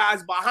other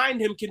guys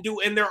behind him can do,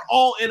 and they're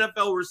all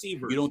NFL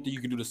receivers. You don't think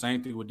you can do the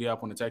same thing with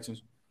D-Hop on the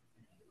Texans?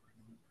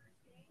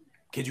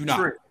 Kid you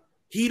not?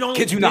 He don't.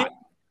 Kid you not?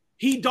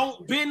 He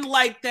don't bend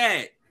like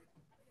that.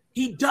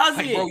 He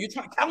doesn't. Hey, bro,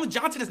 Calvin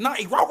Johnson is not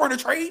a route runner,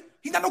 Trey.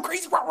 He's not no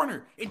crazy route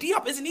runner. And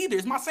D-Hop isn't either.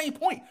 It's my same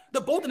point.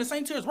 They're both in the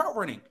same tier as route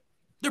running.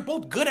 They're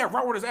both good at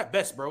route runners at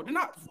best, bro. They're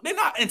not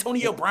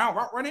Antonio Brown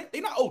route running.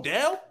 They're not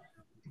Odell.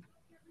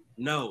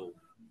 No,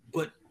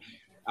 but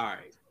all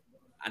right.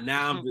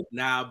 Now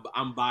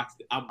I'm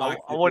boxed. I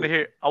want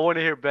to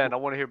hear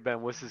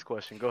Ben. What's his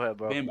question? Go ahead,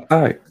 bro.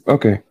 All right.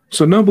 Okay.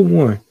 So number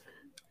one,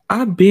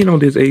 I've been on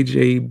this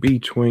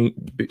AJB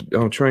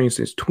train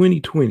since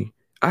 2020.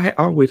 I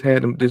always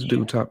had this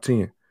dude top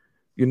 10,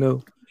 you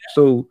know.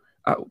 So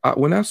I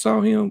when I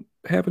saw him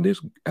having this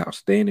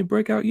outstanding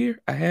breakout year,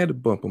 I had to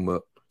bump him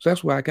up. So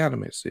that's why I got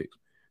him at 6.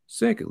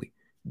 Secondly,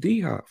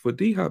 D-Hop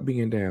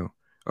being down.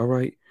 All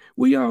right,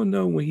 we all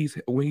know when he's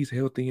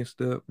healthy and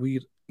stuff.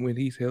 When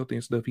he's healthy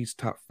and stuff, he's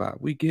top 5.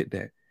 We get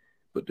that.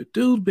 But the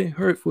dude's been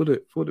hurt for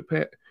the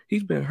past.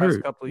 He's been First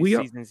hurt. couple of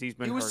seasons, he's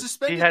been hurt.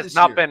 suspended. He has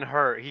not been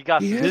hurt. He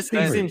got this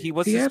season. He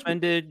was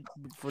suspended.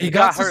 He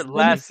got hurt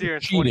last year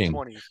in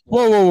 2020.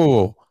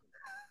 Whoa.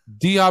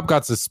 Diop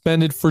got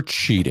suspended for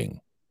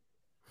cheating.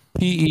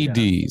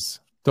 PEDs.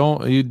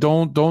 Don't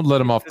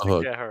let him off the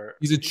hook.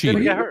 He's a cheater.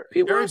 He didn't get hurt.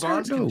 Barry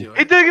Bonds can do it.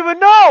 He didn't even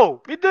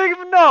know. He didn't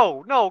even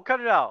know. No,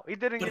 cut it out. He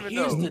didn't even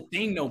know. Here's the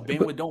thing, though, Ben.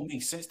 What don't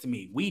make sense to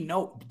me? We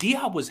know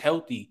Diop was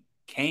healthy,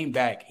 came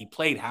back. He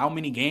played how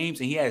many games,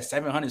 and he had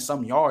 700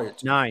 some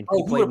yards. 9. Bro,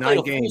 he played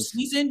 9 games.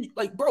 Season,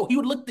 like, bro, he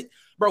would look.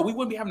 Bro, we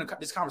wouldn't be having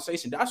this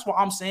conversation. That's what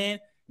I'm saying,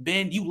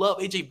 Ben. You love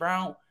AJ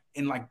Brown,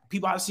 and like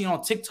people I've seen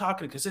on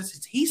TikTok and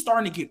because he's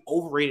starting to get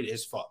overrated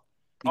as fuck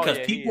because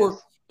people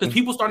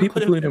starting to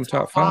put him in the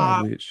top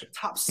 5,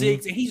 top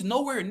 6, and he's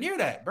nowhere near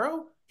that,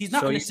 bro. He's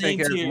not in the same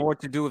tier. So you think it has more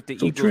to do with the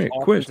Eagles' Trent,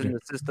 offense in the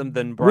system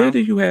than Brown? Where do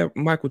you have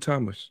Michael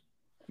Thomas?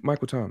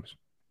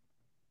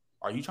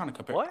 Are you trying to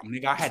compare? I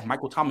mean, I had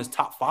Michael Thomas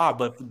top 5,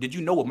 but did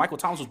you know what Michael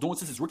Thomas was doing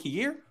since his rookie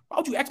year? Why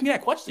would you ask me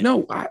that question?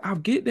 No, I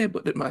get that,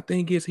 but my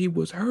thing is he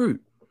was hurt.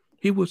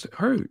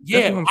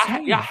 Yeah,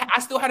 I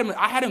still had him.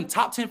 I had him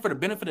top 10 for the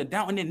benefit of the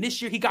doubt, and then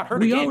this year he got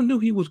hurt again. We all knew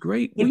he was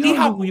great.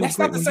 That's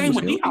not the same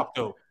with D-Hop,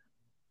 though.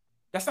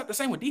 That's not the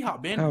same with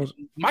D-Hop, Ben.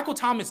 Michael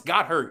Thomas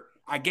got hurt.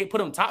 I put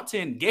him top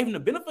 10, gave him the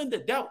benefit of the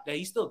doubt that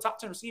he's still a top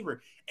 10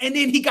 receiver, and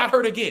then he got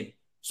hurt again.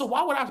 So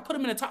why would I put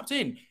him in the top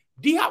 10?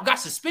 D-Hop got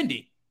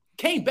suspended,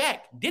 came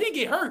back, didn't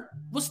get hurt,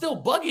 was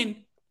still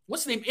bugging.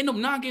 What's his name? In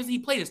them 9 games he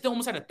played, and still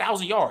almost had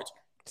 1,000 yards.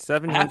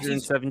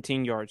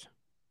 717 yards.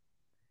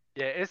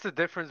 Yeah, it's the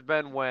difference,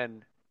 Ben,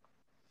 when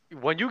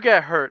you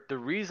get hurt, the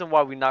reason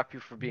why we knock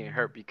people for being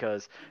hurt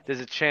because there's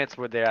a chance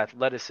where their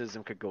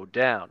athleticism could go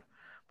down.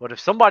 But if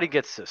somebody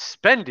gets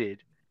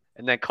suspended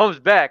and then comes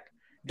back,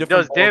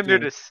 does damn near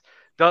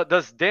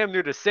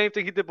the same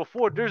thing he did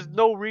before, there's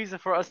no reason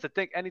for us to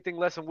think anything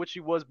less than which he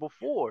was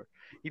before.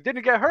 He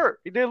didn't get hurt.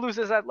 He didn't lose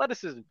his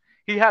athleticism.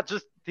 He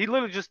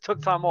literally just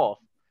took time off.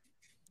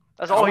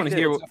 That's all he did.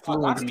 Hear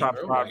Fluent's top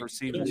 5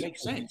 receivers. It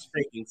makes sense.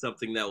 Taking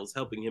something that was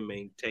helping him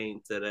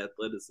maintain that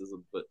athleticism,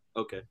 but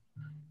okay.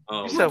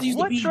 You said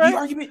what, Trey?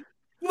 Argument?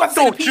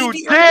 Don't you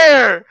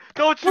dare!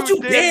 Don't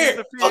you dare use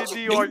the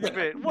PED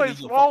argument. What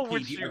is wrong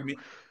with you?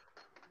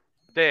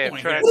 Damn,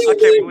 Trent. I can't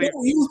believe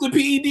he used the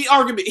PED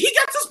argument. He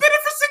got suspended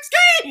for 6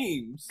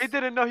 games. He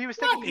didn't know he was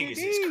taking PED. This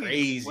is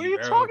crazy. What are you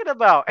talking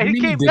about? And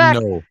he came back.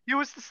 He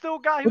was the still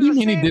guy. What do you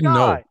mean he didn't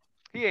know?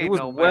 He ain't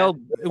know.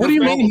 What do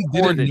you mean he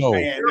didn't know?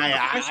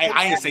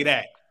 I ain't say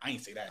that. He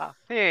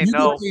ain't you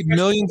know. paid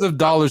millions of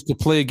dollars to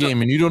play a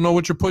game, and you don't know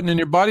what you're putting in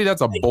your body?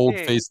 That's a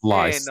bold-faced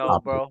lie. He ain't know,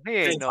 bro. He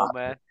ain't know,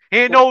 man. He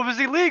didn't know it was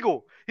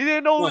illegal. He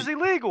didn't know it was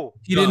illegal.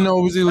 He didn't know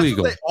it was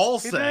illegal. That's what they all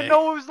say. He didn't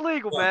know it was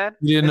illegal, man.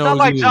 He didn't it's know not it was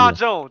like illegal. John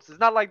Jones. It's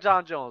not like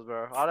John Jones,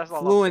 bro. Oh, that's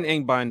all. Fluent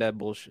ain't buying that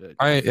bullshit.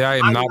 I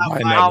am not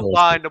buying that I'm bullshit.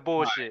 buying the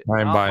bullshit.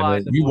 I am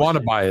buying it. You want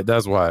to buy it.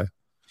 That's why.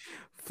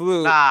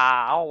 Flu. Nah,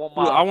 I don't want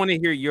my. I want to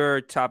hear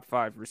your top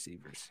 5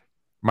 receivers.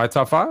 My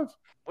top 5?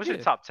 What's your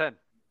top 10?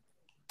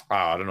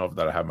 I don't know if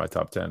that I have my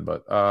top 10,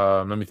 but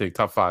let me think.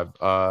 Top 5.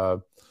 I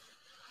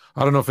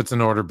don't know if it's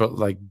in order, but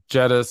like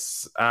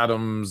Jettis,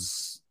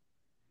 Adams,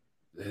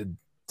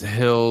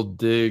 Hill,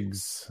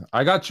 Diggs.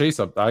 I got Chase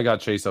up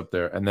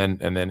there, and then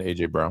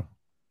AJ Brown.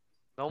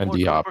 No and more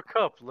D-Hop. Cooper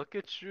Kupp. Look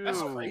at you.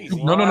 That's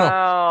crazy. No.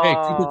 Hey,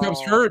 Cooper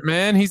Kupp's hurt,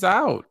 man. He's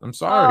out. I'm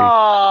sorry.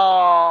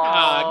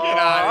 Get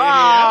out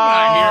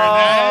of here.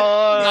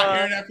 I'm not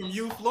hearing that from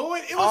you,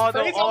 Floyd. It was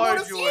crazy. I want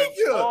to see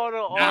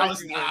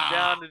you.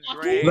 Down the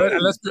drain.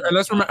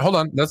 Let's remember. Hold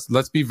on.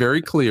 Let's be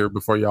very clear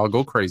before y'all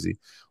go crazy.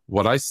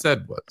 What I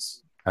said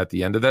was at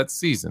the end of that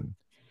season,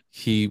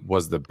 he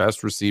was the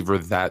best receiver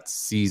that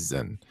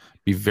season.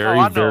 Be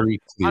very, very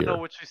clear. I know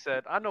what you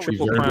said. Be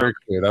very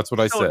clear. That's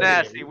what I said.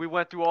 Nasty. We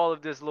went through all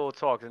of this little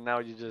talk, and now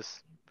you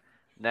just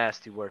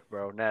nasty work,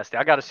 bro. Nasty.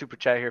 I got a super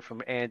chat here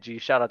from Angie.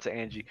 Shout out to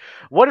Angie.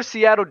 What if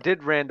Seattle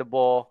did ran the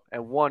ball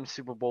and won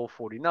Super Bowl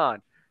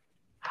 49?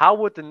 How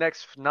would the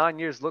next 9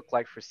 years look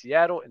like for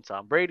Seattle and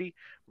Tom Brady?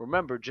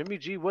 Remember, Jimmy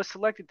G was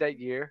selected that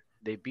year.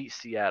 They beat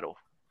Seattle.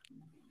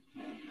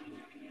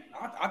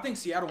 I think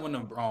Seattle wouldn't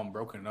have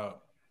broken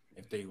up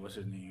if they what's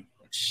his name.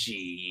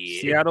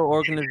 Seattle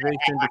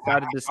organization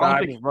decided to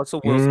side with Russell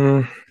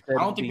Wilson. I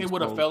don't think they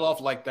would have fell off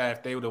like that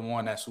if they would have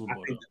won that Super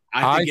Bowl.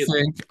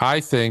 I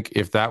think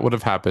if that would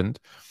have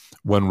happened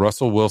when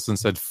Russell Wilson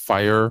said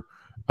fire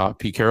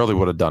Pete Carroll, they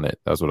would have done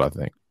it. That's what I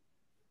think.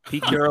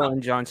 Pete Carroll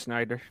and John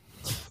Snyder.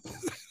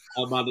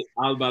 I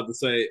was about to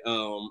say,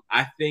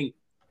 I think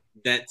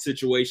that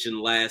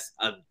situation lasts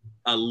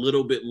a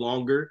little bit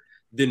longer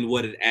than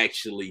what it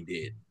actually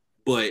did.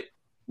 But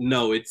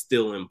no, it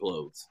still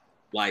implodes.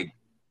 Like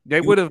they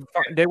would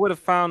have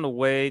found a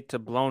way to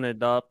blown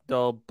it up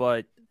though,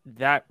 but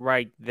that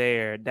right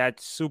there, that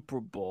Super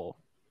Bowl.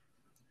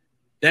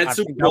 That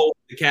Super Bowl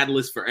is the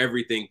catalyst for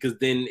everything, because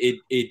then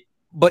it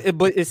But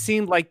it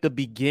seemed like the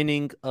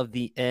beginning of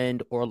the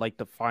end, or like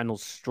the final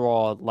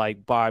straw,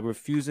 like by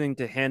refusing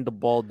to hand the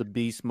ball to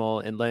Beast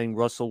Mode and letting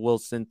Russell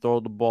Wilson throw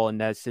the ball in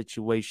that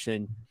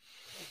situation.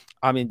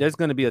 I mean, there's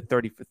going to be a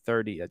 30 for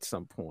 30 at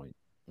some point.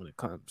 when it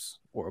comes,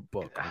 or a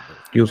book.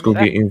 He was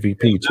gonna get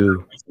MVP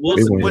too.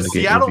 Was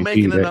Seattle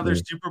making another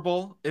game. Super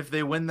Bowl if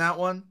they win that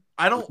one?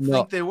 I don't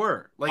think they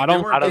were. Like I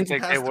don't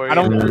think they were. I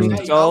don't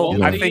think so.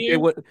 No. I think they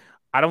would.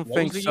 I don't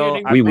think so.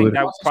 I We think would.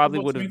 that probably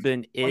would have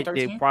been it. They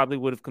 2013? probably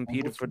would have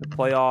competed for the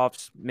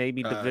playoffs,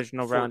 maybe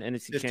divisional round,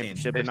 NFC 15.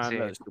 championship, and not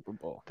 15. the Super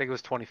Bowl. I think it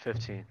was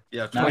 2015.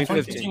 Yeah,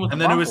 2015. and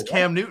then it was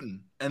Cam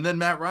Newton, and then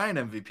Matt Ryan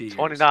MVP.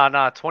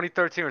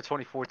 2013 or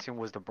 2014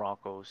 was the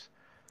Broncos.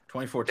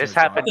 2014. This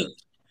happened.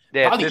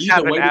 Yeah, Probably this either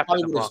happened way, after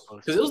the because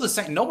Broncos. it was the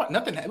same.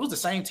 Nothing. It was the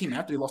same team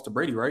after they lost to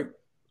Brady, right?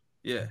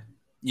 Yeah.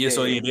 Yeah.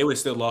 So yeah, they would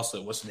still lost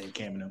it. What's the name?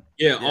 Cam Newton.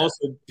 Yeah,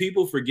 also,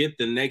 people forget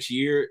the next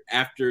year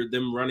after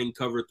them running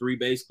cover 3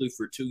 basically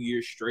for 2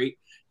 years straight,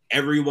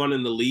 everyone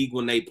in the league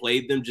when they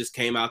played them just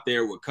came out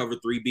there with cover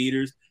 3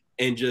 beaters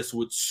and just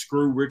would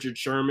screw Richard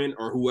Sherman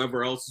or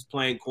whoever else is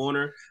playing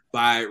corner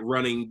by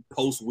running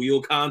post wheel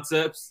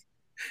concepts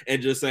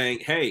and just saying,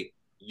 hey,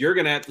 you're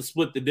going to have to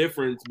split the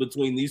difference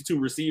between these 2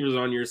 receivers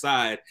on your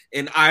side,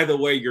 and either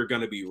way, you're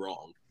going to be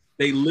wrong.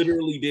 They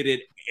literally did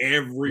it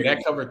every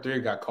That cover 3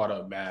 got caught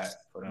up bad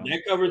for them.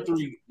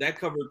 That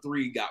cover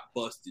three got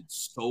busted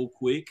so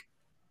quick.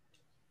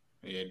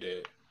 Yeah, it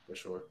did for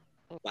sure.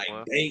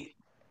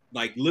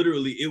 Like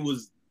literally, it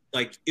was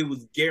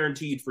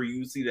guaranteed for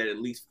you to see that at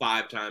least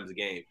 5 times a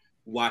game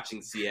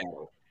watching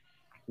Seattle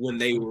when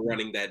they were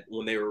running that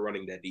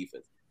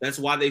defense. That's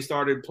why they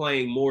started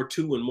playing more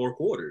 2 and more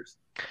quarters.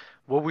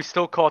 Will we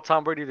still call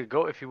Tom Brady the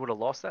GOAT if he would have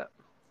lost that?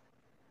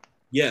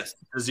 Yes.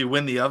 Does he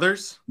win the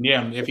others?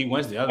 Yeah, if he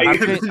wins the other. I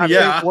think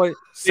what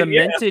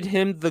cemented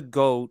him the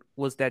GOAT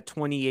was that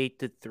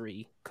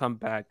 28-3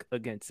 comeback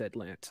against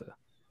Atlanta.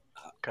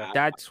 Okay.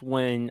 That's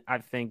when I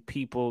think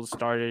people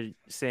started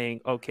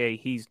saying, okay,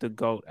 he's the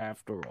GOAT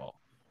after all.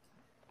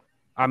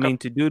 I mean,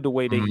 to do the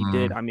way that he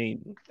did, I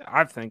mean,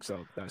 I think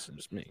so. That's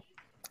just me.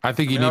 I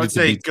think he I needed would to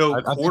say beat. go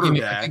I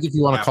quarterback. think if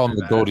you want to call him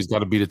the after GOAT, that. he's got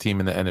to beat a team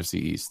in the NFC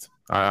East.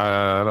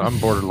 I'm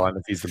borderline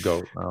if he's the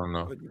GOAT. I don't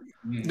know.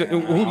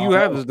 Who you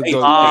have as the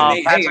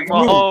GOAT? Patrick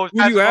Mahomes. Who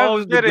do you have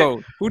as the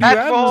GOAT? Who do you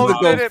have as the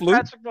GOAT, Fluke?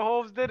 Patrick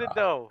Mahomes did it,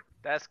 though.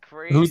 That's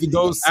crazy. Who's the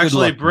GOAT?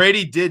 Actually,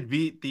 Brady did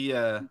beat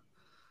the.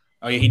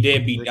 Oh yeah, he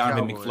did beat the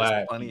Donovan Cowboys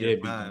McFly. plenty He did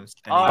of beat him. times.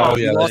 Oh,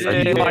 yeah, He lost that's right. the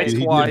He did twice,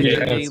 beat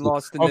and he NFC.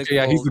 lost to Okay,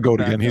 yeah, he's the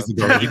GOAT again. He's the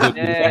GOAT. He did.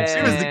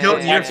 He was the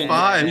GOAT in year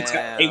 5.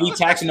 Hey, we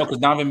taxing though because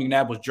Donovan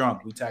McNabb was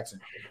drunk. We taxing.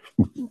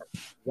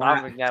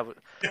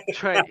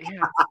 Trent,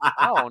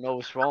 I don't know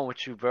what's wrong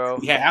with you, bro.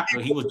 Yeah, after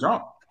he was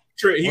drunk.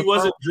 He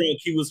wasn't drunk.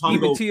 He was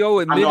Even hungover. T.O.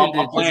 admitted I'm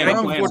it. playing, Just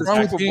I'm before the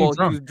playing. Super Bowl,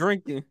 Drunk. he was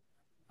drinking.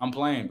 I'm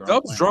playing, bro.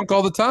 Dub's drunk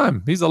all the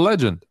time. He's a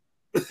legend.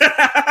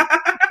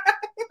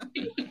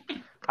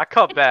 I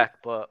cut back,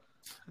 but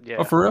yeah.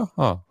 Oh, for real?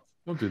 Oh,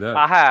 don't do that.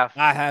 I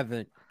I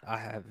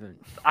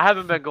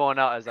haven't been going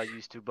out as I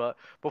used to, but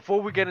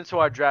before we get into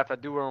our draft, I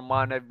do want to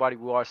remind everybody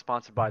we are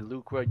sponsored by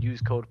Lucra.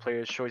 Use code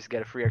PLAYERSCHOICE to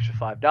get a free extra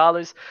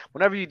 $5.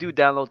 Whenever you do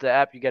download the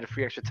app, you get a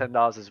free extra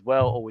 $10 as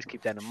well. Always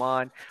keep that in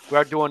mind. We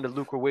are doing the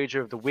Lucra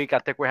wager of the week. I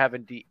think we're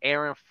having the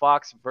Aaron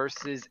Fox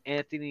versus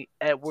Anthony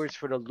Edwards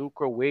for the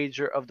Lucra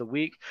wager of the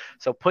week.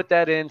 So put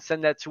that in,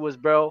 send that to us,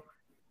 bro.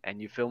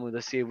 And you feel me?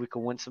 Let's see if we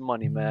can win some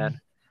money, man.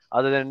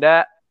 Other than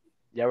that,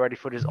 y'all ready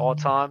for this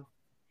all-time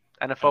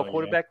NFL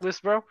quarterback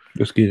list, bro?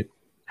 Let's get it.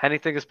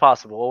 Anything is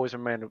possible. Always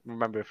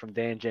remember it from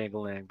Dan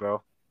Jangling,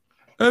 bro.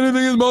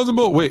 Anything is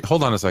possible. Wait,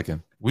 hold on a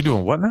second. We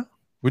doing what now?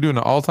 We doing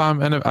an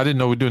all-time? I didn't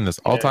know we're doing this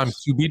all-time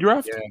QB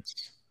draft. Yeah.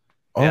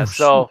 Oh, Yeah. shit.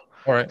 So,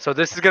 all right. so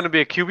this is going to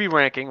be a QB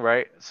ranking,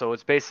 right? So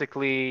it's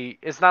basically,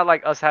 it's not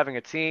like us having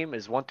a team.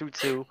 It's 1 through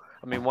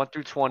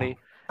 20,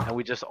 and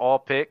we just all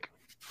pick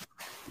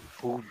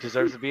who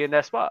deserves to be in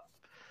that spot.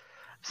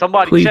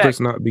 Somebody Please check. let's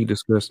not be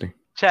disgusting.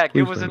 Check.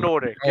 Give Please us an don't.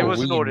 order. Give us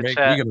an order, We're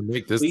chat. gonna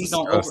make this Please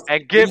don't disgusting.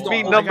 And give Please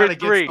me don't- number Get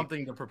 3.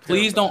 something to prepare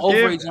Please don't with.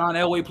 overrate John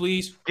Elway,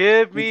 please.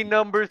 Give me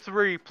number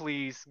 3,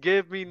 please.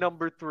 Give me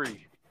number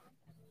 3.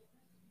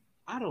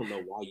 I don't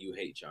know why you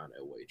hate John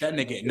Elway. That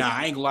nigga, nah,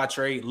 I ain't gonna lie,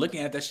 Trey.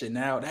 Looking at that shit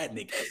now, that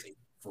nigga is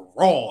a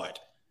fraud.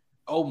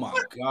 Oh my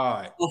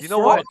god. You know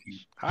what?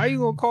 How you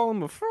gonna call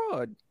him a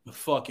fraud? A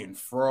fucking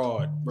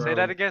fraud, bro. Say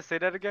that again. Say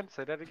that again.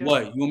 Say that again.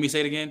 What? You want me to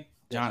say it again?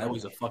 John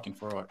Elway's a fucking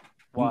fraud.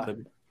 Why?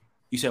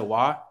 You said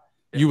why?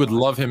 You would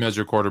love him as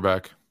your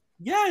quarterback.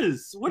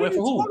 Yes. What are Wait, you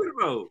for who? talking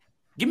about?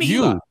 Give me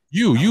Eli.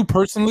 You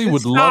personally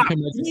would love him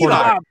as your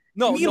quarterback.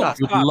 No, You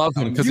would love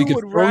him because he could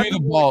throw you the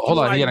ball. Hold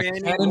on, he had a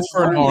cannon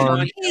for an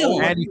arm,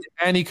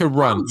 and he could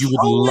run. You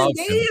would love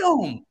him.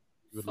 You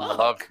would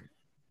love him.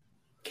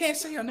 Can't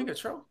say a nigga,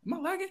 Tro. Am I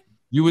lagging?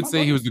 You would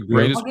say he was the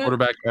greatest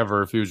quarterback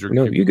ever if he was your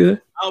No, QB. you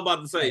good. I was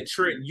about to say,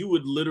 Trent, you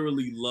would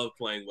literally love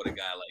playing with a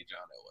guy like John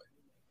Elway.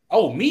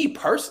 Oh, me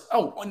person?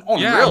 Oh, on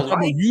Yeah, real I'm talking life?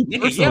 about you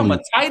Nigga, yeah, I'm a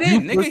tight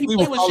end. You Nigga, he personally played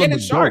would with call him Shannon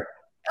the Sharp.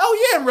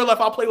 Oh, yeah, in real life,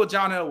 I'll play with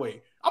John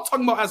Elway. I'm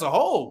talking about as a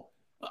whole.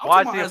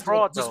 Why is he a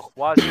fraud, though?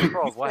 Why is he a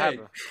fraud? What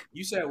happened?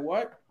 You said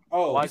what?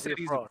 Oh, Why you is he said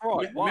a he's fraud?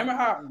 Remember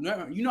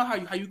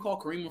how you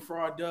call Kareem a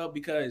fraud, Dub?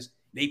 Because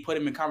they put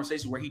him in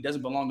conversations where he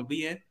doesn't belong to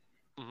be in.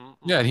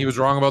 Yeah, and he was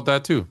wrong about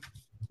that too.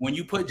 When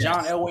you put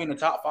John Elway in the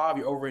top 5,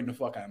 you're overrating the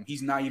fuck out of him.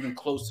 He's not even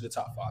close to the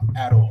top 5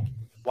 at all.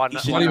 Why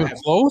not? Not even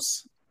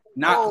close?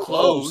 Not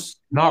close.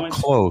 Not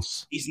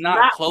close. He's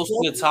not close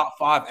to the top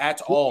 5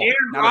 at all.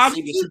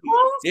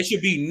 There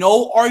should be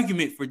no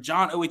argument for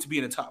John Elway to be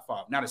in the top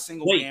 5. Not a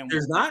single damn one.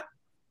 There's not?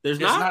 There's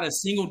not a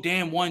single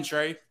damn one,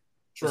 Trey.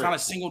 There's not a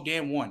single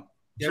damn one.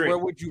 Yeah, where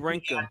would you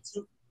rank him?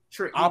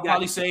 I'll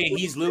probably say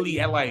he's literally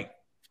at like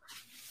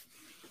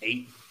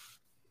 8.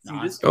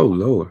 Oh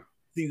Lord.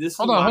 See, this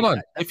hold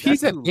on. If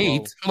he's at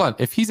 8,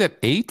 if he's at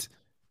 8,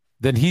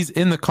 then he's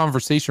in the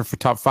conversation for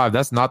top 5.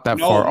 That's not that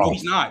far off. No,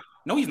 he's not.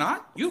 No, he's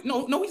not.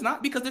 No, he's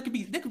not, because there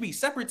could be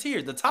separate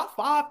tiers. The top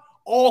 5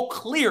 all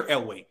clear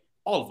Elway,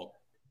 all of them.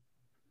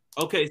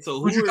 Okay,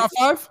 so who's your top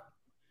 5?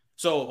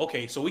 So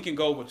we can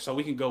go with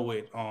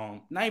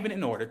not even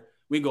in order.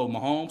 We go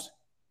Mahomes.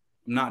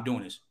 I'm not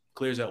doing this.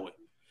 Clears Elway.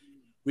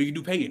 We can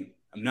do Peyton.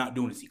 I'm not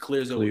doing this. He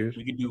clears Elway.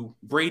 We can do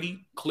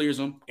Brady. Clears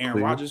him.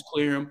 Aaron Rodgers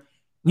clear him.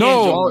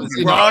 No,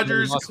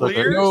 Rodgers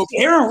clears. No.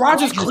 Aaron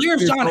Rodgers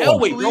clears John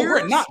Elway. No,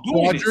 we're not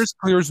doing this. Rodgers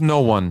clears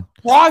no one.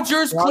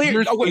 Rodgers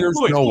clears no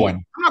one.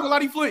 I'm not gonna lie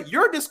to you, Floyd.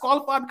 You're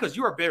disqualified because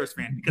you're a Bears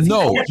fan. Because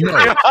no. You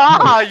are.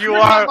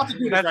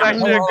 That's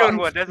actually a good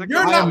one. That's a good one.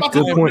 You're not about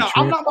to do it.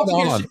 I'm not about to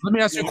Hold on. Let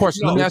me ask you a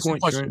question.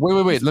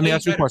 Wait. Let me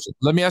ask you a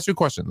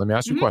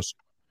question.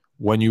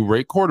 When you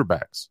rate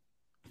quarterbacks,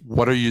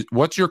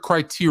 what's your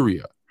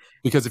criteria?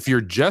 Because if you're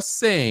just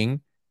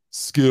saying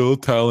skill,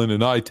 talent,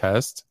 and eye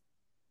test,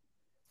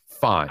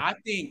 fine. I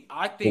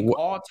think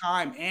all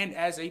time and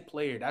as a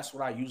player, that's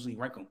what I usually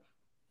rank them.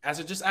 As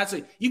a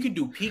you can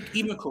do peak,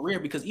 even career,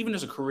 because even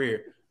as a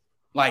career,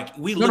 like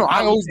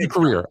I always do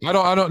career. I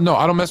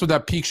don't mess with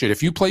that peak shit.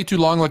 If you play too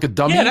long like a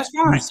dummy, yeah, that's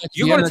fine.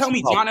 You're gonna tell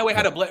me John Elway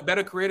had a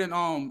better career than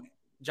Aaron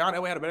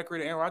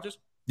Rodgers?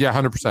 Yeah,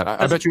 100%.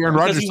 I bet you Aaron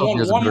Rodgers has a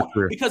better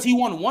career. Because he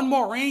won one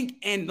more ring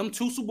and them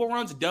 2 Super Bowl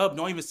runs, Dub,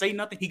 don't even say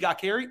nothing. He got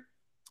carried.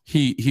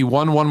 He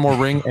won one more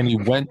ring and he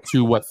went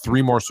to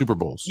 3 more Super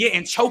Bowls. Yeah,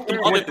 and choked them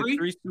other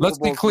 3. Let's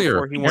be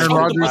clear.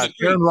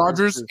 Aaron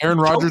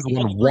Rodgers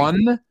won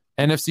 1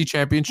 NFC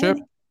championship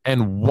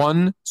and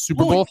 1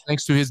 Super Bowl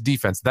thanks to his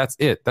defense. That's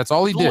it. That's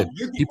all he did.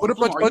 He put a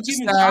bunch of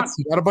stats.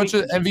 He got a bunch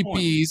of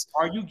MVPs.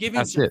 Are you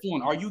giving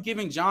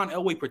John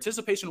Elway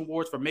participation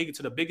awards for making it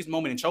to the biggest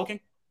moment in choking?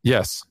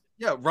 Yes.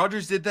 Yeah,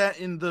 Rodgers did that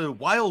in the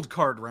wild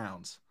card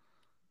rounds.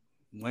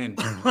 When?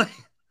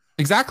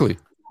 Exactly.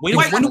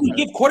 When do we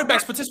give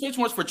quarterbacks participation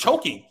awards for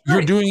choking?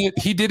 You're doing it.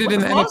 He did it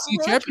in the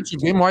NFC Championship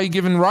game. Why are you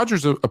giving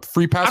Rodgers a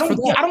free pass for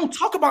that? I don't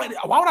talk about it.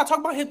 Why would I talk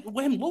about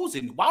him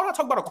losing? Why would I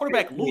talk about a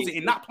quarterback losing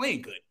and not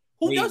playing good?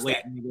 Who does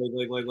that?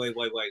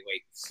 Wait.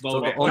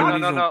 Slow down.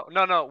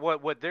 No.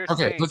 What they're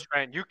saying,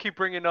 Trent, you keep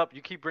bringing up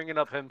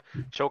him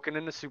choking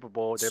in the Super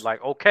Bowl. They're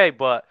like, okay,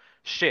 but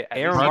shit,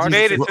 Aaron Rodgers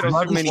made it to the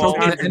Super Bowl.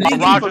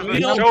 Rodgers was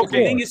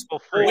choking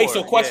before. Wait,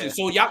 so question.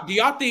 So do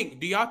y'all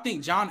think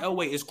John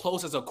Elway is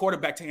close as a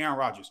quarterback to Aaron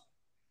Rodgers?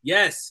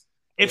 Yes.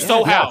 If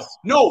so, how?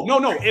 No.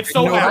 If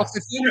so, how?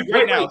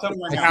 Right now,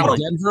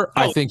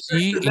 I think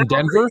he in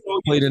Denver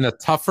played in a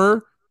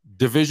tougher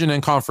division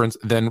and conference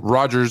than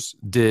Rodgers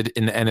did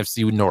in the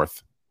NFC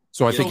North.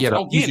 So I think he had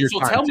an easier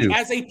time tell me, too.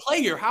 as a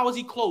player, how is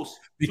he close?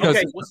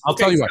 Because I'll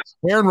tell you what,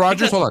 Aaron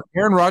Rodgers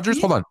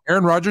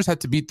had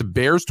to beat the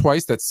Bears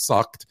twice, that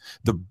sucked,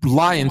 the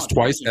Lions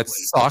twice, that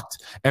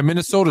sucked, and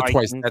Minnesota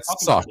twice, that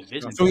sucked.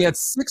 So he had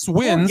 6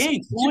 wins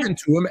given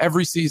to him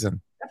every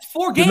season. That's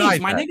 4 games,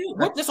 my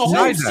nigga. That's a whole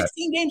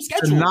 16-game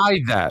schedule.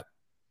 Deny that.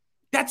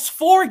 That's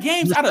 4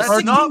 games out of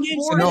 16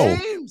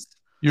 games.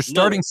 You're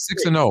starting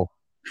 6-0.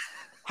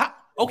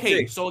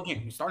 Okay, so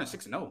again, you're starting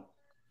 6-0.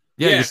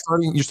 Yeah,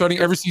 you're starting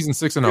every season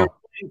 6-0.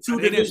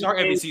 They didn't start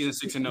every season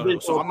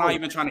 6-0, so I'm not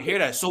even trying to hear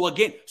that. So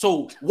again,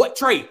 what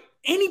trade?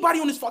 Anybody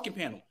on this fucking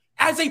panel,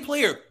 as a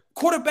player,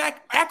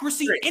 quarterback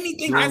accuracy,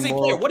 anything as a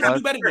player, what did I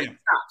do better than him?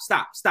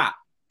 Stop.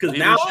 Because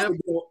now I'm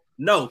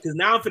gonna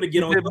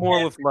get on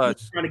more with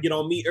less. Trying to get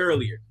on me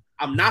earlier.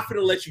 I'm not gonna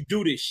let you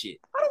do this shit.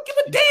 I don't give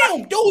a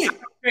damn. Do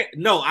it.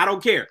 No, I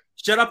don't care.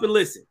 Shut up and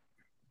listen.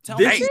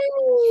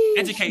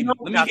 Educate me.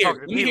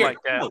 Let me hear.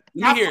 No,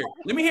 I want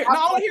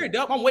to hear it,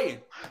 Dub. I'm waiting.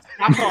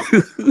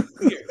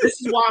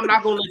 This is why I'm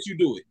not gonna let you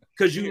do it.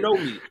 Because you know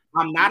me.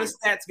 I'm not a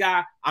stats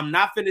guy. I'm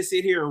not finna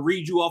sit here and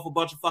read you off a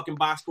bunch of fucking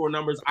box score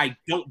numbers. I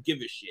don't give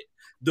a shit.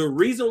 The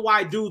reason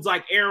why dudes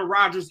like Aaron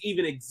Rodgers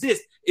even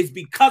exist is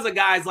because of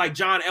guys like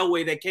John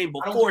Elway that came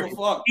before him.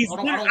 I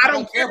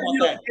don't care about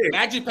that.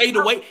 Magic paid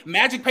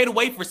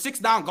away for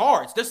 6'9"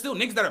 guards. There's still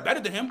niggas that are better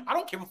than him. I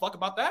don't give a fuck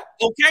about that.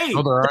 Okay,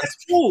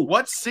 that's cool.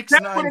 What's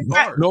 6'9"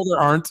 guard? No, there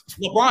aren't.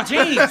 LeBron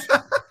James.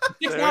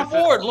 6'9"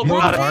 forward.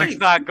 LeBron James.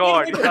 6'9"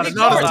 guard. He's not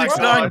a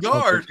 6'9"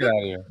 guard. Get out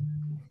of here.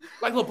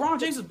 Like LeBron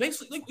James is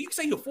basically, like, you can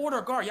say you're a forward or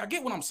a guard. Y'all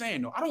get what I'm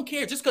saying, though. I don't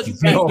care. Just because you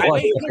play, all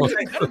right,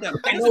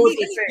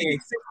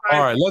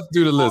 let's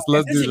do the list.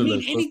 Let's do the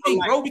list. Anything,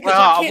 bro, because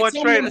I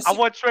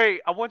want Trey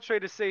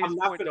to say his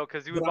point though,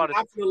 because he was about to.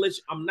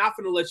 I'm not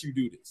gonna let you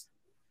do this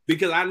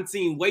because I've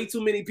seen way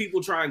too many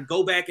people try and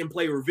go back and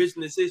play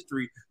revisionist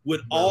history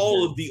with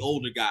all of the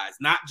older guys,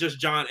 not just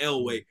John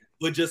Elway,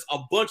 but just a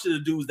bunch of the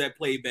dudes that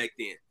played back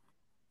then.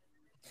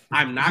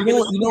 I'm not.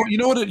 You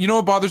know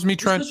what bothers me,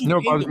 Trent. You know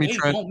what bothers me,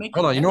 Trent.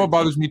 Hold on. You know what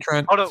bothers me,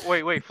 Trent. Hold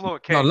on. Wait,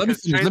 Fluent. No, let me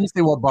finish. Let me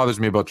say what bothers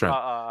me about Trent.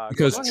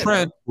 Because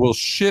Trent will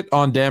shit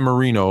on Dan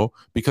Marino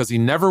because he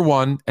never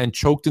won and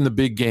choked in the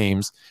big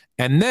games,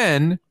 and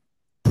then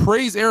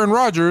praise Aaron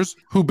Rodgers,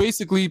 who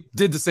basically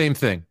did the same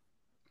thing.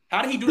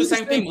 How did he do the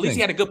same thing? At least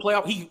he had a good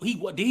playoff.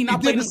 Did he not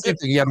play the same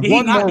thing? He had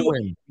one more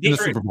win in the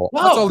Super Bowl.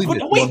 That's all he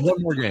did.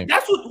 One more game.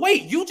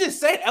 You just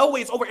said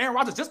Elway's over Aaron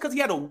Rodgers just because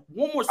he had one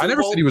more Super Bowl. I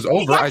never said he was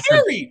over. I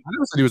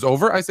never said he was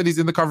over. I said he's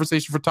in the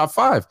conversation for top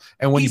 5.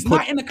 And when he's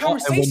not in the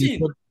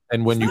conversation.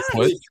 When you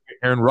put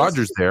Aaron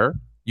Rodgers there,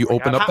 you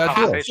open up that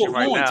door. So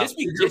right just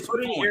because you're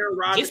putting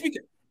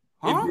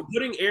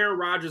Aaron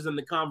Rodgers in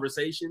the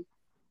conversation.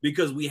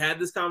 Because we had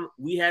this. Aaron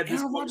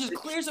Rodgers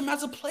clears him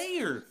as a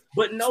player,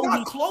 but no, he's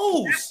not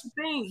close. That's the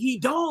thing. He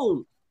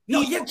don't.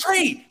 No, yeah,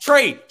 Trey.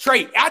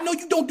 I know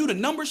you don't do the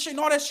number shit and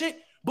all that shit,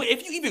 but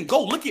if you even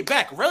go look it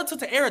back, relative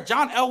to era,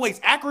 John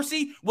Elway's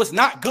accuracy was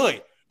not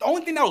good. The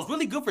only thing that was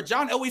really good for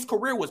John Elway's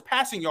career was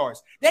passing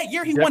yards. That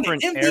year he won the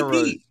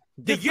MVP.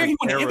 The year he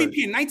won the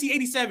MVP in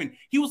 1987,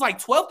 he was like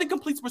 12th in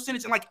completion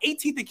percentage and like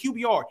 18th in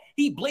QBR.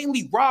 He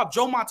blatantly robbed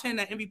Joe Montana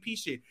that MVP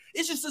shit.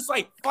 It's just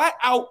like flat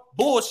out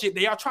bullshit.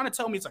 They are trying to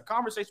tell me it's a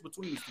conversation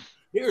between these two.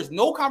 There is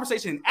no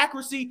conversation in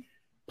accuracy,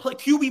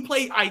 QB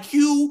play,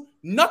 IQ,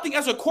 nothing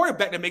as a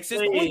quarterback that makes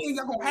sense. The only thing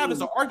you're gonna have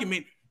as an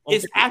argument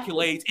is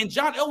accolades. And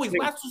John Elway's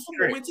last 2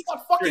 Super Bowl wins, he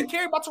got fucking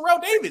carried by Terrell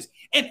Davis,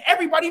 and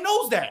everybody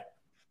knows that.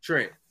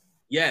 Trent,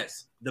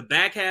 yes, the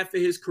back half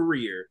of his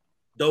career,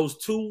 those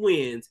 2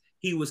 wins.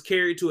 He was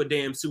carried to a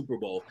damn Super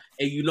Bowl.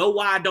 And you know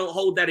why I don't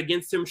hold that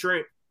against him,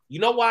 Trent? You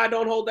know why I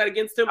don't hold that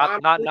against him?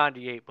 Not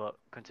 98, but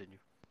continue.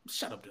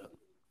 Shut up, Doug.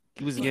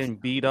 He was getting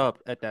beat up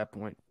at that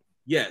point.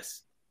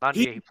 Yes.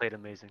 98, he played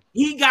amazing.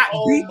 He got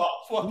beat.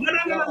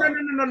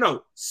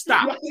 No.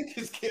 Stop.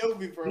 Just killed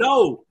me, bro.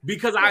 No,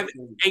 because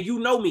and you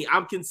know me,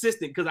 I'm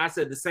consistent because I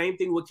said the same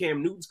thing with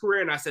Cam Newton's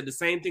career, and I said the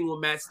same thing with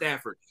Matt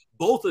Stafford.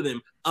 Both of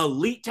them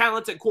elite,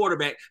 talented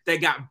quarterback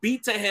that got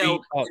beat to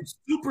hell in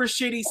super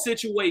shitty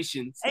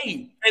situations.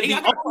 And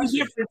the only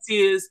difference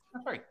is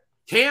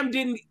Cam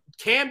didn't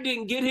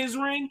get his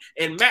ring,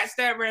 and Matt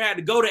Stafford had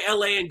to go to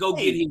LA and go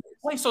get his.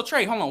 Wait, so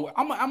Trey, hold on.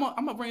 I'm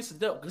gonna bring this to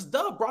Doug because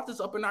Doug brought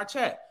this up in our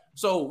chat.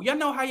 So y'all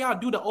know how y'all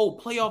do the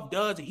old playoff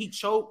duds and he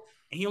choked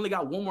and he only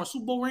got one more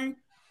Super Bowl ring?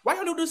 Why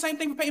y'all do the same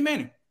thing for Peyton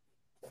Manning?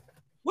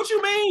 What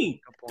you mean?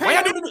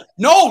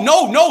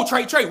 No,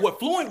 Trey. What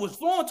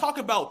Fluent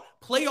talking about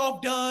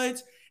playoff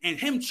duds and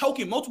him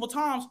choking multiple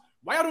times?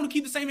 Why y'all don't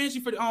keep the same energy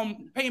for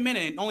Peyton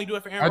Manning and only do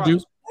it for Aaron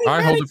Rodgers?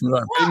 I hold it for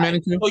that. Peyton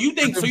Manning too. So you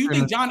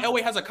think John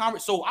Elway has a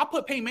conversation? So I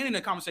put Peyton Manning in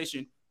the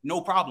conversation,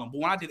 no problem. But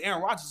when I did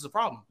Aaron Rodgers, it's a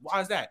problem.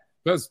 Why is that?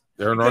 Because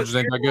Aaron Rodgers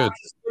ain't that good.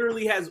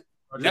 Literally has.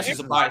 That's just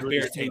a biased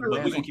Bears take, but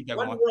we're gonna keep that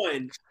going.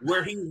 One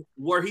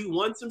where he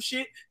won some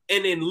shit,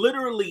 and then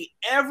literally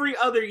every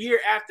other year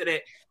after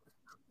that,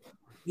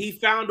 he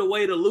found a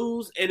way to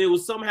lose, and it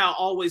was somehow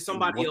always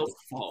somebody else's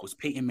fault. Was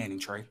Peyton Manning,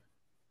 Trey?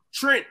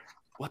 Trent.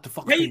 What the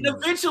fuck? Peyton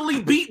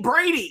eventually beat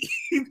Brady.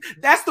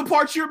 That's the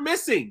part you're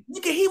missing.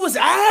 Nigga, he was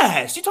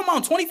ass. You talking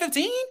about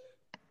 2015?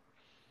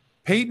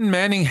 Peyton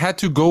Manning had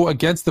to go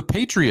against the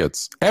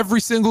Patriots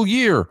every single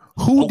year.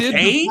 Who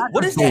did?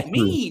 What does that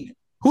mean?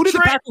 Who did the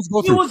Packers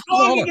go through? He was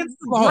going against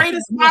the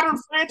greatest modern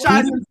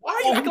franchise. Why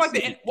are you acting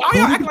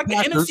like the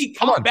NFC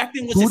comp back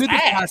then was his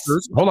ass?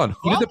 Hold on.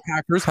 Who did the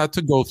Packers have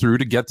to go through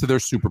to get to their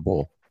Super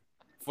Bowl?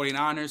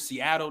 49ers,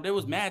 Seattle. There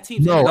was mad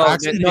teams. In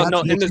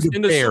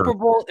the Super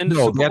Bowl,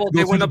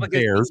 they went up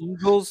against the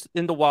Eagles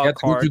in the wild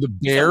card. To the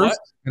Bears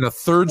and a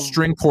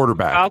third-string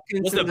quarterback.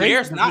 Was the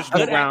Bears not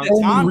good at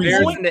the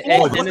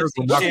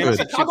time?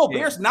 Chicago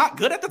Bears not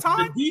good at the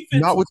time?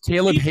 Not with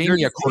Caleb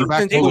Haney at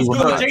quarterback. They was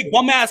good with Jay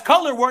Bum-ass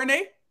Cutler, weren't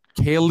they?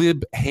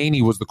 Caleb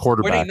Haney was the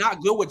quarterback. Were they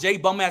not good with Jay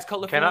Bum-ass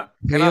Cutler? Caleb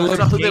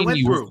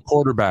Haney was the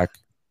quarterback.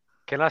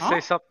 Can I say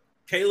something?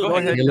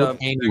 Caleb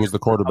Haney was the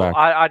quarterback.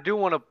 I do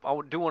want to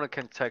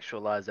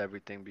contextualize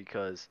everything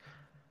because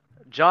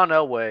John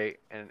Elway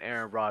and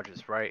Aaron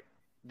Rodgers, right?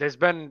 There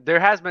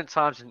has been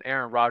times in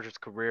Aaron Rodgers'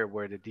 career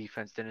where the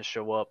defense didn't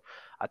show up.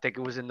 I think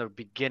it was in the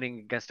beginning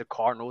against the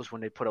Cardinals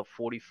when they put up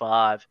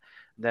 45.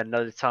 Then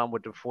another time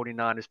with the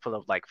 49ers put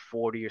up like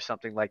 40 or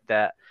something like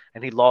that,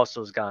 and he lost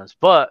those guys.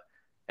 But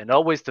in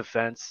Elway's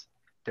defense,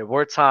 there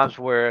were times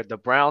where the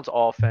Browns'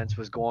 offense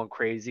was going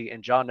crazy,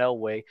 and John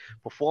Elway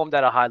performed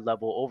at a high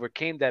level,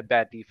 overcame that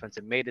bad defense,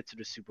 and made it to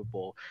the Super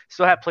Bowl.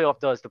 Still had playoff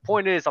duds. The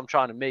point I'm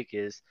trying to make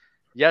is,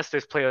 yes,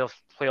 there's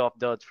playoff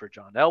duds for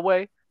John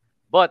Elway,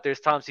 but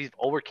there's times he's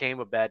overcame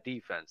a bad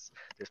defense.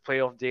 There's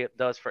playoff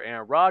duds for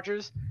Aaron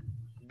Rodgers.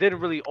 Didn't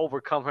really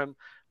overcome him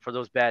for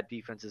those bad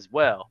defenses as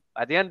well.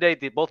 At the end of the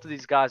day, both of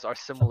these guys are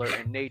similar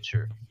in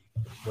nature.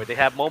 Where they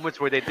have moments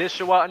where they did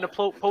show out in the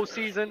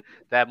postseason,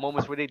 they have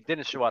moments where they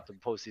didn't show out in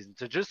the postseason.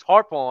 To just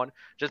harp on,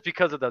 just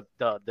because of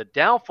the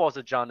downfalls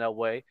of John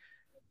Elway,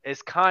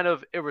 is kind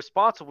of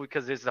irresponsible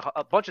because there's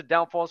a bunch of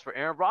downfalls for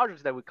Aaron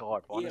Rodgers that we can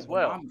harp on as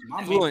well.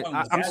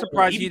 I'm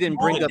surprised you didn't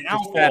bring up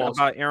the stat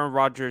about Aaron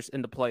Rodgers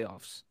in the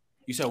playoffs.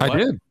 You said what? I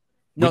did.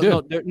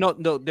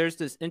 No. There's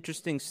this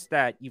interesting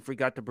stat you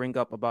forgot to bring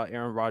up about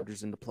Aaron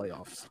Rodgers in the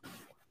playoffs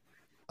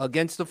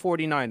against the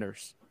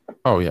 49ers.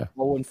 Oh yeah,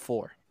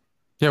 0-4.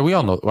 Yeah, we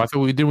all know. I thought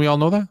we all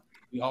know that.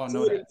 We all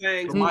know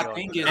that. My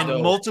thing is,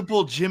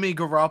 multiple Jimmy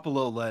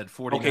Garoppolo led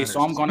 49ers. Okay,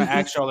 so I'm going to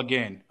ask y'all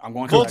again. I'm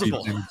going to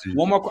multiple.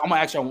 One more. I'm going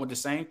to ask y'all the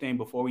same thing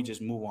before we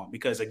just move on.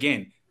 Because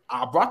again,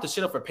 I brought the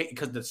shit up for Peyton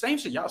because the same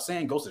shit y'all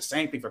saying goes the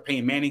same thing for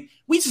Peyton Manning.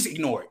 We just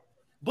ignore it.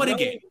 But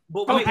again,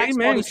 Peyton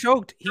Manning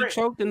choked. He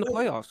choked in the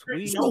playoffs.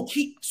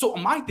 So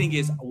my thing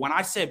is, when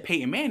I said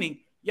Peyton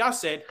Manning, y'all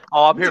said,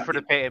 "Oh, I'm here for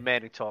the Peyton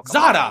Manning talk."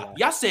 Zada,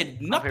 y'all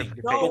said nothing.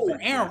 No,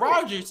 Aaron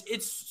Rodgers,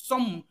 it's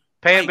some.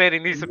 Peyton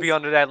Manning needs to be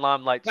under that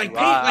limelight too.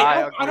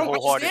 I don't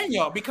understand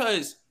y'all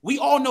because we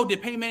all know did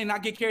Peyton Manning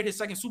not get carried his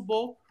second Super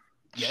Bowl?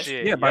 Yes.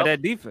 Yeah, by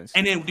that defense.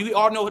 And then do we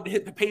all know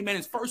Peyton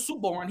Manning's first Super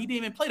Bowl run? He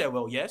didn't even play that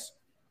well. Yes.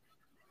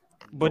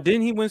 But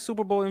didn't he win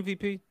Super Bowl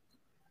MVP?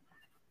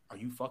 Are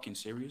you fucking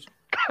serious?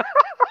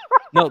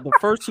 No, the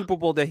first Super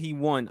Bowl that he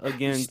won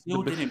against he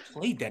still didn't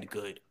play that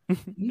good.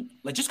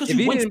 Like just because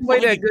he didn't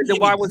play that good, then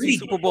why was he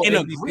Super Bowl in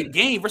MVP? a great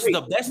game versus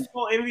the best? Super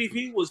Bowl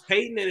MVP was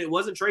Peyton, and it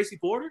wasn't Tracy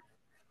Porter.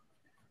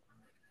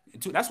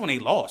 Dude, that's when they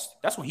lost.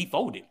 That's when he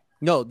folded.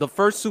 No, the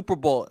first Super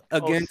Bowl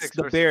against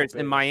the Bears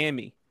in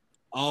Miami.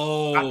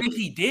 Oh, I think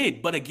he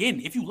did. But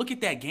again, if you look at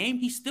that game,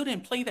 he still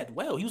didn't play that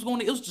well. He was going.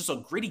 It was just a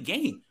gritty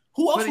game.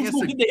 Who else was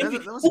going to get the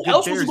MVP? Who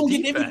else was going to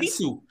get the MVP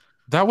to?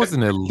 That was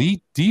an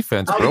elite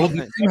defense, bro.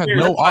 The team had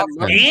no offense.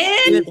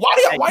 And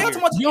why y'all talking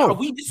about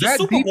that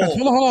Super Bowl?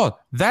 Defense, hold on.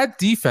 That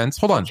defense,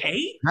 hold on.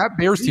 Okay. That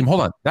Bears team, hold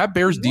on. That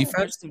Bears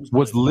defense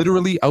was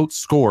literally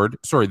outscored.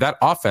 Sorry, that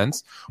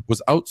offense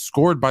was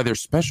outscored by their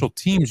special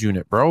teams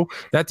unit, bro.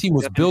 That team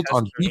was built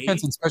on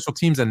defense and special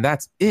teams, and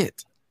that's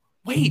it.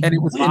 Wait, and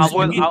it was a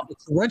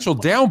torrential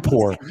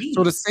downpour.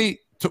 So to say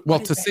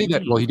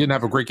that, well, he didn't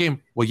have a great game.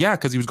 Well, yeah,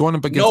 because he was going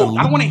up against. No,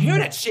 I don't want to hear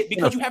that shit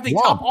because you have the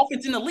top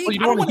offense in the league.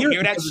 I don't want to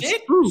hear that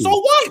shit. So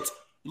what?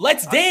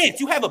 Let's dance.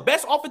 You have the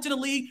best offense in the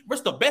league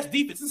versus the best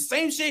defense. It's the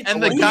same shit.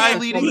 And the guy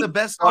leading the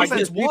best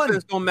offense won.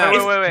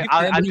 Wait.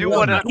 I do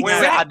want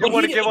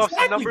to give off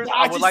some numbers.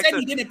 I would like to.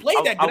 He didn't play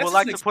that good. I would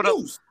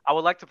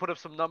like to put up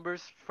some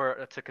numbers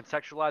to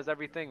contextualize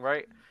everything.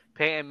 Right,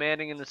 Peyton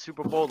Manning in the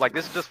Super Bowl. Like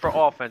this is just for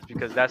offense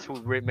because that's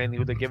mainly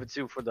who they give it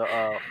to for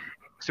the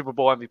Super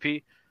Bowl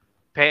MVP.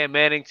 Peyton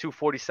Manning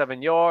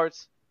 247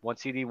 yards, 1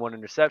 TD, 1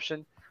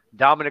 interception.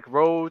 Dominic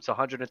Rhodes,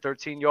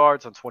 113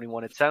 yards on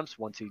 21 attempts,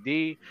 1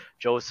 TD.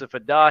 Joseph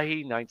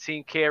Adahi,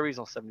 19 carries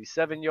on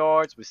 77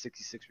 yards with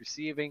 66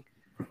 receiving.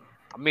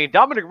 I mean,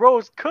 Dominic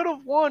Rhodes could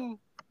have won.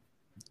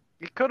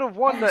 He could have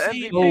won the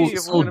MVP.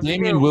 So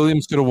Damian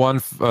Williams could have won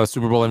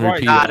Super Bowl MVP.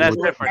 Right. Nah, that's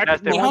different. That's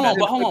different.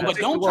 Hold on. But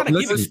don't try to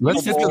give excuses.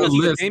 Let's get to the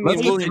list.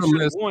 Let's get to the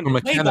list so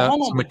McKenna.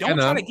 Don't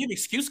try to give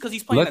excuse because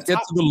he's playing. Let's get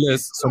to the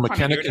list so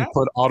McKenna can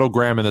put Otto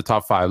Graham in the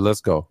top 5. Let's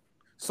go.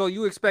 So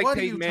you expect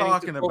Peyton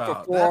Manning to go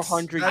for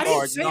 400 yards? I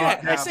didn't say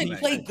that. I said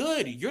play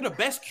good. You're the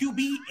best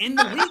QB in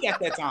the league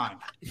at that time.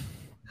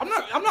 I'm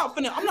not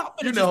finna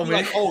just be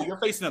like, oh, you're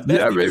facing the best.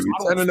 Yeah, baby.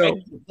 I don't know.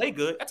 Play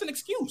good. That's an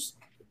excuse.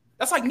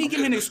 That's like me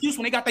giving an excuse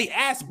when they got their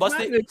ass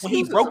busted when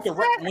he broke the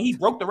record.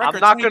 I'm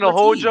not gonna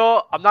hold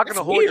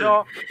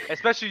y'all.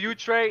 Especially you,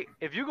 Trey.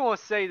 If you're gonna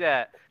say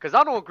that, because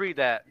I don't agree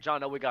that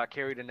John Elway got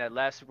carried in that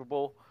last Super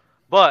Bowl.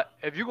 But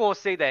if you're gonna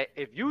say that,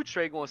 if you,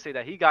 Trey, gonna say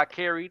that he got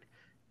carried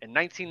in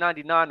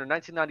 1999 or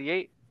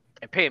 1998,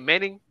 and Peyton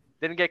Manning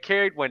didn't get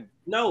carried when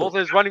both of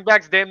his running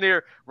backs damn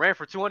near ran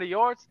for 200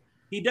 yards.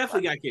 He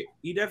definitely got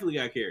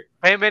carried.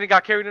 Peyton Manning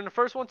got carried in the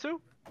first one too.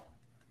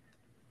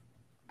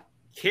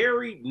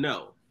 Carried?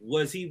 No.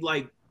 Was he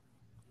like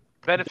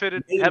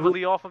benefited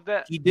heavily off of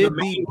that? He did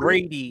beat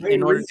Brady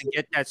in order to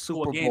get that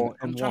Super Bowl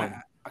and won.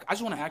 I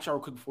just want to ask y'all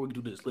real quick before we do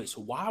this list.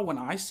 So why, when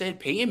I said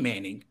Peyton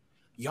Manning,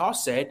 y'all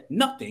said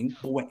nothing,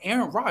 but when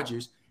Aaron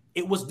Rodgers,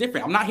 it was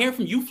different. I'm not hearing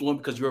from you, Fluent,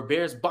 because you're a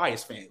Bears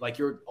bias fan, like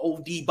you're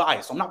OD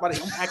bias. So I'm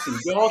asking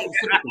y'all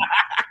specifically.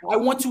 I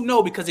want to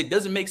know because it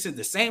doesn't make sense.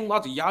 The same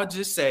logic y'all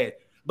just said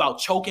about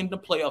choking the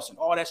playoffs and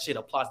all that shit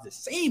applies the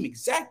same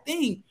exact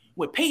thing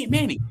with Peyton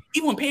Manning.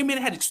 Even when Peyton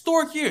Manning had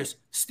historic years,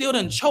 still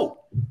didn't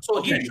choke. So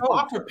again,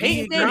 after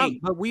Peyton Manning,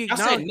 but we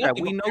acknowledge that.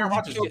 We know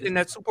he choked in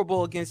that Super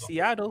Bowl against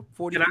Seattle,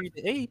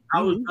 43-8.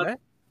 I was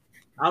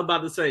about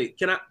to say,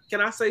 can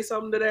I say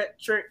something to that,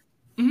 Trent?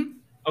 Mm-hmm.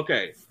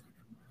 Okay.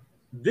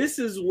 This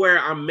is where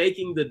I'm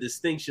making the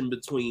distinction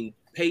between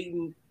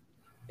Peyton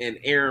and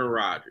Aaron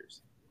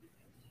Rodgers.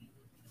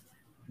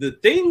 The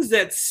things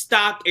that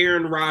stop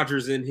Aaron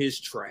Rodgers in his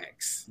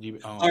tracks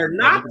are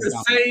not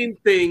the same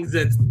things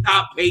that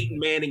stop Peyton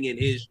Manning in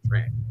his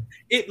track.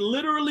 It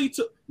literally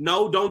took.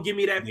 No, don't give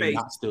me that face.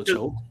 Not still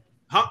choke.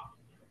 Huh?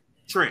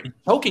 Trent.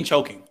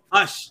 Choking.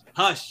 Hush.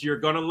 You're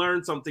going to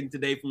learn something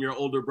today from your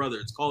older brother.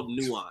 It's called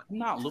nuance. I'm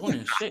not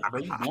learning shit, bro.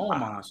 You blowing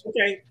my eyes.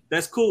 Okay,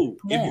 that's cool.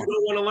 If you don't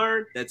want to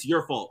learn, that's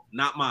your fault,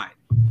 not mine.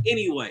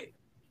 Anyway,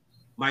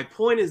 my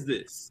point is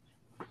this.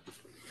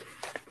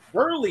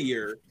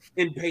 earlier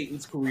in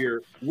Peyton's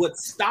career, what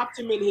stopped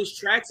him in his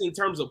tracks in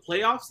terms of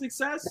playoff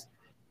success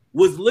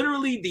was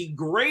literally the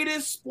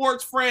greatest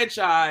sports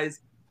franchise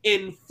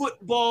in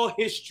football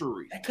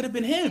history. That could have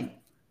been him.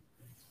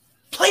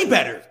 Play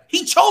better.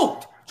 He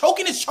choked.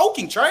 Choking is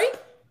choking, Trey.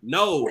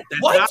 No,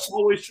 that's what? not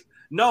always.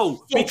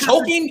 No, so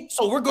choking.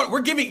 So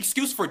we're giving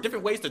excuse for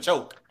different ways to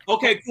choke.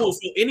 Okay, cool.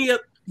 So any of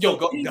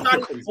So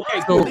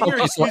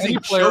any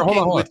player, hold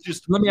on.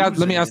 Let me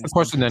ask the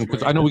question then,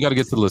 because I know we got to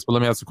get to the list, but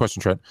let me ask the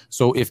question, Trent.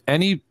 So if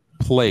any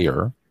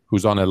player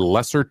who's on a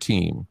lesser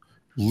team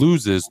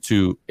loses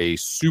to a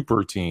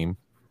super team,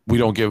 we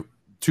don't give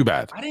too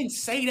bad. I didn't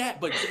say that,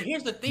 but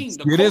here's the thing.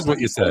 It is what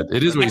you said.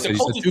 It is what you said. You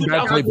said too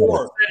bad, play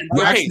better.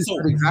 Okay, so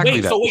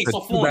exactly that.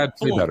 So too bad,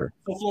 play better.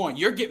 So Florent,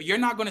 you're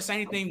not going to say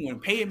anything when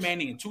Peyton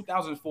Manning in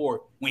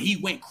 2004, when he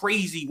went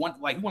crazy, he won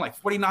like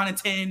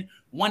 49-10,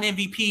 won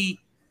MVP.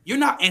 You're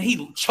not, and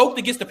he choked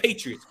against the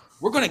Patriots.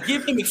 We're going to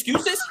give him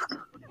excuses?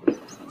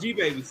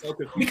 G-Baby, so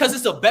confused. Because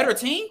it's a better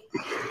team?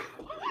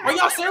 Are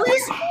y'all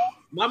serious?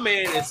 My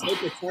man is so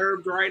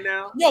perturbed right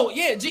now.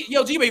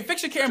 G-Baby,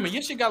 fix your camera.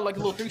 Your shit got like a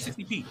little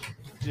 360p.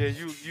 Yeah,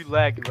 you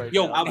lagging right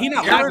now. He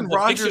not Aaron lagging,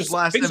 Rodgers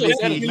last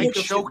MVP, he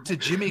choked to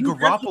Jimmy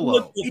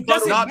Garoppolo. He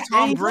doesn't not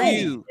Tom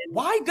Brady.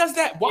 Why does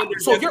that? Why?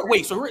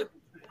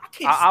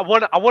 I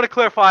want to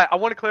clarify. I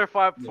want to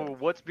clarify for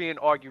what's being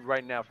argued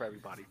right now for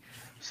everybody.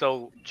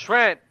 So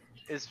Trent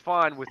is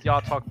fine with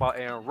y'all talking about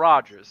Aaron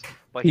Rodgers,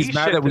 but he's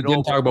mad that we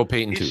didn't talk about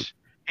Peyton too.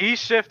 He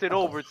shifted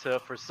over to,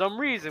 for some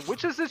reason,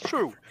 which is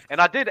true, and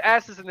I did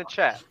ask this in the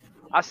chat.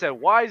 I said,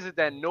 why is it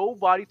that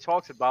nobody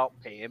talks about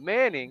Peyton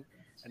Manning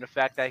and the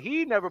fact that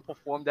he never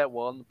performed that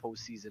well in the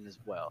postseason as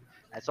well?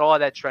 That's all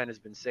that Trent has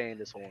been saying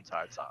this whole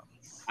entire time.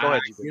 Go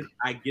ahead,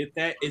 I get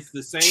that. It's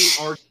the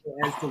same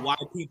argument as to why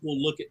people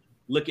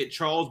look at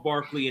Charles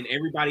Barkley and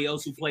everybody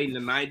else who played in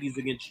the 90s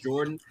against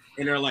Jordan,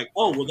 and they're like,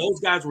 oh, well, those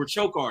guys were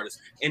choke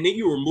artists. And then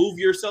you remove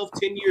yourself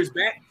 10 years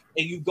back,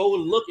 and you go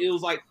and look, and it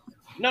was like,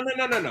 no.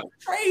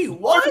 Trey,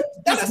 what?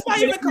 That's not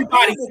even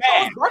comparison.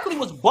 Charles Barkley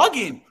was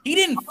bugging. He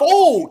didn't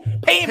fold.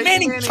 Peyton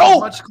Manning choked.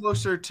 Much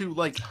closer to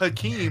like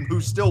Hakeem,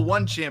 who still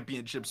won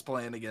championships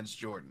playing against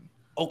Jordan.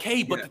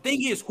 Okay, but the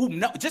thing is,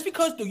 just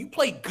because you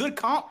play good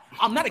comp,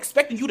 I'm not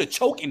expecting you to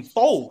choke and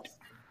fold.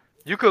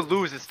 You could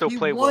lose and still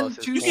play well.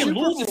 You can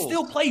lose and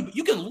still play.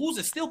 You can lose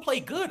and still play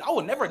good. I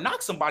would never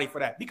knock somebody for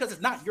that because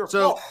it's not your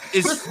fault. So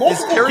is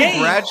Terry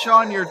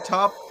Bradshaw in your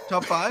top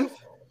five?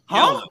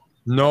 Huh?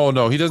 No,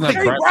 he doesn't have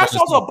Terry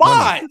Bradshaw's a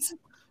bot.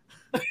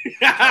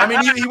 I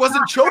mean, he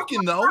wasn't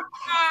choking though.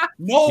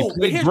 No,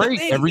 but here's the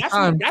thing. Every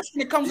time. That's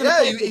when it comes.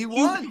 Yeah, he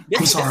won.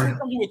 I'm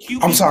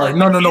sorry.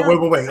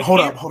 No. Wait. Hold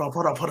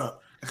up.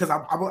 Because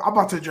I'm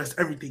about to address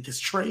everything. Because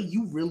Trey,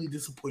 you really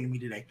disappointed me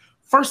today.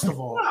 First of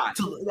all,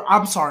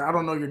 I'm sorry. I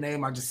don't know your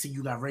name. I just see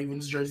you got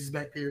Ravens jerseys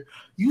back there.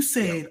 You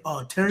said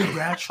Terry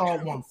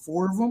Bradshaw won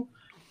 4 of them.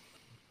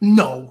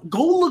 No,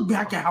 go look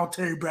back at how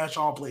Terry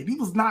Bradshaw played. He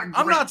was not great.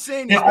 I'm not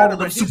saying he's better,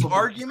 but his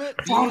argument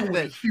being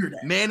that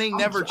Manning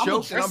never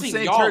choked, and I'm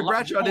saying Terry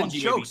Bradshaw didn't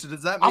choke. So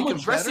does that make him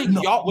better?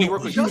 Y'all. Wait,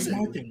 real quick.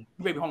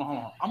 Baby, hold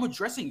on. I'm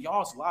addressing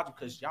y'all's logic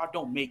because y'all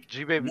don't make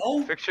G-Baby,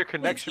 fix your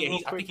connection real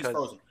quick. I think he's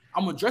frozen.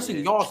 I'm addressing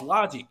y'all's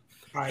logic.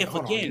 Right, if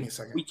again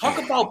we talk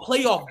about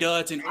playoff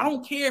duds, and I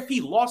don't care if he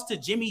lost to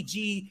Jimmy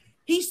G,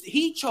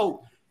 he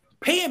choked.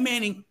 Peyton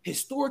Manning,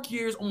 historic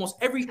years, almost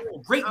every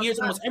great years,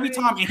 almost every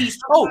time, and he's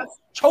choked.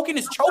 Choking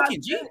is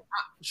choking, G.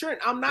 Trent,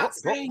 I'm not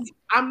saying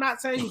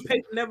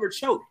Peyton never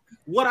choked.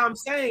 What I'm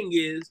saying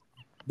is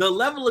the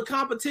level of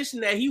competition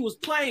that he was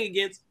playing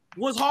against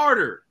was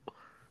harder.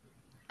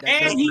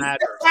 And he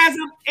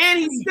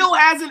still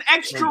has an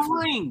extra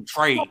ring.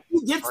 Trey,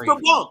 he gets the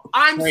bump.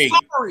 I'm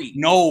sorry.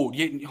 No,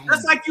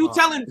 that's like you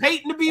telling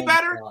Peyton to be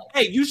better.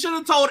 Hey, you should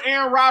have told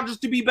Aaron Rodgers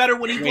to be better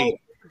when he played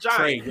Giants.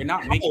 Trey, you're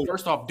not making.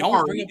 First off,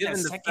 don't bring up that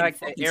second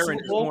fact Aaron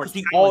because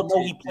we all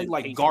know he played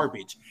like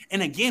garbage.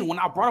 And again, when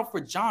I brought up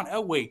for John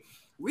Elway,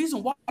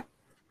 reason why.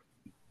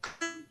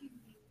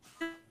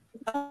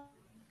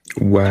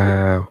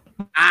 Wow.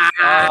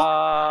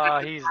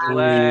 He's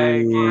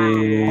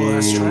lagging. Oh,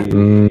 that's Trent.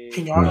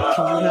 Can you hear me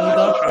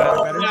though?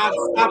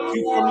 Stop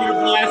you from your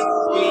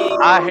blasphemy.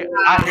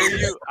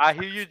 I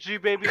hear you, G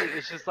baby.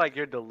 It's just like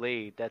you're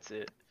delayed. That's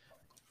it.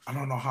 I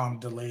don't know how I'm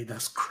delayed.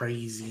 That's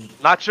crazy.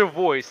 Not your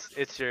voice.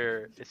 It's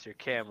your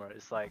camera.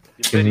 It's like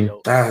your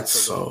video. That's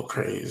so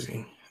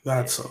crazy.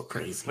 That's so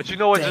crazy. But you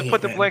know what? Just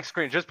put the blank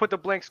screen. Just put the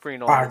blank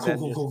screen on. All right,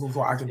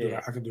 cool. I can do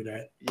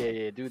that.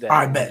 Yeah, do that. All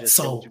right, bet.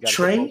 So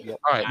Trey, all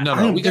right, no,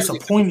 I am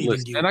disappointed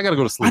in you. And I gotta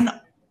go to sleep.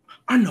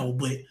 I know,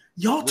 but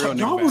y'all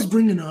was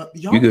bringing up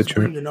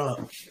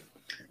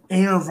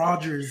Aaron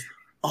Rodgers.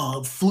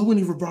 Flew and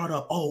even brought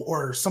up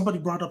or somebody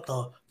brought up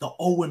the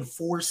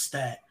 0-4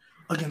 stat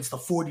against the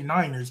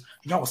 49ers.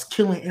 Y'all was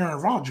killing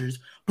Aaron Rodgers,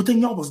 but then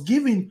y'all was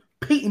giving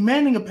Peyton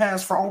Manning a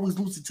pass for always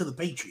losing to the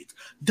Patriots.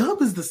 Dub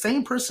is the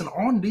same person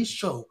on this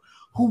show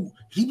who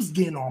he was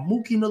getting on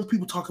Mookie and other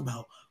people talk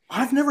about.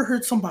 I've never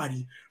heard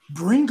somebody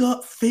bring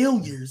up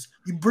failures.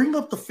 You bring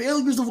up the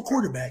failures of a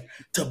quarterback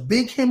to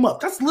big him up.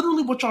 That's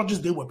literally what y'all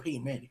just did with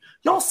Peyton Manning.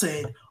 Y'all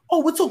said,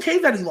 "Oh, it's okay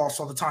that he lost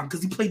all the time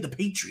because he played the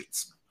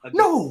Patriots."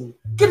 No,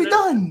 get it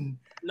done.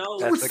 No,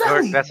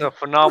 that's a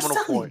phenomenal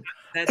point.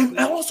 And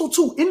also,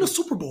 too, in the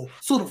Super Bowl.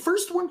 So the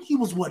first one, he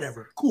was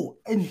whatever. Cool.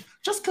 And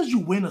just because you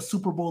win a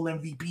Super Bowl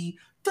MVP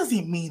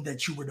doesn't mean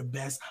that you were the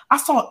best. I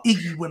saw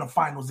Iggy win a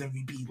Finals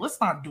MVP.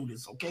 Let's not do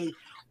this, okay?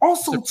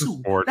 Also,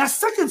 too, that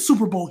second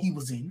Super Bowl he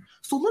was in.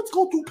 So let's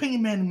go through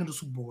Peyton Manning in the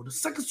Super Bowl. The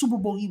second Super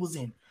Bowl he was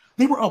in.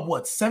 They were up,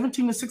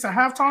 17-6 at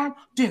halftime?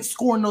 Didn't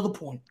score another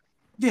point.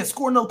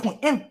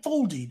 And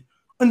folded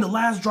in the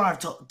last drive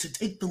to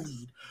take the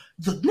lead.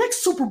 The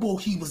next Super Bowl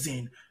he was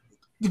in,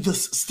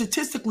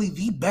 statistically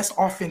the best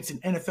offense in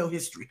NFL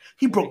history.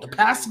 He broke the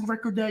passing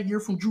record that year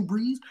from Drew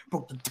Brees,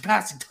 broke the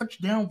passing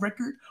touchdown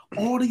record,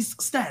 all these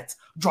stats,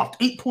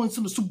 dropped 8 points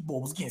in the Super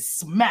Bowl, was getting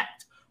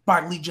smacked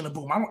by Legion of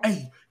Boom.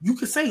 You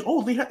could say, it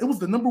was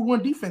the number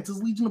one defense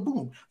is Legion of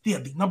Boom. They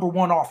had the number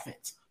one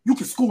offense. You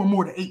could score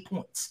more than 8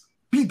 points.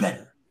 Be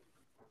better.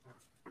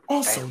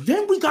 Also,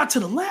 then we got to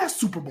the last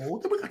Super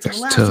Bowl.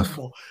 Super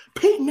Bowl.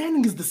 Peyton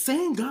Manning is the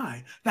same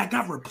guy that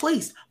got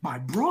replaced by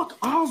Brock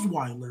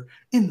Osweiler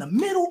in the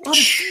middle of the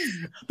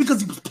season because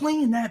he was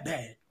playing that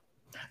bad.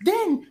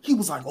 Then he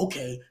was like,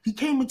 okay, he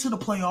came into the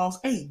playoffs.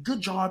 Hey,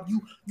 good job.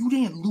 You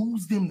didn't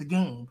lose them the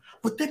game.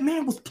 But that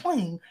man was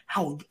playing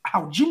how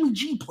Jimmy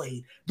G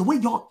played, the way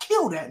y'all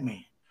killed that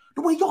man.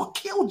 The way y'all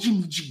killed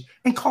Jimmy G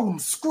and call him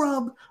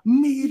scrub,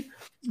 mid,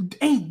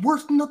 ain't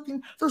worth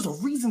nothing. There's a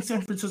reason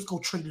San Francisco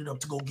traded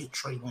up to go get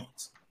Trey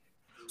Lance.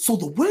 So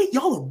the way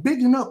y'all are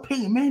bigging up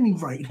Peyton Manning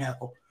right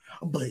now,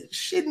 but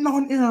shitting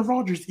on Aaron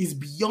Rodgers is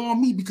beyond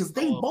me because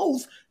they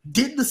both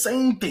did the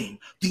same thing.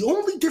 The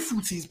only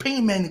difference is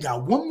Peyton Manning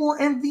got one more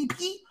MVP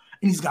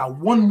and he's got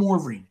one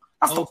more ring.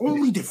 That's the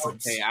only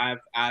difference. Okay,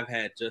 I've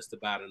had just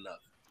about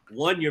enough.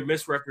 One, you're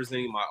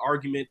misrepresenting my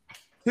argument.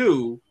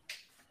 Two,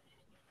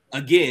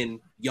 again,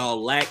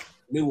 y'all lack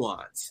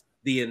nuance.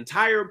 The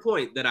entire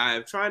point that I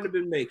have tried to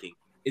been making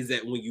is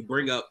that when you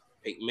bring up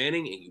Peyton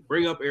Manning and you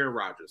bring up Aaron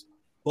Rodgers,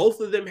 both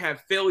of them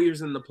have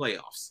failures in the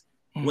playoffs.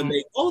 Mm-hmm. When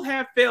they both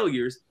have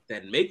failures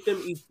that make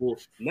them equal,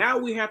 now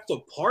we have to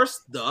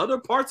parse the other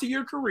parts of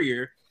your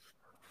career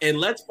and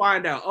let's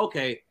find out,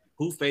 okay,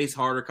 who faced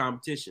harder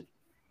competition?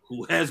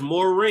 Who has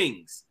more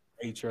rings?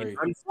 Hey, Trey.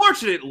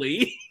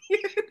 Unfortunately.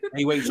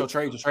 Hey, wait, so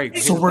Trey.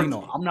 So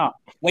I'm not.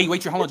 Wait,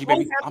 hold on, G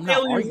baby. I'm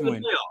not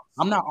arguing.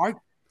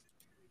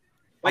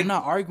 I'm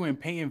not arguing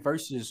Peyton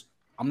versus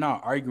Aaron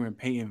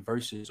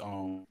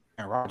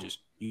Rodgers.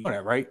 You know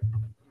that, right?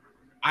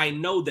 I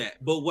know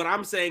that, but what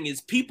I'm saying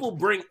is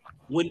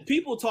when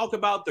people talk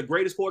about the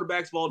greatest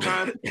quarterbacks of all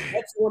time,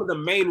 that's one of the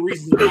main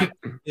reasons why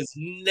is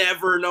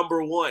never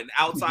number one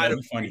outside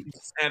of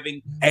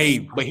having. Hey,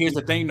 but here's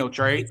the thing, though,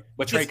 Trey.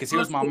 Because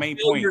here's my main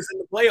point.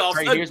 Trey,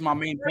 here's my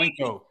main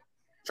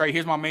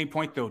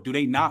point, though. Do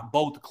they not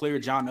both clear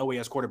John Elway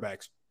as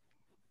quarterbacks?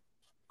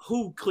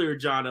 Who cleared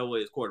John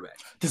Elway as quarterback?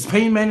 Does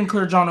Peyton Manning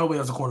clear John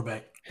Elway as a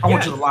quarterback? I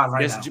want you to lie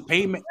right now.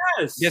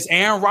 Yes,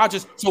 Aaron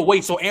Rodgers.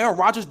 So Aaron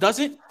Rodgers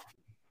doesn't?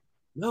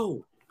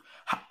 No.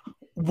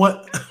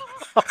 What?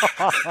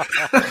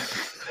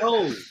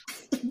 No.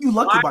 You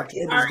lucky my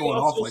kid is going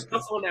off like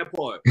this. On that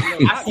part.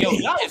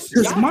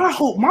 My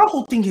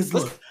whole thing is,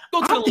 look,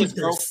 I think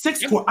there are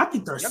six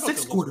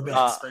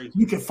quarterbacks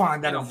you can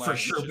find that are for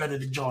sure better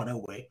than John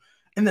Elway.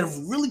 And then if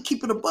we really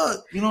keep it a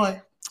buck, you know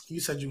what? You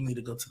said you need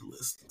to go to the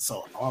list,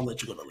 so I'll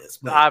let you go to the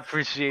list. But I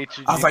appreciate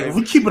you. I was like, if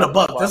we keep it a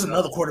buck, there's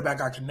another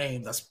quarterback I can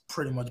name that's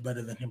pretty much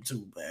better than him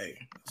too. But hey,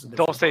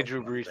 don't say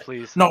Drew Brees,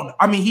 please. No,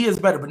 I mean he is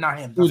better, but not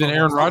him. Who's than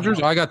Aaron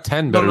Rodgers? I got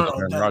 10 better than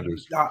Aaron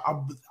Rodgers.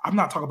 I'm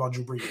not talking about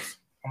Drew Brees.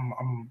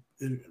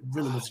 It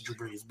really wasn't Drew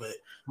Brees, but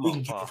we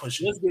can keep it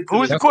pushing.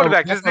 Who's the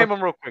quarterback? Just name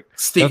him real quick.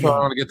 Steve. That's why I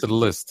want to get to the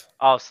list.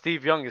 Oh,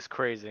 Steve Young is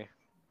crazy.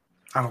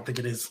 I don't think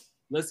it is.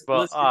 Let's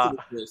get to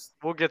this list.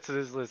 We'll get to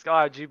this list. All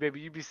right, G baby,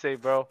 you be safe,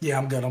 bro. Yeah,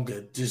 I'm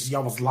good. Just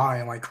y'all was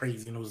lying like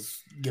crazy and it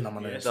was getting on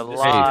my nerves.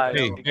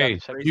 Hey,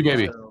 G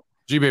baby,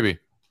 G baby,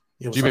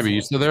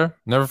 you still there?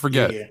 Never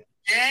forget. Yeah.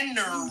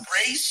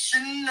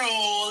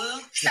 Generational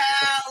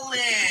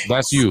talent.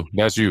 That's you.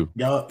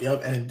 Yup.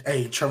 And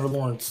hey, Trevor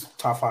Lawrence,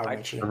 top 5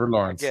 next year. Trevor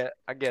Lawrence.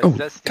 I get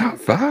top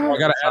 5. I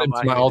gotta add him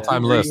to my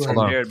all-time list. Hold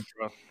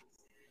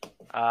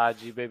on.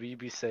 G baby, you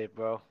be safe,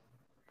 bro.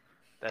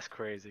 That's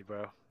crazy,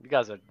 bro. You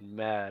guys are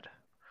mad.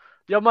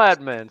 Yo,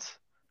 madmans.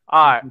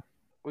 All right.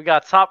 We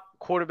got top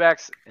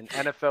quarterbacks in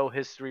NFL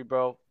history,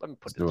 bro. Let me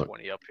put the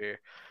 20 up here.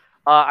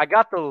 I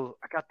got the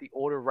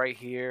order right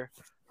here.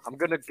 I'm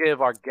gonna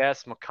give our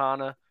guest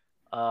Makana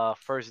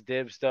first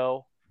dibs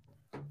though.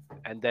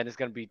 And then it's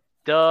gonna be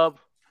Dub,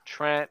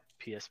 Trent,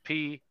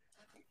 PSP,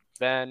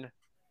 Ben,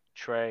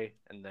 Trey,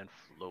 and then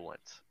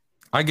Fluent.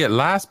 I get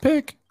last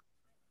pick?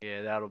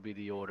 Yeah, that'll be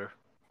the order.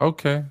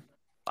 Okay.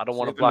 I don't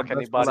want to block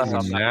anybody. So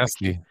I'm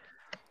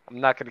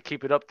not going to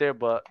keep it up there,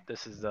 but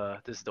this is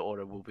the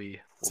order will be.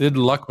 Sid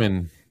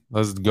Luckman,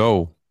 let's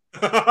go.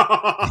 All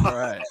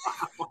right.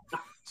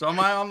 So am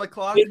I on the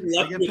clock? I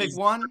can pick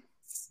one.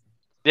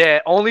 Yeah,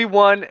 only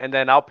one, and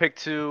then I'll pick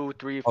 2,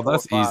 3, 4,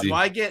 that's 5. easy. Do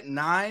I get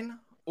 9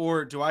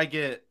 or do I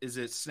get? Is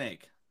it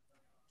Snake?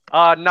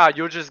 Nah,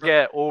 you'll just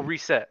get. We'll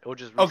reset. We'll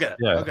just reset. Okay.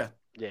 Yeah. Okay.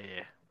 Yeah.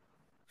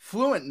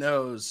 Fluent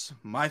knows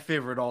my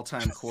favorite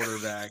all-time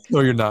quarterback. No,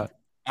 you're not.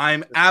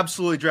 I'm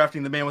absolutely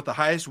drafting the man with the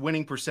highest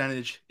winning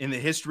percentage in the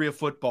history of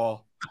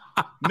football,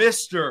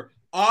 Mr.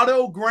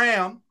 Otto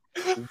Graham.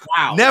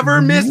 Wow.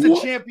 Never missed a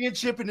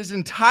championship in his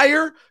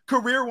entire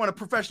career. Won a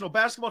professional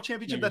basketball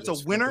championship. That's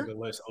a winner.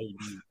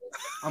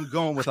 I'm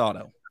going with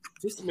Otto.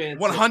 This man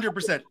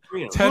 100%.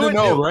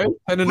 10-0, right?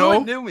 10-0.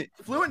 Fluent knew me.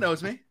 Fluent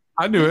knows me.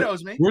 I knew He it.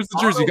 knows me. Where's the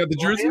jersey? You got the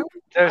jersey?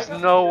 There's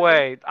no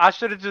way. I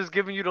should have just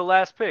given you the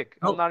last pick.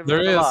 I'm not even there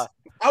gonna is. lie.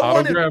 I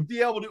wanted to Autograph.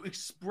 be able to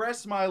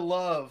express my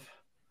love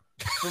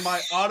for my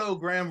Otto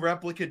Graham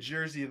replica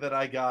jersey that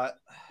I got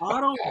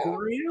Otto of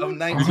Graham? You gotta do it.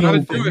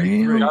 1993.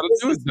 You gotta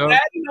do it, though.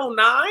 Madden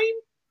 09?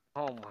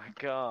 Oh my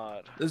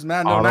god. This is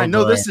Madden Otto 09.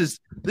 No, Graham.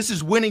 this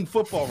is winning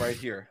football right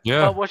here.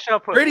 Yeah. What should I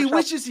put? Brady Who should I-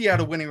 wishes he had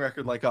a winning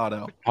record like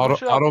Otto.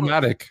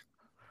 Automatic.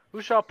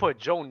 Who should I put?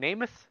 Joe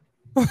Namath?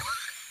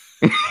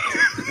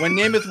 When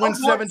Namath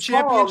wins 7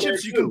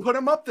 championships, you can put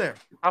him up there.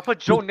 I'll put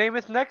Joe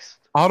Namath next.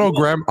 Otto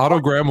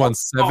Graham won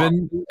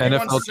 7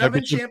 NFL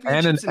 7 championships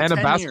championships in and a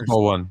 10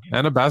 basketball one.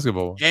 And a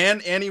basketball one.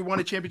 And he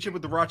won a championship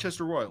with the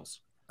Rochester Royals.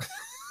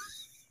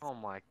 Oh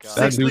my god.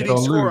 That 6th dude leading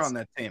don't scorer lose. on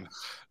that team.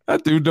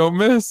 That dude don't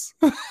miss.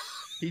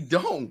 He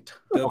don't.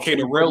 Okay,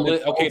 the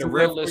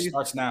real list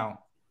starts now.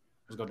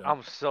 Let's go down.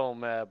 I'm so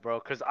mad, bro,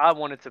 because I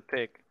wanted to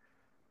pick.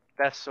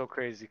 That's so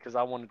crazy, because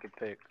I wanted to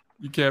pick.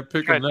 You can't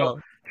pick him Trent, now.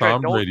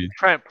 Trent, Tom Brady.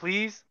 Trent,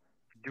 please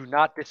do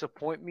not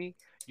disappoint me.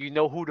 You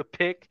know who to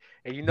pick,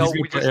 and you know He's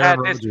gonna we put just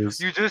Aaron had this.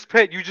 Rodgers.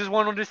 You just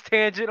went on this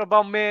tangent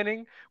about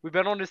Manning. We've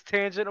been on this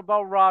tangent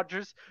about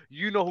Rodgers.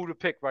 You know who to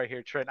pick right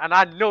here, Trent, and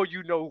I know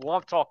you know who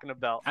I'm talking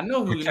about. I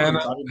know who you Buchanan,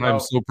 know. I'm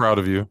so proud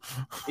of you.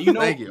 You know,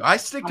 Thank you. I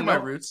stick to my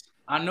roots.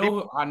 I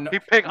know. He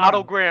picked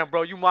Otto Graham,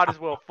 bro. You might as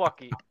well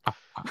fuck it.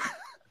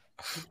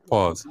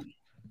 Pause.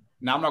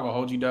 Now I'm not gonna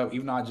hold you, Doug.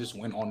 Even though I just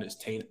went on this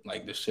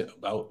this shit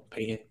about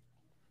Peyton.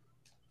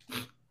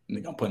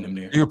 Nigga, I'm putting him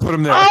there. You can put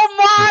him there. Oh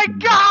my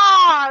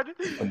god!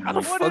 How the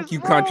What fuck is you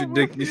wrong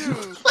contradict with me? you?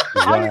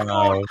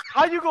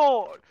 How you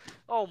go?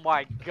 Oh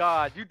my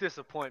god, you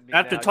disappoint me.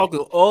 After now. talking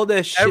all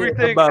that shit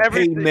about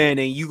Peyton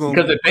Manning, you gonna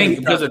because the thing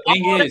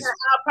is,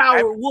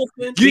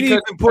 you didn't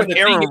even put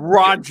Aaron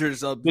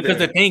Rodgers up there. because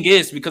the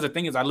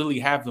thing is, I literally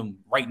have them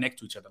right next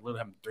to each other. I literally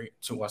have them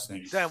two what's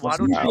names. Damn, why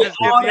don't you just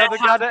give the other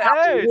guy the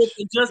edge?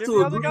 Just Give to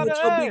the other agree guy with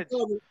the your edge. big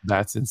brother.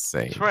 That's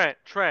insane.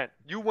 Trent,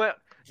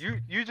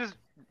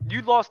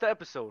 you lost the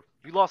episode.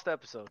 You lost the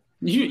episode.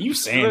 You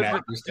saying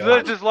that? You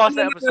literally just lost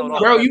the episode,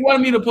 bro. You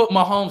wanted me to put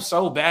Mahomes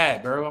so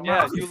bad, bro.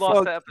 You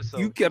lost the episode.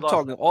 You kept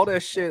talking all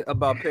that shit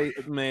about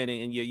Peyton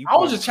Manning, and I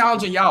was just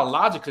challenging y'all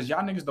logic because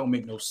y'all niggas don't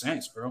make no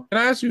sense, bro. Can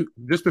I ask you,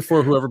 just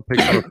before whoever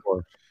picks number 4,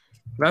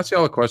 can I ask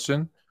y'all a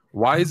question?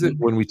 Why is it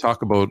when we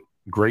talk about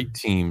great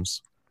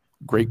teams,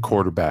 great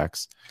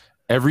quarterbacks,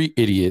 every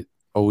idiot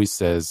always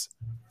says,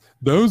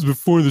 that was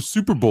before the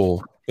Super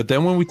Bowl. But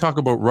then when we talk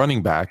about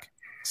running back,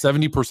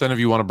 70% of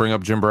you want to bring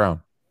up Jim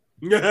Brown.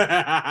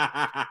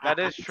 That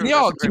is true.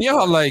 Can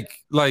y'all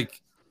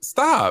like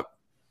stop?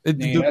 The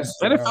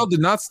NFL did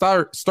not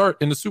start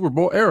in the Super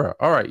Bowl era.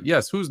 All right,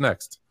 yes. Who's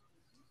next?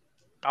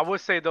 I would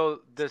say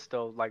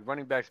like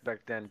running backs back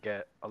then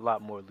get a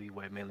lot more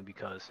leeway, mainly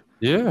because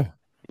you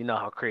know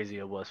how crazy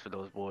it was for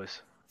those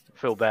boys.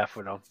 Feel bad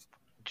for them.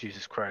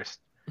 Jesus Christ.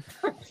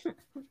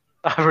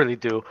 I really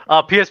do.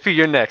 PSP,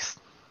 you're next.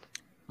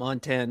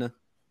 Montana.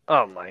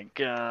 Oh my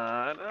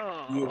god.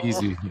 Oh.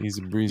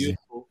 Easy breezy.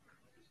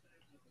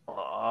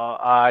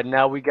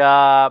 Now we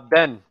got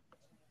Ben.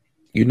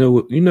 You know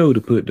what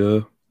to put,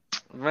 Doug.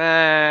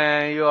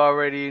 Man, you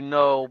already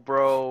know,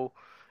 bro.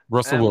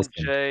 Russell Wilson.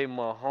 MJ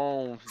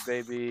Mahomes,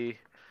 baby.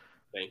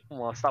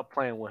 Come on, stop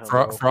playing with him.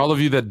 For all of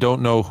you that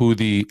don't know who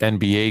the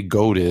NBA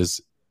GOAT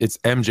is, it's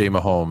MJ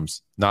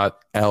Mahomes,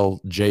 not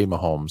LJ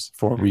Mahomes,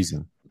 for a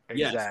reason.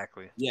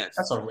 Exactly. Yes.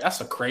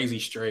 That's a crazy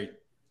straight.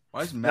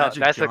 Why is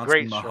Magic that's Johnson a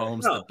great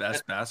Mahomes the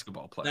best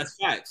basketball player? That's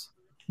facts.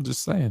 I'm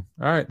just saying.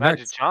 All right, Magic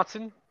next.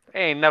 Johnson? They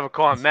ain't never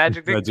call him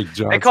Magic. Magic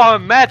Johnson. They call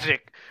him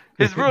Magic.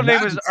 His real name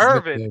is Magic's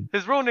Irvin. nickname.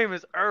 His real name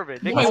is Irvin.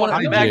 They Nobody call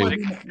him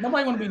Magic.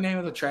 want to be named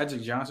as a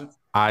Tragic Johnson.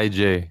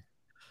 IJ.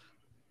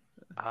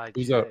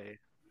 Who's up?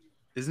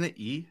 Isn't it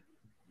E?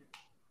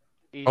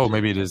 EJ. Oh,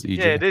 maybe it is EJ.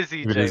 Yeah, it is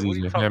EJ. Maybe it is What are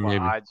you EJ. talking Yeah, about,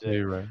 maybe. IJ? Yeah,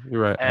 you're right.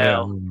 You're right.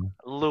 L. Yeah.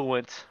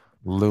 Lewent.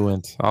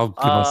 Lewent. I'll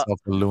give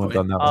myself a Lewent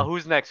on that one.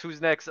 Who's next?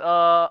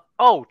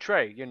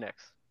 Trey, you're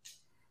next.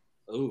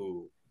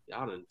 Ooh,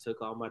 y'all done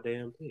took all my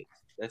damn picks.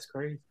 That's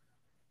crazy.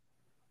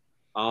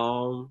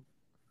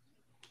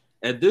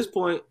 At this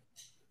point,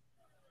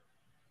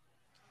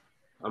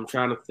 I'm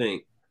trying to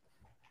think,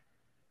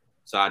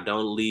 so I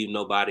don't leave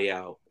nobody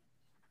out.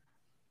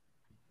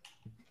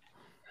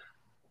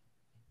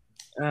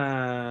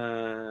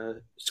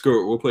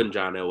 Screw it. We're putting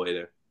John Elway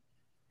there.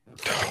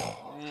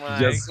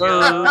 Yes,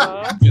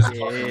 sir.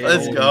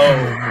 Let's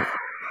go.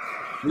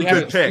 We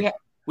have Good pick.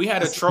 We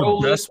had a This is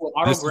troll the list best-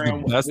 with this is the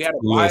autogram. best We had a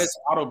list. biased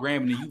autogram,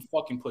 and then you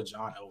fucking put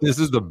John Elway. This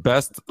is the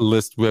best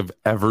list we've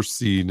ever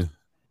seen.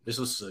 This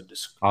was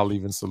I'll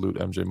even salute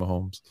MJ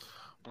Mahomes.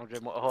 Okay,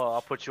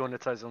 I'll put you on the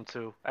tight zone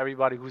too.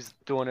 Everybody who's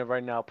doing it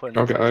right now, putting.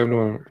 Okay, I have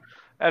no.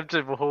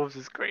 MJ Mahomes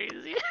is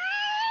crazy.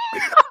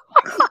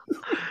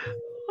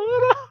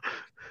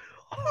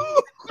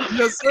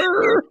 Yes,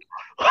 sir.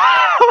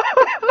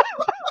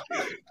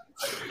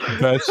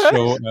 Best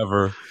show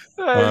ever.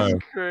 That's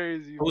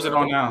crazy. Who's it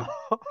bro. on now?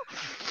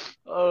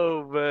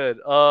 Oh man,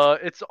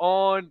 it's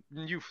on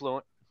you,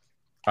 Fluent.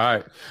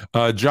 All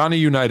right, Johnny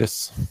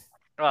Unitas.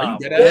 Ah,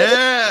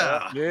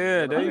 Yeah.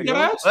 Yeah, there you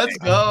go. Let's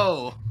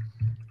go.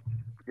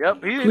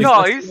 Yep. Please,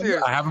 He's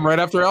serious. I have him right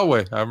after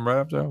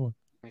Elway.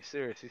 He's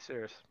serious.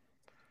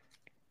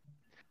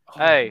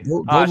 Hey,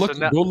 Go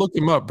look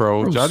him up,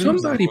 bro. Bro, Johnny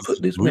somebody Unitas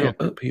put this is man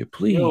real. up here,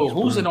 please. Yo,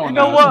 who's it bro. on You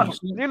know now? what?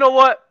 You know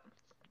what?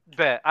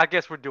 Bet. I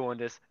guess we're doing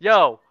this.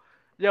 Yo,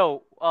 damn,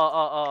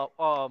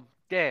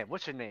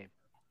 what's your name?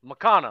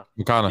 Makana.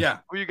 Yeah.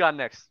 Who you got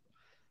next?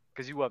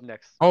 Because you up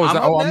next. Oh, is I'm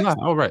that? up Oh, I'm next?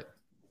 not. All right.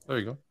 There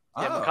you go.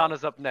 Yeah, Oh.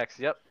 Makana's up next.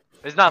 Yep.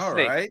 It's not All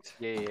Snake. right.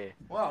 Yeah.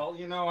 Well,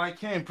 I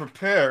came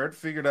prepared.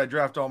 Figured I'd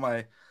draft all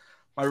my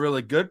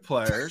really good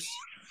players.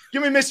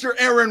 Give me Mr.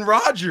 Aaron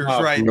Rodgers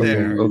right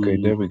there. Okay,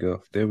 there we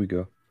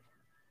go.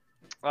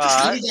 All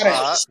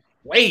right.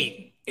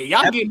 Wait, hey,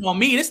 y'all getting on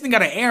me? This thing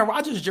got an Aaron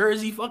Rodgers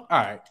jersey. Fuck. All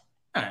right.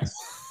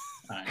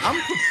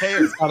 I'm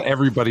prepared. It's not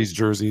everybody's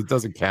jersey. It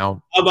doesn't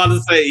count. I'm about to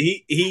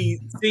say he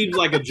seems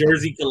like a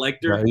jersey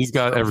collector. Yeah, he's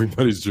got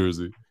everybody's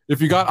jersey.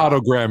 If you got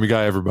autogram, you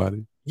got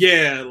everybody.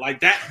 Yeah, like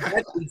that's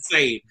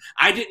insane.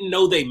 I didn't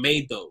know they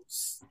made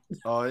those.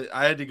 Oh,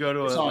 I had to go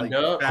to It's a on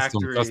Dub.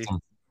 factory Custom.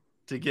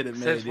 to get it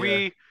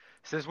made.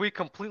 Since we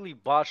completely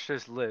botched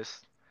this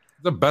list,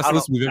 The best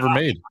list we've ever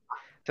made.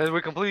 since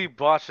we completely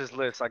botched this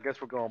list, I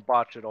guess we're gonna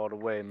botch it all the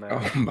way, man.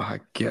 Oh my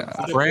god.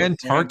 Fran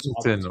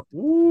Tarkenton.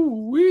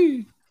 Ooh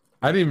wee.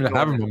 I didn't even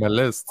have him on my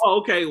list. Oh,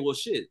 okay. Well,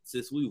 shit.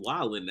 Since we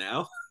wilding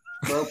now,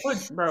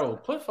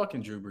 put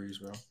fucking Drew Brees,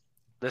 bro.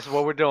 This is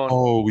what we're doing.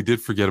 Oh, we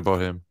did forget about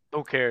him.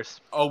 Who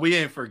cares? Oh, we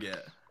ain't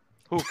forget.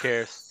 Who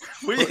cares?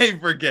 We ain't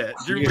forget.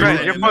 Drew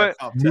Trent, Brees you're ain't in the putting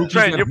top 10.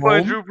 Trent, you're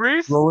putting Drew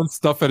Brees? Throwing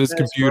stuff at his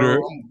computer.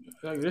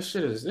 Bro. This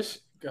shit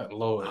got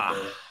lowered,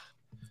 bro.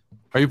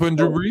 Are you putting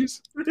Drew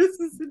Brees? this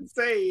is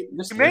insane.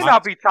 He may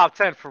not be top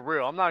 10 for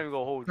real. I'm not even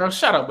gonna hold you. Bro,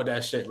 shut up with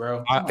that shit,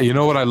 bro. You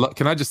know what I love?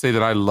 Can I just say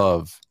that I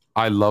love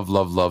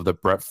that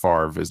Brett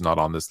Favre is not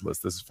on this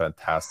list. This is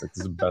fantastic. This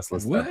is the best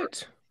list ever.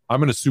 What? I'm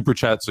gonna super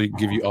chat so you can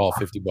give you all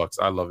 $50.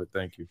 I love it.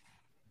 Thank you.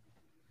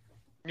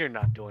 You're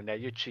not doing that.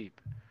 You're cheap.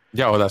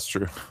 Yeah, well, that's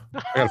true.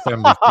 I got a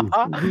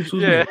family too.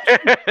 Yeah.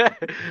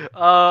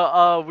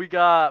 We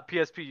got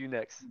PSP. You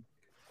next.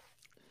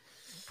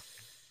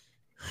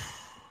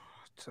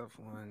 Tough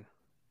one.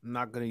 I'm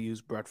not gonna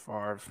use Brett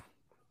Favre.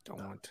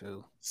 Don't want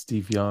to.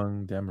 Steve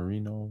Young, Dan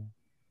Marino,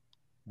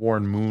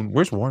 Warren Moon.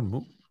 Where's Warren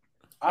Moon?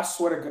 I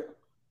swear to God.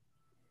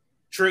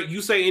 Trent,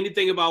 you say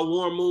anything about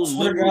Warren Moon? I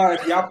swear to God,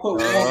 if y'all put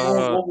Warren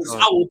Moon over.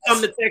 I will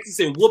come to Texas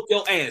and whoop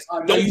your ass.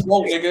 No, you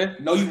won't, nigga.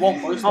 No, you won't.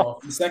 First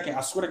off, and second,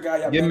 I swear to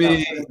God, y'all. Give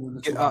me.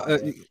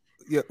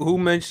 Who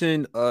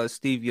mentioned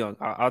Steve Young?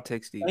 I'll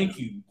take Steve. Thank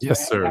you.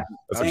 Yes, sir.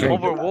 That's a good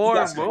Over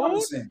Warren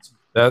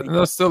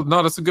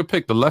Moon? that's a good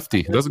pick. The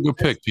lefty. That's a good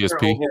pick.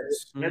 PSP.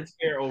 That's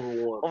fair over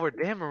Warren. Over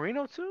Dan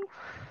Marino too?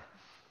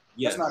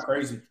 Yes. That's not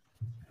crazy.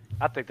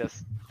 I think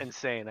that's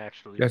insane.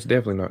 Actually, That's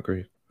definitely not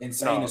great.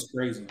 Insane is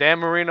crazy. Dan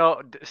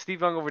Marino,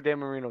 Steve Young over Dan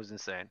Marino is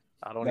insane.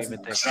 I don't even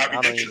think.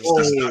 I don't even.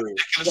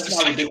 That's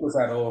not ridiculous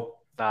at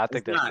all. Nah, I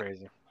think It's that's not.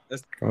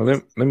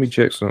 crazy. Let me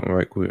check something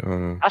right quick.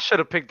 I should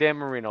have picked Dan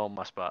Marino on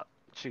my spot.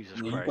 Jesus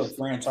You Christ. put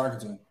Fran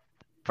Tarkenton.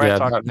 Yeah,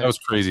 that was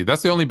crazy.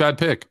 That's the only bad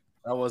pick.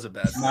 That was a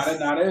bad pick. Nah,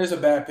 that is a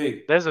bad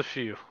pick. There's a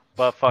few,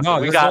 but fuck No,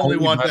 it. We there's got Only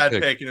one bad bad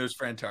pick. pick, and it was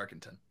Fran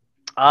Tarkenton.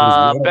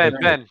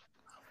 Ben.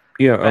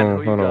 Yeah, Ben,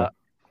 who you hold on. got?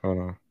 Hold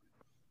on.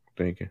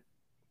 Thank you.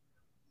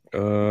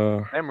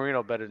 Dan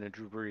Marino better than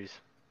Drew Brees.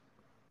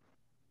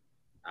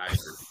 I agree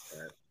with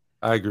that.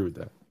 I agree with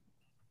that.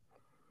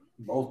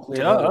 Both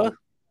clear. Duh.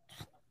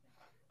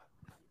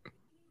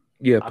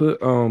 Yeah,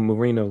 put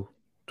Marino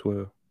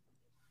 12.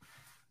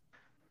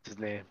 His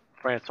name.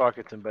 Fran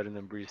Tarkenton better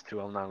than Brees too.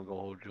 I'm not even gonna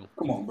hold you.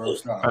 Come on, bro.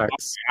 Stop. All right.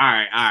 All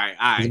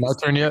right. Is it my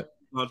turn yet?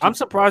 I'm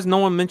surprised no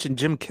one mentioned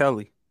Jim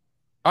Kelly.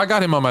 I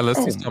got him on my list.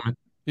 Oh. He's coming.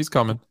 He's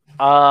coming.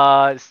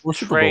 It's Or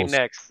Super Trey Bowls.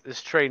 next.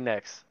 It's Trey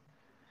next.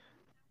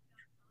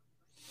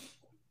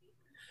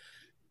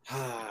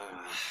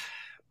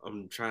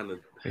 I'm trying to.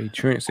 Hey,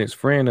 Trent, since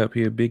Fran up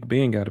here, Big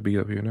Ben got to be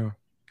up here now.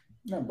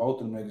 Not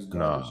both of them niggas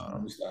garbage.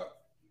 Let me stop.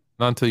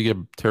 Not until you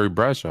get Terry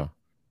Bradshaw.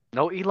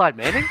 No Eli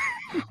Manning.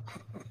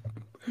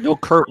 No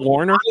Kurt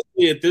Warner.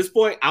 Honestly, at this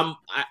point, I'm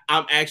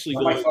actually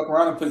I might going. fuck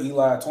around and put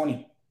Eli at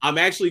 20. I'm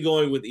actually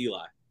going with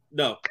Eli.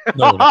 No,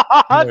 No,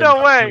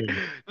 No way.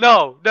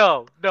 No,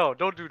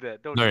 don't do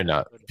that. Don't no, do you're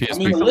not. that. I PSP.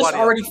 mean, the list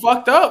already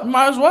fucked up.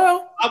 Might as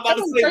well. I'm about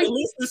to say the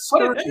list is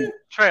Put it screwed. in.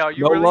 Trey, are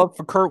you No really? love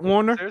for Kurt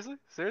Warner.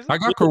 Seriously? I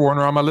got Kurt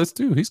Warner on my list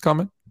too. He's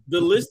coming.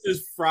 The list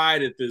is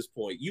fried at this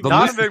point.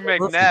 Donovan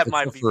McNabb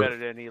might be better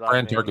than Eli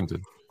Fran Manning.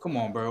 Tarkenton. Come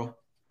on, bro.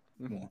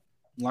 Come on.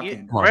 Lock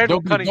in. Come on.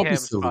 Don't be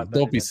silly.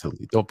 Don't be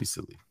silly. Don't be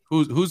silly.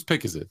 Whose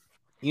pick is it?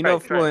 You know,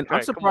 Trey,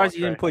 I'm surprised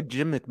you Trey. didn't put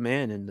Jim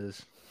McMahon in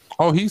this.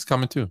 Oh, he's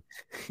coming too.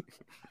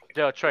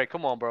 Yo, Trey,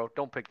 come on, bro.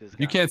 Don't pick this guy.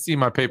 You can't see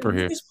my paper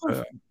here.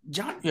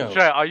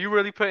 Trey, are you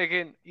really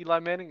picking Eli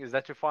Manning? Is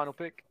that your final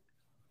pick?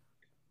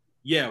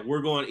 Yeah,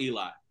 we're going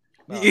Eli.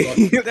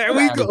 There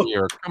we go.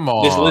 Here. Come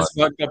on. This list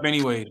fucked up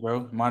anyways,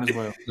 bro. Might as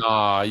well.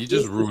 Nah, you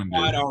just ruined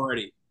it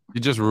already. You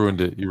just ruined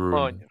it. You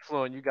ruined it.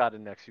 Fluent, you got it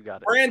next. You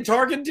got it. Fran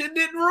Tarkenton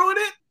didn't ruin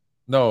it?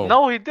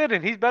 No, he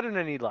didn't. He's better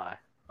than Eli.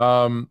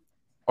 All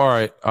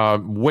right.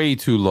 Way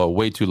too low.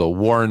 Way too low.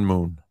 Warren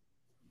Moon.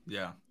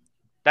 Yeah.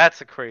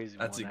 That's a crazy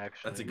one, actually.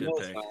 That's a good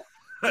pick.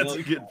 That's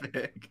a good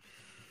pick.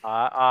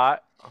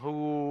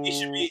 Who?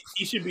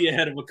 He should be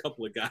ahead of a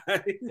couple of guys.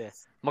 Yeah.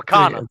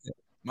 McConnell.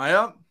 Am I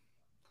up?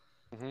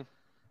 Mm-hmm.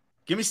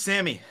 Give me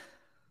Sammy.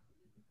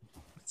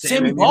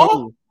 Sammy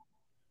Baugh?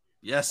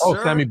 Yes, Oh,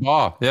 sir. Sammy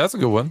Baugh. Yeah, that's a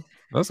good one.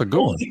 That's a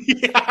good one.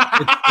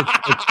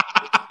 It's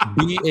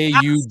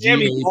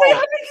B-A-U-G-H.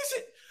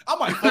 I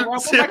might fuck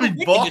around. Sammy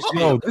Baugh.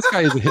 No, this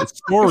guy is a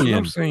historian.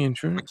 I'm saying,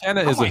 Trey.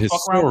 McKenna is a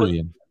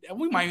historian.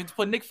 We might even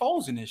put Nick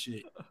Foles in this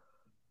shit.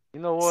 You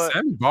know what?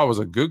 Sammy Baugh was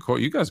a good quote.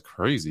 You guys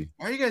crazy.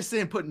 Why are you guys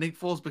saying put Nick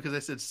Foles because I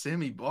said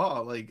Sammy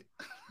Baugh? Like,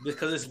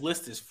 because this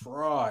list is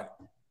fraud.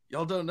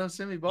 Y'all don't know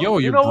Sammy Baugh? Yo,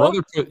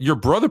 your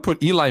brother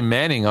put Eli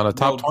Manning on a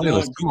top 20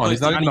 list. Come on,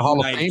 he's not even a Hall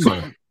of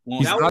Famer.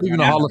 He's not even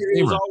a Hall of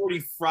He was Famer. already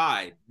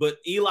fried, but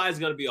Eli's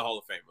going to be a Hall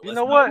of Famer. You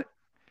know what?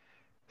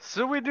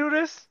 Should we do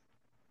this?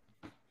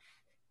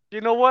 You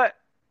know what?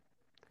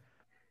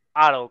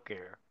 I don't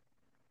care.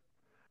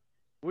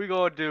 We're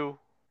going to do,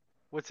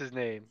 what's his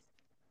name?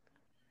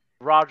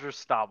 Roger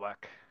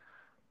Staubach.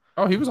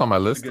 Oh, he was on my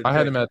list. I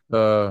had him at,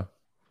 where'd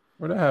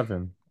I have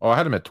him? Oh, I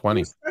had him at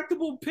 20.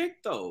 Respectable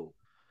pick, though.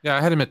 Yeah,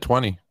 I had him at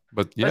 20.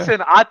 But yeah.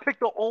 Listen, I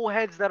picked the old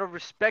heads that are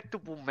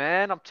respectable,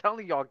 man. I'm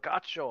telling y'all, I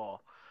got y'all.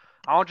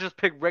 I don't just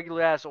pick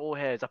regular ass old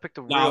heads. I picked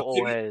the real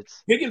old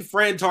heads. Picking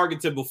Fran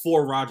Tarkenton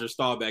before Roger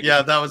Staubach.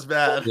 Yeah, that was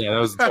bad. Yeah, that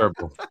was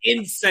terrible.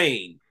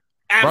 Insane.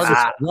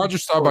 Roger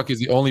Staubach is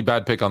the only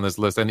bad pick on this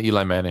list, and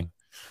Eli Manning.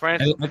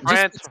 Just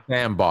put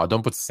Sam Baugh.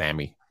 Don't put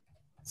Sammy.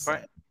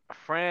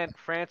 Fran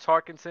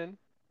Tarkenton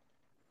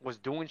was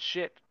doing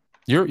shit.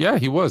 Yeah,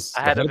 he was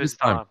ahead of his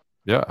time.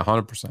 Yeah,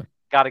 100%.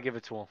 Got to give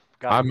it to him.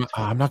 I'm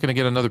not gonna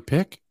get another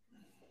pick.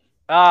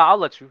 I'll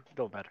let you.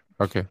 Don't matter.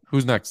 Okay,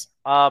 who's next?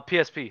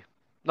 PSP.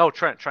 No,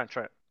 Trent.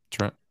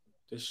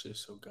 This shit's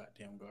so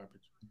goddamn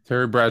garbage.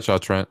 Terry Bradshaw.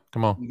 Trent,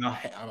 come on. No,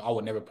 I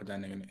would never put that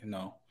nigga in.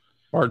 No.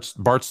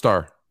 Bart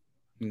Starr.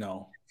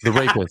 No. The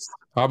rapist.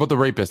 How about the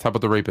rapist?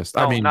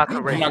 No, I mean, not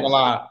the rapist. I'm not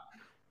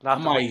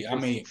gonna lie. I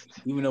mean,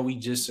 even though we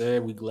just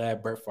said we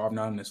glad Brett Favre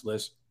not on this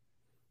list,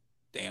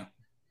 damn,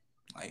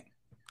 like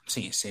I'm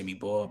seeing Sammy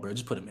Baugh, bro.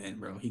 Just put him in,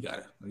 bro. He got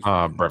it.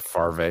 Brett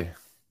Favre.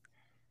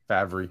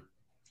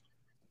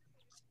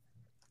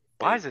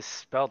 Why is it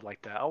spelled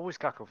like that? I always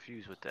got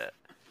confused with that.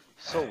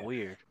 So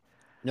weird.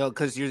 No,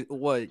 because you're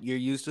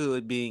used to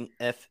it being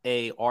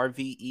Farve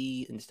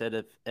instead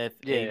of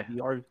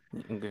Favre.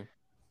 Okay.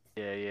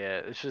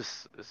 Yeah.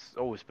 It's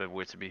always been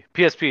weird to me.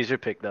 PSP is your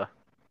pick, though.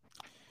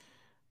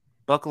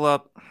 Buckle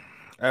up,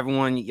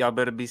 everyone. Y'all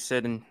better be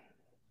sitting.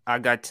 I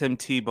got Tim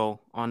Tebow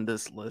on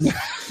this list.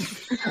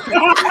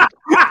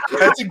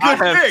 That's a good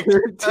pick.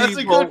 That's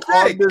a good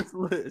pick. On this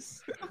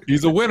list.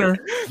 He's a winner.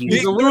 He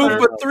threw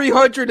for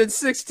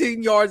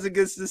 316 yards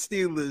against the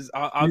Steelers.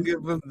 I'll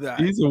give him that.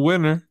 He's a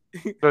winner.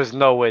 There's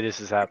no way this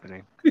is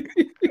happening.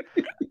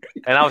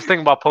 And I was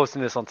thinking about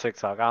posting this on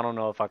TikTok. I don't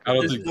know if I can. I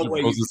don't think you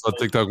post this on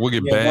TikTok. We'll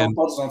get banned.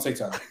 Don't post it on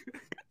TikTok.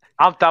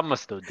 I'm gonna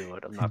still do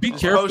it. I'm not. Be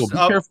careful,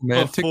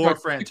 man.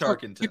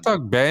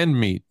 TikTok banned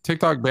me.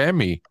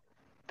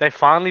 They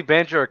finally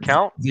banned your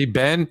account? They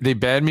banned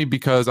me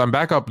because I'm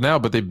back up now,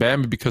 but they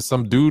banned me because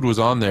some dude was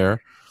on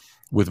there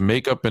with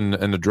makeup and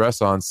a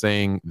dress on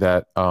saying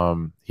that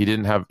he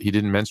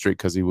didn't menstruate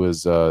because he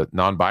was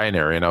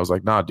non-binary, and I was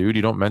like, nah, dude,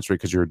 you don't menstruate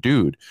because you're a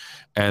dude,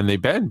 and they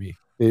banned me.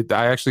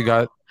 I actually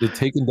got it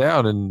taken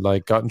down and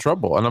like got in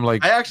trouble, and I'm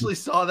like, I actually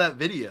saw that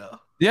video.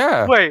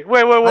 Yeah. Wait.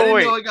 I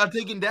didn't know it got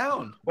taken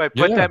down. Wait,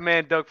 put that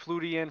man Doug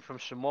Flutie in from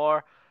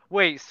Shamar.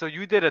 Wait, so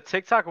you did a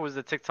TikTok or was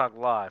it TikTok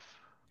live?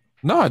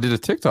 No, I did a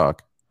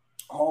TikTok.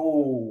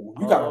 Oh,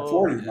 you got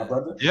reported, my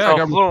brother. Yeah, I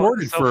got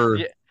reported for.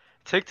 Yeah,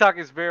 TikTok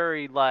is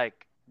very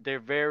they're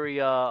very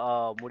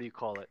what do you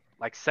call it?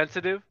 Like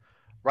sensitive,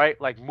 right?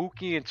 Like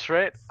Mookie and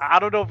Trent. I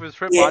don't know if it's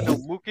Trent, but I know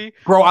Mookie.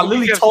 Bro, I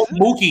literally told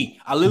Mookie.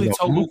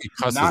 Mookie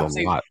cusses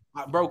a lot.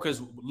 Bro,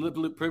 because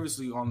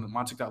previously on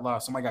my TikTok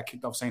live, somebody got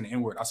kicked off saying the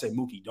N-word. I said,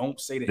 Mookie, don't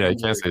say the N-word. Yeah, you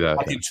can't say that.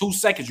 Like in 2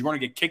 seconds, you're going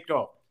to get kicked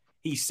off.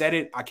 He said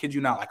it. I kid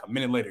you not. Like a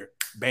minute later,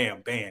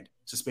 bam, banned,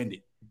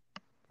 suspended.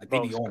 Like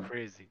Bro, it was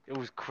crazy. It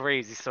was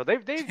crazy. So they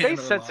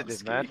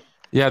sensitive, man.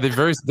 Yeah, they're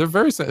very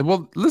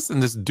well. Listen,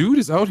 this dude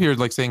is out here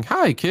like saying,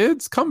 "Hi,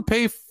 kids, come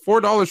pay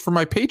 $4 for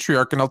my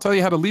patriarch, and I'll tell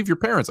you how to leave your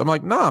parents." I'm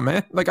like, nah,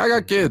 man. Like I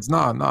got kids.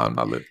 Nah, I'm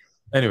not living.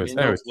 Anyways,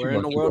 we're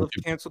in the world of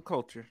cancel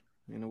culture.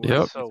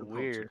 Yep. So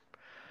weird.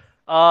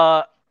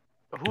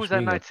 Who's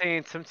at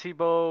 19? Tim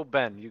Tebow.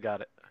 Ben, you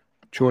got it.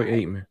 Troy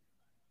Aikman.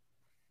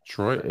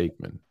 Troy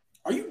Aikman.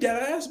 Are you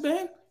dead ass,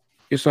 Ben?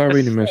 It's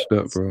already messed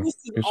up, bro.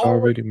 It's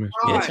already messed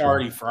up. Yeah, it's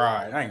already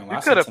fried. I ain't gonna lie.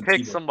 You could have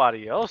picked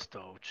somebody else,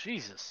 though.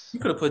 Jesus. You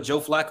could have put Joe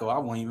Flacco. I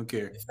won't even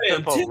care.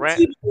 Tim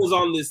Tebow was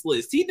on this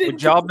list. He didn't.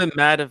 Would y'all been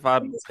mad if I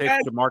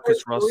picked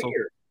DeMarcus Russell?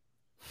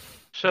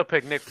 Should have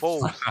picked Nick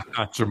Foles.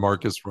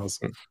 Jamarcus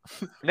Russell.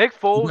 Nick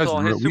Foles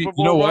on his Super Bowl.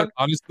 You know run, what?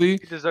 Honestly,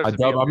 I'm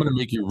going to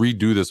make you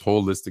redo this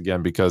whole list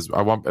again because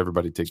I want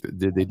everybody to take it.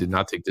 They did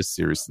not take this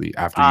seriously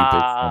after you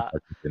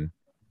picked.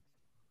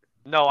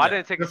 No, I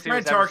didn't take it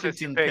seriously.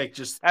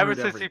 Ever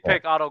since he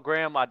picked Otto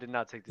Graham, I did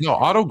not take this. No,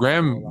 Otto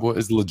Graham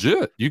is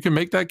legit. You can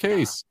make that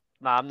case.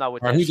 Nah, I'm not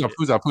with that.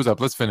 Who's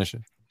up? Let's finish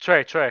it.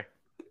 Trey.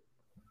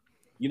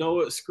 You know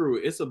what? Screw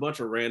it. It's a bunch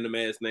of random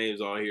ass names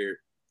on here.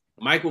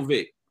 Michael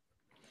Vick.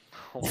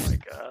 Oh my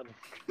god.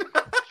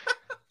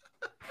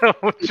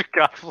 What you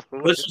got?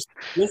 Let's just.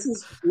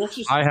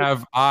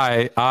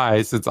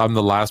 I since I'm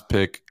the last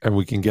pick and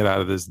we can get out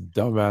of this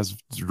dumbass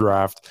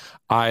draft.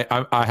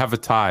 I have a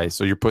tie.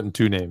 So you're putting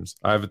two names.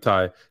 I have a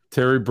tie.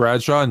 Terry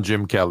Bradshaw and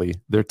Jim Kelly.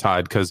 They're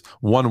tied because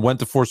one went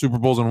to 4 Super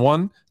Bowls and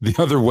won. The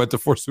other went to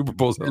 4 Super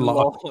Bowls and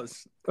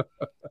lost.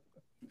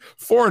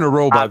 4 in a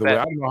row, by the way.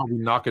 I don't know how we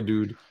knock a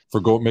dude for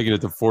making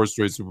it to 4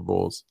 straight Super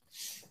Bowls.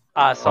 So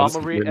I'm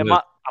gonna read.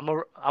 I'm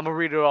gonna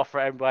read it off for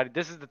everybody.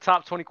 This is the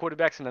top 20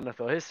 quarterbacks in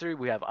NFL history.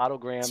 We have Otto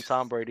Graham,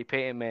 Tom Brady,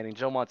 Peyton Manning,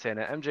 Joe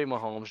Montana, MJ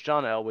Mahomes,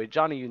 John Elway,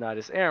 Johnny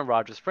Unitas, Aaron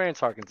Rodgers, Franz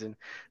Harkinson,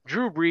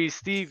 Drew Brees,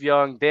 Steve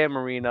Young, Dan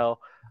Marino,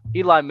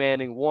 Eli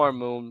Manning, Warren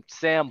Moon,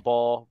 Sam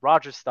Ball,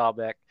 Roger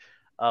Staubach,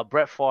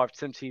 Brett Favre,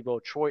 Tim Tebow,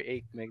 Troy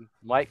Aikman,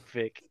 Mike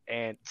Vick,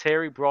 and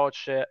Terry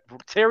Bradshaw.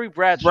 Tied.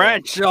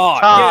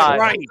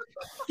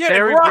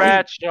 Terry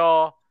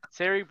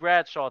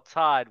Bradshaw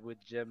tied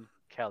with Jim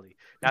Kelly.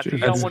 Now, do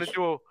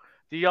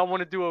y'all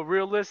want to do a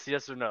real list?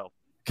 Yes or no?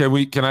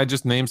 Can I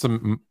just name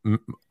some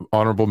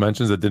honorable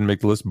mentions that didn't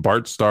make the list?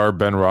 Bart Starr,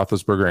 Ben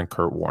Roethlisberger, and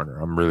Kurt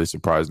Warner. I'm really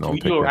surprised no one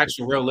picked. Can we do an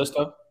actual real list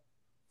though?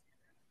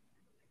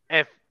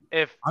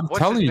 If I'm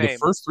telling you, the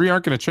first 3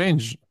 aren't going to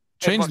change.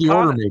 Change the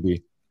order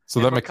maybe, so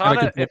that McKenna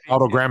can pick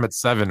Otto Graham at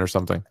 7 or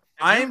something.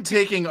 I am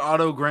taking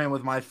Otto Graham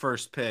with my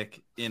first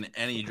pick in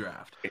any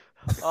draft. He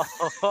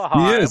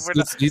is.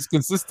 He's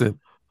consistent.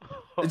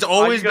 It's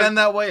always been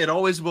that way. It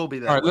always will be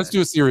that way. All right, let's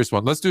do a serious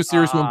one. But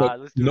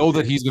know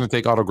that he's going to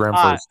take Otto Graham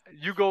first.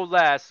 You go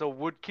last, so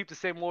we'll keep the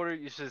same order.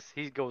 It's just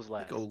he goes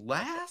last. Go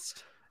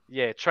last?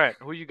 Yeah, Trent.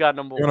 Who you got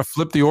number 1? You want to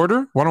flip the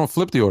order? Why don't we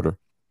flip the order?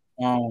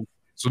 So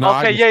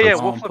now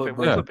we'll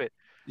flip it.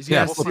 He's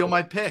going to steal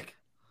my pick.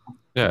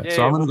 Yeah,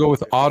 so I'm going to go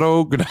with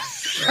Otto.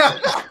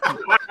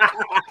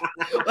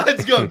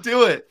 Let's go.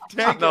 Do it.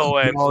 No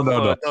way.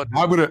 No.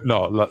 I'm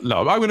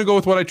going to go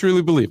with what I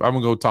truly believe. I'm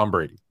going to go Tom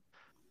Brady.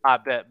 I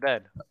bet,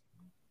 Ben.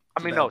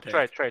 I mean, no,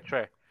 Trey.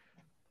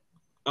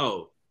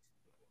 Oh.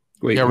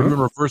 Wait, yeah,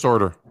 remember reverse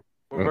order.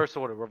 Reverse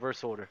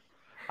order.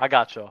 I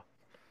got y'all.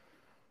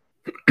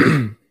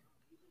 I'm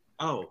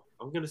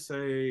going to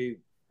say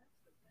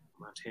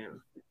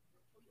Montana.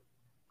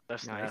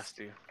 That's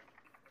nasty.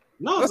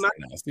 No, it's not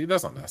nasty.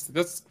 That's not nasty.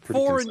 That's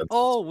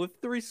 4-0 with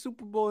 3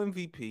 Super Bowl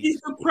MVPs. He's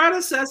the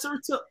predecessor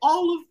to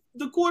all of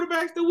the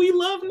quarterbacks that we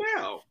love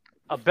now.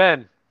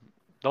 Ben,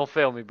 don't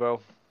fail me, bro.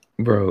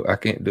 Bro, I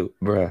can't do it,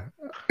 bro.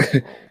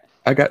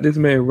 I got this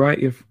man right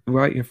in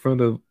front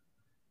of,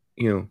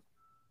 I'm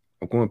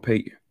going to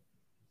pay you.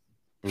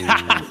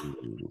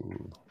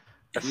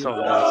 That's so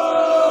nasty.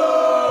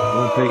 I'm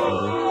going to pay you,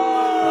 bro.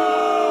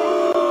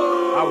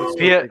 I would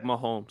still take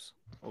Mahomes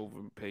over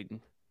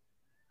Peyton.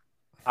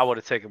 I would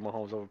have taken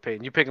Mahomes over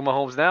Peyton. You picking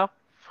Mahomes now?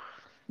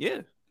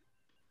 Yeah.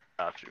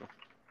 Got you.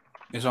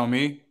 It's on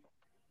me.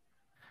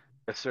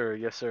 Yes,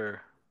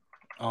 sir.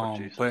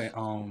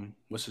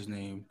 What's his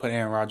name? Put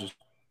Aaron Rodgers.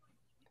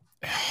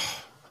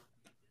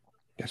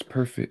 That's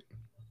perfect.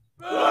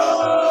 Yeah,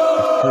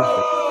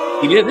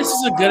 this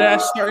is a good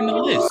ass starting the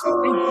list.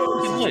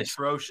 This is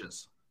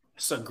atrocious.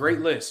 It's a great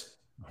list.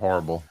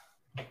 Horrible.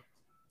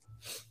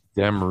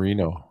 Dan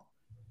Marino.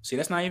 See,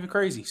 that's not even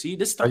crazy. See,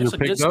 this stuff is a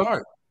good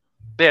start.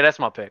 Yeah, that's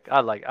my pick.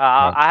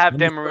 I have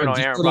Dan Marino,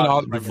 Aaron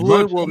Rodgers.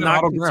 Floyd will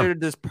not consider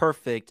this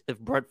perfect if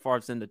Brett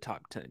Favre's in the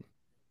top 10.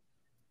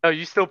 Oh,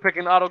 you still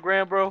picking Otto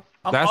Graham, bro?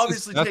 I'm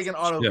obviously taking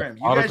Otto Graham.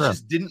 You guys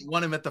just didn't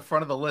want him at the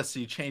front of the list, so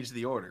you changed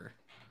the order.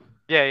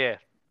 Yeah,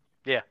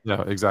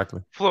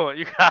 exactly. Fluent,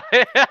 you got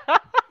it.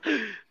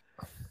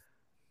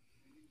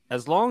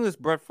 As long as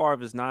Brett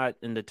Favre is not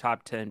in the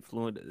top 10,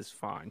 Fluent is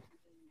fine.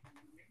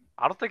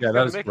 I don't think he's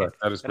going to make it.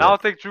 That is and I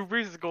don't think Drew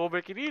Brees is going to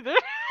make it either.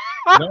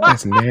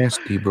 That's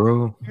nasty,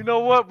 bro. You know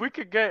what? We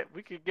could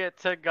get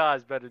 10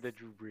 guys better than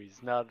Drew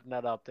Brees. Now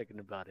that I'm thinking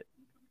about it.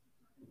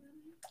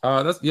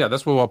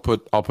 That's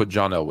what I'll put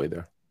John Elway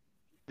there.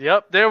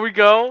 Yep, there we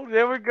go.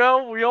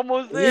 We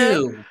almost there.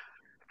 Ew.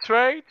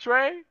 Trey.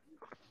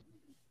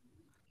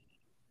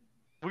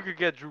 We could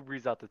get Drew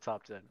Brees out the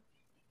top 10.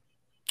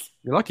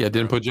 You're lucky I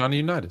didn't put Johnny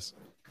Unitas.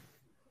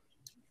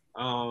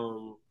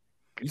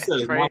 You said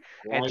it's Trey, not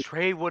and right.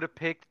 Trey would have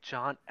picked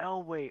John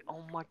Elway.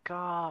 Oh my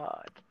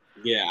God.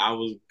 Yeah, I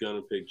was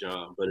gonna pick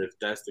John, but if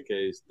that's the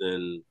case,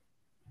 then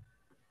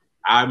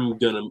I'm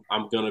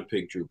gonna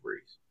pick Drew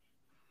Brees.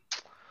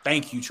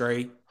 Thank you,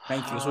 Trey.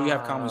 Thank you. That's why you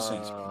have common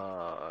sense.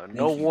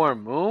 No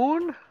Warren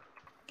Moon.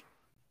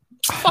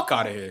 Fuck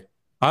out of here.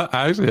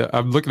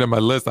 I'm looking at my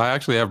list. I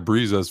actually have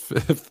Breeze as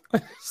 5th. I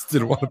just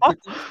didn't want to pick.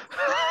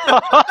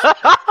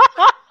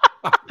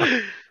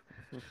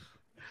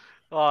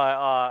 All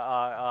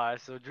right.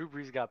 So Drew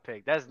Brees got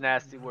picked. That's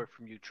nasty work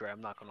from you, Trey.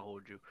 I'm not gonna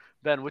hold you.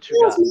 Ben, what you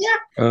got?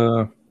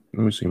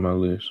 Let me see my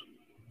list.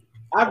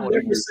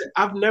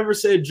 I've never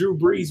said Drew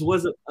Brees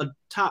wasn't a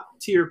top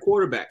tier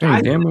quarterback.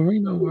 Hey, Dan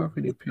Marino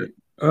already picked.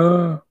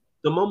 The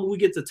moment we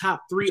get to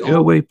top 3,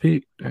 Elway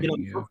picked.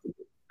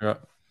 Yeah.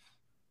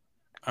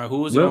 All right, who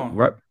was it on?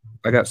 Right,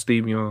 I got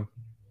Steve Young.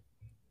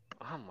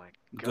 Oh my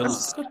Good,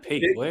 God. good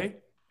pick, boy.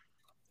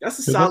 That's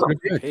a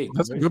solid pick.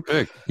 That's a good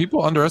pick.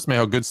 People underestimate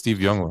how good Steve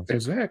Young was.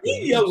 Exactly.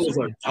 Steve Young was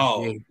a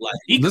dog. Like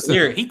He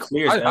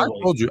clears. I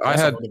told you, I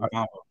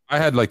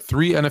had like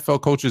 3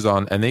 NFL coaches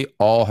on, and they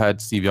all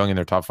had Steve Young in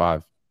their top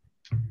 5.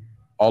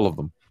 All of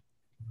them.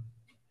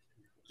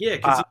 Yeah,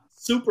 because he's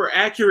super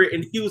accurate,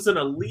 and he was an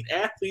elite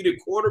athlete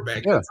and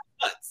quarterback. Yeah. That's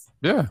nuts.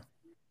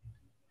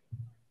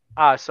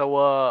 Yeah.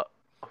 So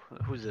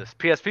who's this?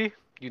 PSP?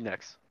 You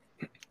next.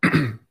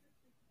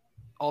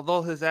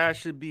 Although his ass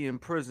should be in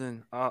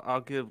prison,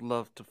 I'll give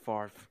love to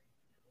Favre.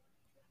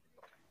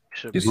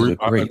 This is a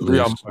great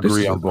list.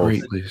 Agree on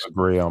both.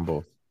 Agree on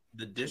both.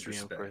 The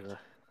disrespect.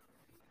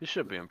 He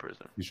should be in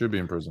prison. He should be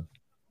in prison.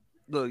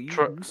 Look,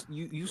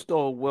 you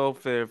stole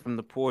welfare from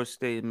the poorest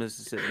state of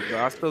Mississippi, but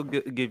I still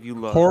give you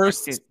love.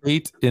 Poorest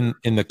state in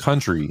the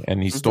country,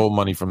 and he stole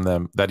money from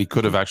them that he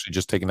could have actually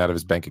just taken out of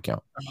his bank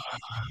account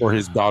or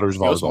his daughter's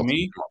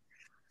volleyball.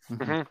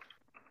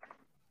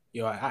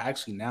 Yo, I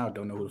actually now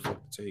don't know who the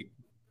fuck to take.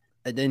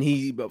 And then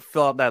he filled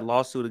out that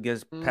lawsuit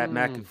against Pat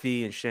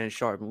McAfee and Shannon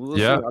Sharp.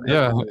 Yeah,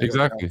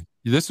 exactly.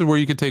 This is where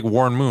you can take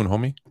Warren Moon,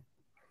 homie.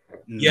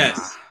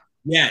 Yes.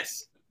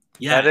 That's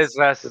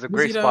a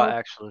great spot,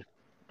 actually.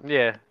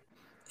 Yeah.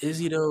 Is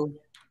he though?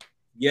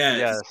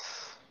 Yes.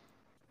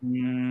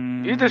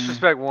 You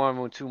disrespect Warren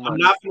Moon too much. I'm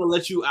not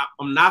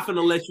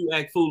gonna let you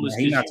act foolish.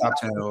 He's not top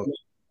 10 though.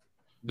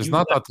 It's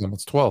not top 10.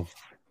 It's 12.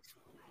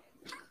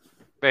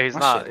 But he's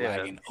not.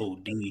 Yeah.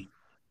 OD.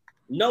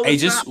 No. Hey,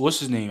 what's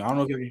his name? I don't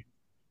know if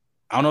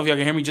y'all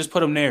can hear me. Just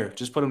put him there.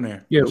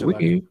 Yeah, we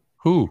can.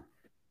 Who?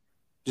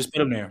 Just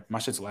put him there. My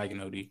shit's lagging,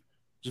 OD.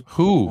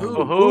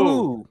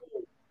 Who?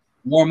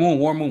 Warm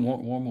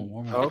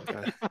Moon.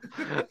 Okay.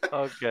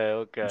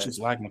 Okay. It's just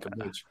lagging like a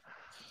bitch.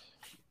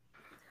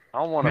 I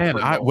don't want to.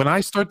 Man, when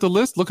I start the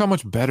list, look how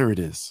much better it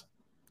is.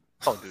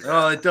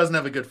 Oh, it doesn't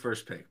have a good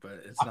first pick,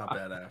 but it's not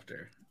bad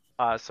after.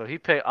 So he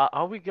picked.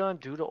 Are we gonna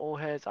do the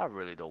old heads? I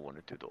really don't want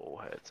to do the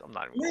old heads. I'm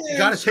not even. You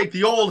gotta take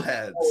the old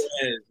heads,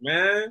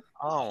 man.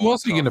 Who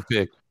else are you gonna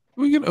pick?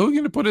 Who are you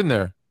gonna put in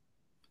there?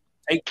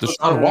 Take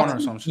Deshaun Warner or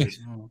Watson. some shit.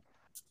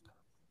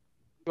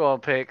 Gonna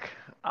pick.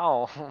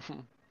 Oh.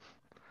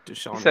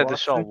 Deshaun He said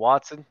Watson? Deshaun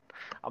Watson.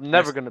 I'm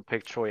never gonna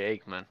pick Troy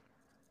Aikman.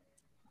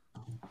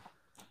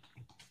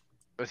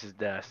 This is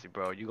nasty,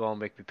 bro. You gonna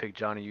make me pick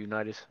Johnny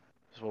Unitas?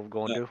 That's what we're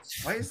gonna do.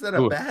 Why is that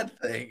a bad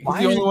thing? Why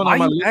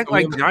you act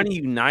like Johnny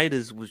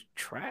Unitas was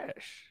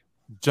trash?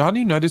 Johnny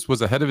Unitas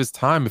was ahead of his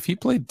time. If he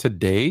played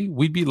today,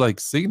 we'd be like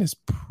singing his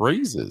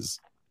praises.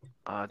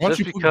 Why don't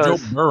you put Joe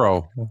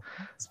Burrow?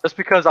 Just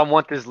because I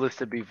want this list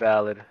to be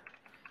valid.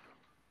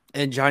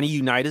 And Johnny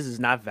Unitas is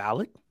not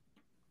valid?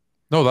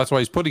 No, that's why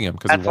he's putting him.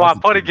 That's why I'm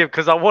putting him,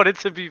 because I want it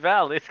to be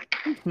valid.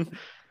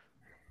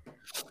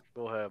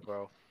 Go ahead,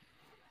 bro.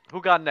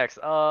 Who got next?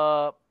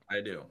 I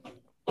do.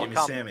 Give me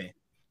Sammy.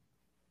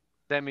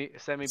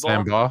 Sammy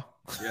Sam Ball?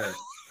 Ball? Yeah.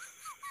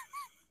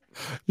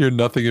 You're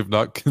nothing if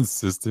not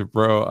consistent,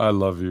 bro. I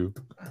love you.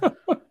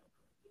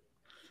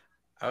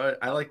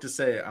 I like to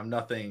say I'm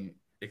nothing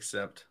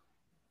except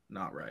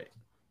not right.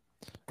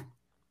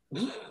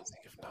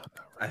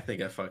 I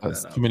think I fucked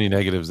That's that up. too many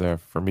negatives there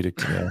for me to.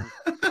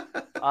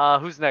 Yeah.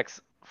 Who's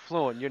next?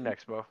 Fluent, you're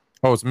next, bro.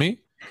 Oh, it's me.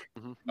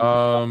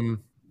 Mm-hmm.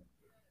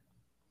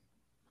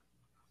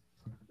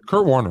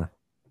 Kurt Warner.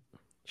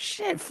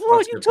 Shit,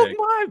 Floyd, you took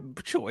my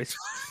choice.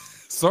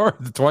 Sorry,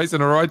 twice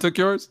in a row I took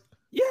yours.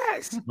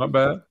 Yes. My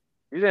bad.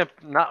 You didn't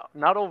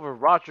not over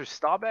Roger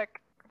Staubach?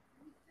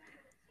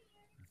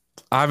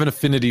 I have an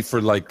affinity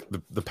for like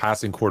the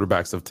passing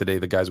quarterbacks of today,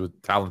 the guys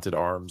with talented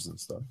arms and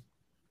stuff.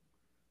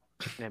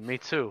 Yeah, me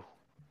too.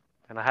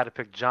 And I had to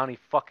pick Johnny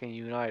fucking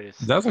Unitas.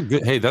 That's a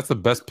good. Hey, that's the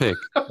best pick.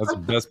 That's the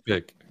best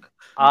pick.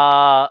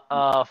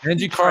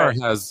 Angie Carr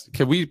has.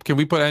 Can we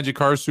put Angie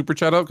Carr's super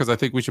chat up? Because I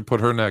think we should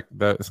put her neck.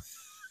 That.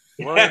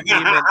 William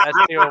Beeman,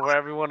 SK over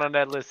everyone on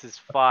that list is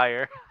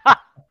fire.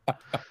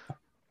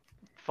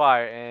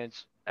 Fire,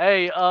 Ange.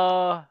 Hey,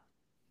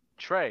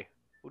 Trey,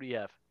 who do you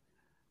have?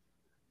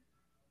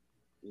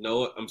 You know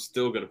what? I'm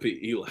still gonna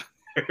pick Eli.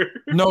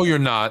 No, you're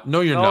not.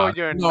 No, you're not.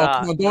 You're no,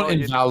 not. come on, No, don't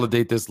you're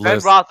invalidate this Ben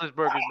list.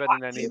 Roethlisberger's better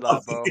than Eli,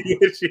 bro.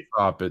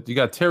 Stop it. You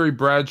got Terry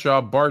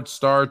Bradshaw, Bart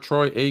Starr,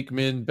 Troy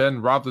Aikman,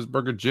 Ben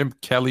Roethlisberger, Jim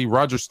Kelly,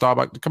 Roger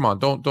Staubach. Come on,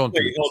 don't.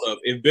 Wait, hold up.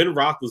 If Ben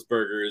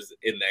Roethlisberger is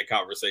in that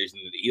conversation,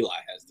 then Eli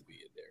has to be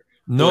in there.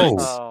 No.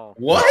 Oh,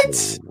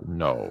 What?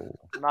 No.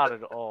 not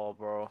at all,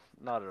 bro.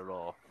 Not at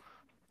all.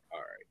 All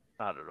right.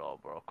 Not at all,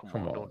 bro.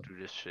 Come on, don't do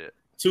this shit.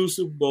 2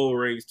 Super Bowl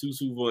rings, 2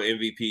 Super Bowl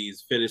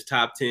MVPs, finished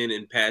top 10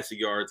 in passing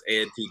yards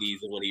and TDs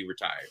when he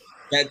retired.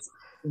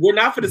 We're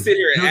not going to sit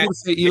here and You're going to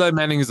say Eli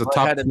Manning is a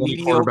top had a 20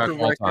 mediocre quarterback of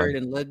all record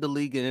time. and led the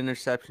league in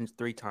interceptions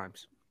 3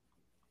 times.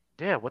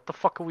 Yeah, what the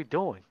fuck are we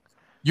doing?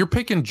 You're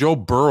picking Joe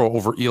Burrow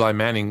over Eli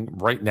Manning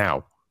right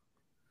now.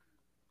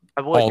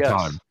 I would, All yes.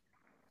 time.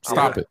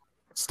 Stop it.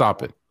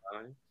 Stop it.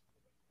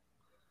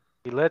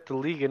 He led the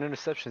league in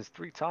interceptions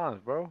 3 times,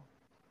 bro.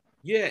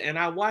 Yeah, and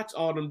I watched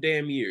all them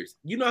damn years.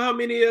 You know how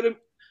many of them?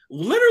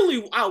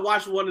 Literally, I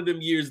watched one of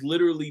them years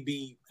literally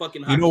be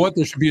fucking. You know what?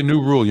 There should be a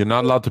new rule. You're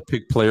not allowed to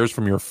pick players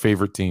from your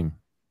favorite team.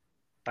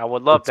 I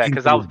would love that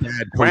because I was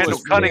Randall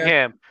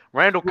Cunningham.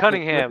 Randall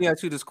Cunningham. Let me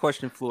ask you this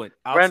question, Fluent.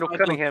 Randall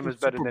Outside Cunningham those is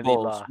 2 better Super than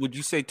Bowls, Eli. Would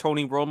you say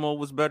Tony Romo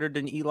was better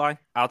than Eli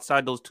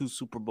outside those 2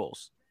 Super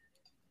Bowls?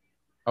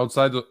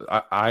 Outside,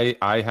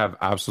 I have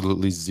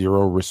absolutely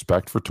zero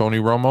respect for Tony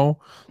Romo,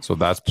 so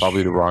that's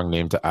probably the wrong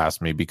name to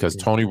ask me because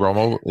Tony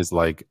Romo is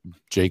like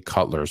Jay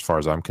Cutler as far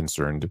as I'm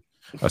concerned,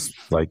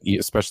 like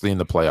especially in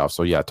the playoffs.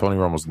 So yeah, Tony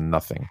Romo's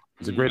nothing.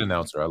 He's a great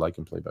announcer. I like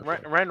him play back.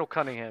 Randall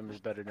Cunningham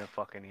is better than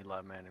fucking Eli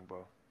Manning,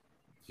 bro.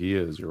 He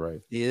is. You're right.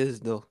 He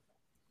is though.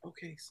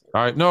 Okay. So.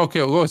 All right. No.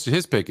 Okay. Well, it's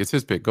his pick. It's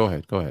his pick. Go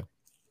ahead. Go ahead.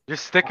 You're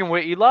sticking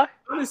with Eli?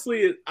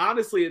 Honestly,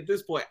 at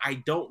this point, I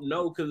don't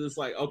know because it's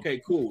like, okay,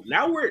 cool.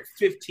 Now we're at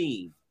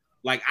 15.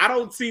 Like, I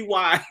don't see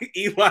why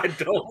Eli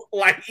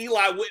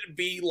wouldn't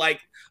be like,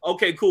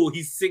 okay, cool.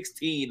 He's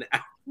 16.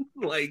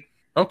 Like,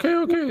 okay.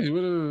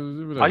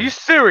 Are you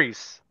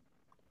serious?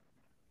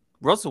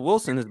 Russell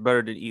Wilson is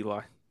better than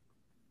Eli.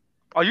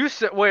 Are you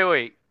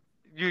wait?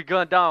 You're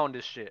going down on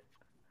this shit.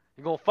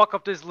 You're gonna fuck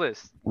up this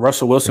list.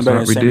 Russell Wilson better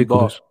than Sammy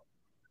Ball.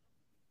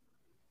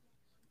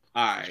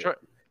 All right.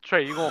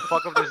 Trey, you gonna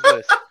fuck up this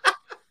list.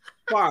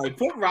 Fine,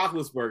 put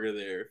Roethlisberger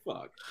there.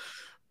 Fuck.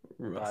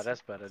 Nah,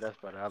 that's better. That's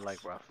better. I like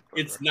Roethlisberger.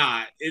 It's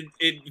not.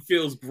 It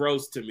feels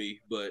gross to me,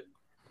 but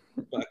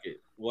fuck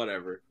it.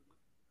 Whatever.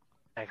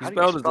 Dang, He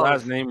spelled his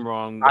last name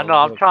wrong. I know.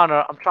 I'm trying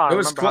to It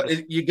was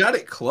you got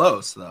it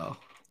close though.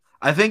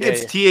 I think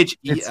it's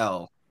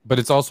THEL, but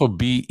it's also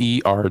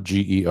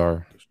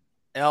BERGER.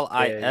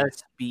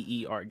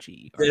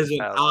 LISBERG. There's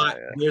an I.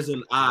 There's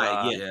an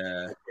I.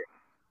 Yeah.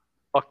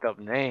 Fucked up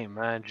name,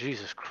 man.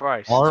 Jesus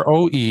Christ.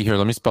 ROE. Here,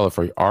 let me spell it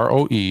for you.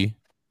 ROE.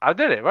 I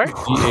did it, right?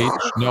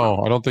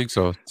 No, I don't think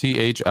so.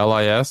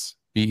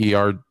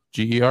 THLISBERGER.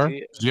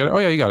 Oh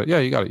yeah, you got it. Yeah,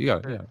 you got it. Yeah,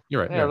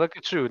 you're right. Yeah, look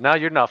at you. Now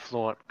you're not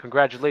fluent.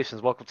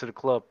 Congratulations. Welcome to the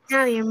club.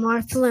 Now you're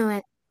more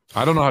fluent.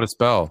 I don't know how to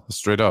spell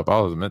straight up.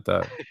 I'll admit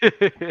that.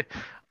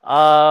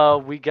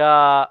 We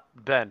got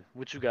Ben.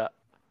 What you got?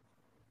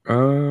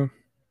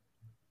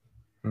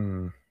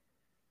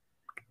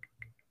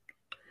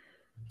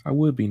 I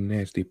would be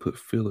nasty. Put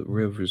Phillip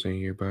Rivers in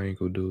here, but I ain't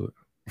gonna do it.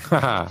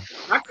 I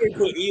can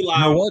put Eli.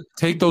 You know what?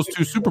 Take those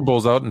 2 Super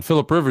Bowls out, and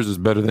Phillip Rivers is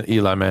better than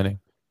Eli Manning.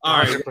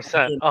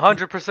 100%.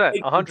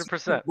 100%.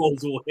 100%.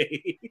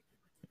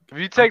 If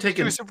you take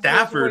taking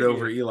Stafford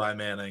over Eli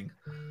Manning,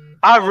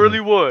 I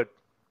really would.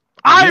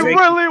 I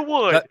really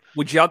would.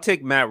 Would y'all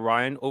take Matt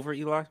Ryan over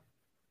Eli?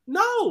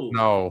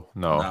 No.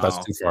 That's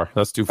too far.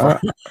 That's too far.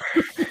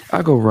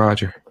 I go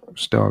Roger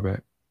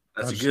Staubach.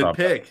 That's a good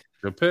pick.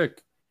 Good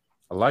pick.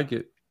 I like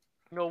it.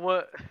 You know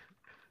what?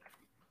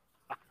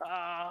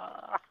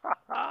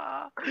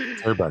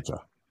 Sorry about you.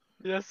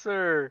 Yes,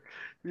 sir.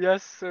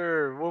 Yes,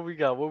 sir. What we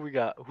got?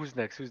 Who's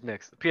next?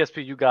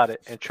 PSP, you got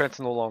it. And Trent's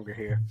no longer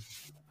here.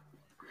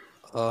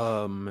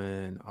 Oh,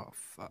 man. Oh,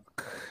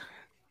 fuck.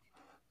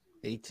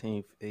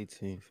 18th.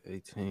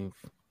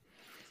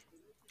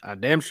 I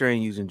damn sure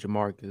ain't using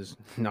Jamarcus.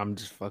 No, I'm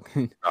just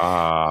fucking.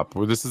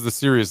 Well, this is the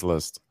serious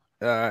list.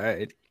 All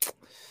right.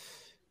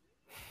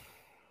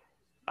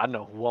 I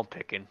know who I'm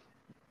picking.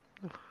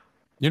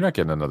 You're not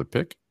getting another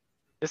pick.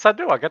 Yes, I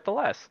do. I got the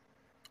last.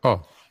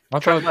 Oh, I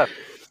Trent thought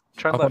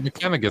left.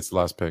 McKenna gets the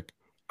last pick.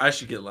 I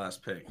should get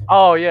last pick.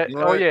 Oh yeah. You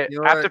know yeah.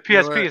 what? After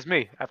PSP is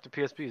me.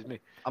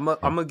 I'm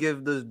gonna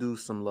give this dude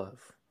some love.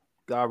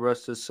 God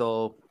rest his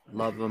soul.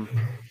 Love him.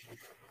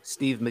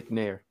 Steve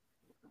McNair.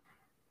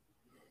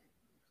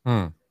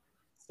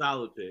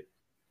 Solid pick.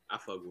 I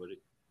fuck with it.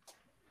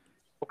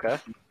 Okay.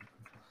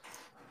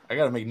 I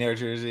got a McNair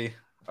jersey.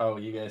 Oh,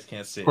 you guys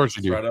can't see. Of course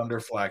you it's do. right under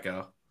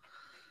Flacco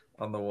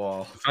on the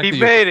wall. He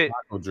made it.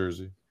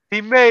 Jersey.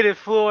 He made it,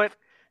 Fluent.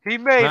 He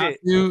made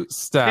Matthew it.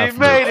 Stafford. He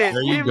made it.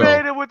 There you He go.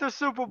 made it with the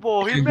Super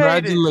Bowl. He made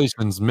it.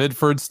 Congratulations,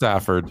 Midford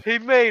Stafford. He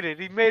made it.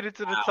 He made it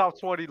to the top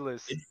 20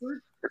 list.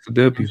 That's a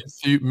W.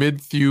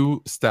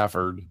 Midthew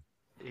Stafford.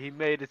 He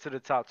made it to the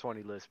top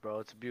 20 list, bro.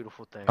 It's a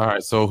beautiful thing. All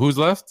right, so who's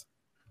left?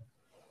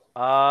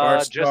 Bart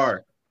Just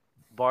Starr.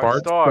 Bart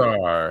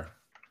Starr.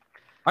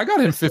 I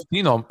got him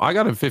 15 on. I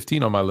got him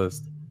 15 on my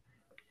list.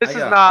 This I is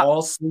got not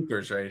all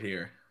sleepers right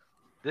here.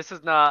 This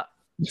is not.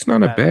 It's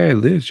not a bad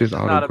list. Just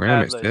Not a autogram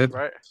bad at list, 7.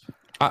 right?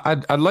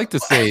 I'd like to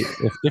say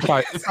if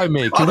I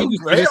may, can we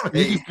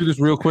just do this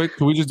real quick?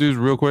 Can we just do this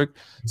real quick?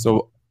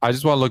 So I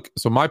just want to look.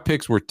 So my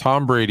picks were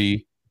Tom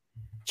Brady,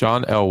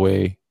 John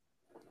Elway.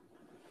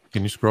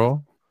 Can you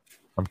scroll?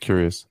 I'm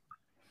curious.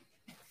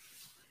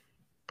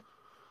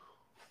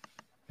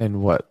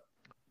 And what?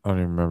 I don't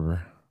even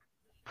remember.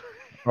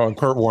 Oh, and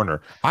Kurt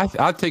Warner.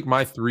 I'd take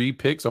my 3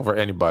 picks over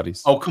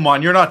anybody's. Oh, come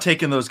on. You're not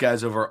taking those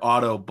guys over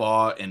Otto,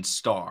 Baugh, and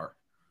Starr.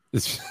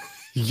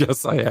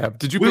 Yes, I have.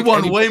 Did you? We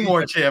won way anybody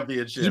more that,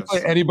 championships. Did you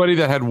play anybody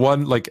that had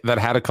one that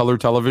had a color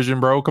television,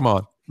 bro? Come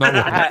on. Not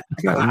one.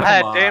 I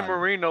had Dan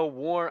Marino,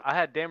 Warren. I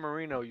had Dan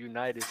Marino,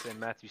 Unitas, and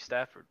Matthew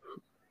Stafford.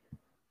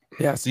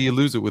 Yeah, so you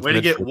lose it with. Way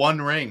to get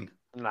 1 ring.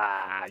 Nah,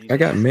 I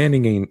got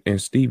Manning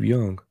and Steve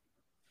Young.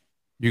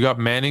 You got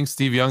Manning,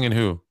 Steve Young, and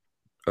who?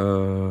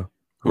 Who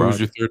was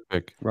your 3rd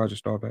pick? Roger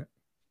Staubach.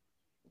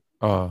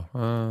 Oh,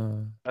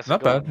 That's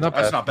not bad. Not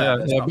bad. That's not bad.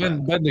 Yeah,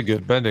 Ben did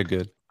good. Ben did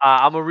good.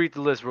 I'm gonna read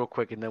the list real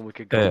quick and then we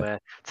could go, man.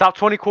 Top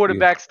 20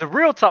 quarterbacks, the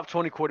real top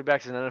 20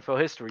 quarterbacks in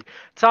NFL history: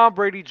 Tom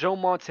Brady, Joe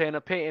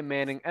Montana, Peyton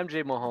Manning,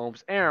 MJ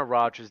Mahomes, Aaron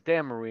Rodgers,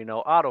 Dan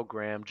Marino, Otto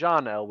Graham,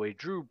 John Elway,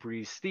 Drew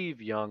Brees,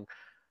 Steve Young,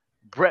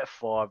 Brett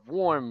Favre,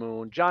 Warren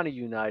Moon, Johnny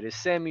Unitas,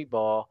 Sammy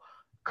Ball,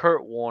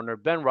 Kurt Warner,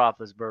 Ben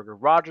Roethlisberger,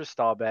 Roger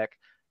Staubach,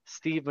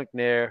 Steve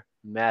McNair,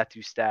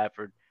 Matthew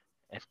Stafford,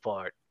 and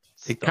Fart.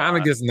 It kind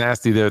of gets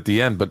nasty there at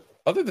the end, but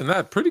other than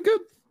that, pretty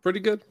good. Pretty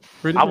good.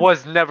 I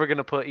was never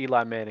gonna put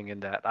Eli Manning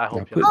in that. I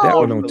hope put that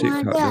one on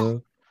TikTok,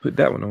 love. Put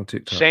that one on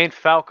TikTok. Shane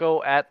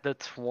Falco at the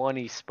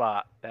 20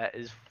 spot. That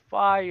is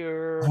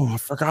fire. Oh, I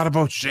forgot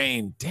about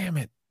Shane. Damn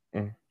it.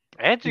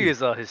 Angie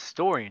is a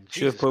historian.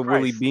 Should have put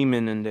Willie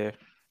Beeman in there.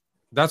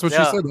 That's what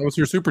she said. That was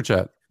your super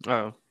chat.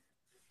 Oh.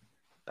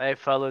 Hey,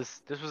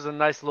 fellas. This was a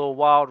nice little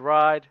wild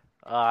ride.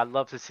 I'd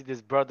love to see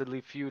this brotherly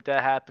feud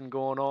that happened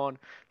going on.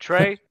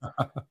 Trey,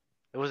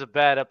 it was a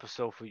bad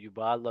episode for you,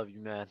 but I love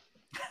you, man.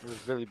 It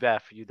was really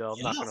bad for you, though.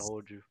 I'm not gonna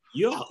hold you.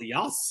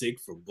 Y'all sick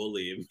for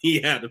bullying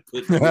me. Had to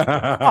put.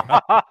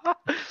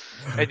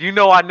 And you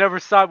know I never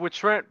side with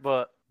Trent,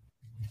 but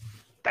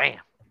damn,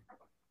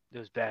 it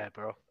was bad,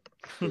 bro.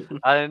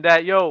 Other than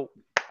that, yo,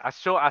 I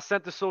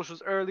sent the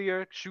socials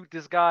earlier. Shoot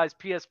this guy's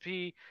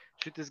PSP.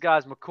 Shoot this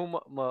guy's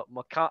Makana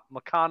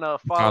a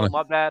follow.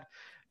 My bad.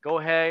 Go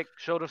ahead,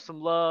 show them some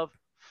love.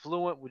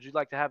 Fluent, would you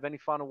like to have any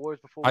final words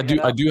before we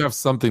I do have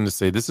something to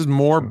say. This is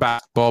more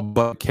basketball,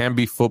 but can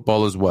be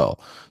football as well.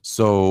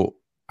 So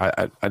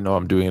I know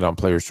I'm doing it on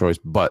Player's Choice,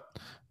 but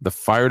the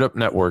Fired Up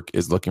Network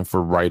is looking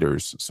for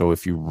writers. So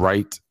if you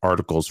write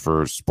articles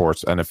for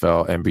sports,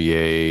 NFL,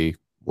 NBA,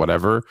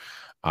 whatever,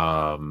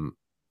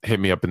 hit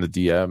me up in the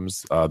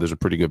DMs. There's a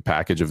pretty good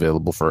package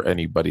available for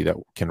anybody that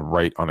can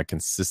write on a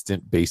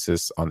consistent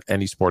basis on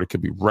any sport. It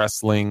could be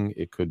wrestling,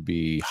 it could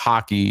be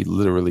hockey,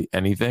 literally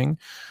anything.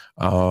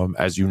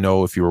 As you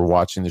know, if you were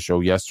watching the show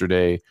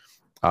yesterday,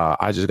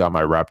 I just got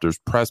my Raptors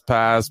press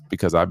pass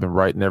because I've been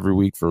writing every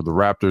week for the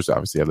Raptors.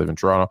 Obviously, I live in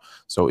Toronto.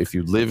 So if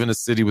you live in a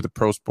city with a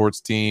pro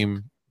sports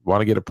team,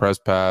 want to get a press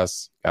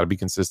pass, got to be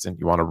consistent.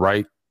 You want to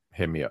write,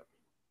 hit me up.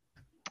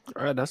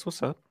 All right, that's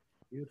what's up.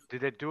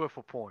 Did they do it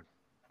for porn?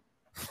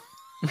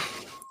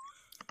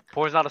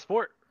 Porn's not a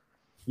sport.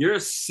 You're a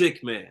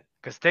sick man.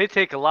 Because they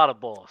take a lot of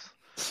balls.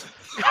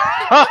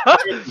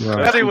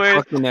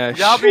 Anyways,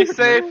 y'all be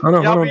safe.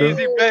 Y'all be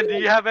easy. Ben, do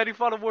you have any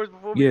final words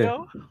before we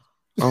go?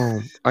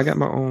 I got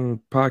my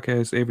own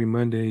podcast every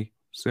Monday,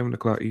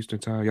 7:00 Eastern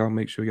time. Y'all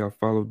make sure y'all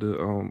follow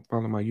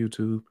my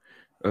YouTube.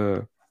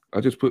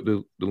 I just put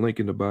the link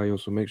in the bio,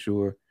 so make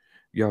sure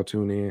y'all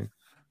tune in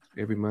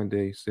every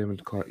Monday,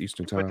 7:00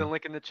 Eastern time. Put the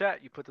link in the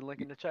chat. You put the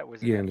link in the chat.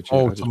 Where's in the chat.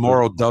 Oh,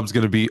 tomorrow Dub's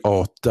gonna be.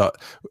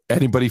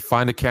 Anybody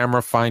find a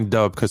camera? Find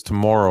Dub, because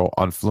tomorrow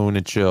on Fluent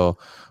and Chill,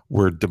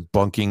 we're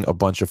debunking a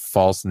bunch of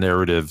false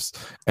narratives,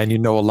 and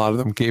a lot of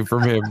them came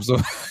from him. So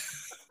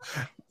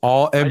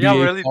all NBA. Are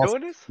y'all really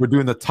doing this? We're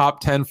doing the top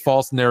 10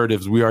 false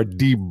narratives. We are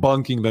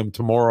debunking them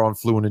tomorrow on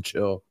Fluent and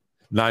Chill,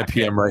 9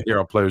 p.m. right here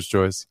on Player's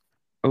Choice.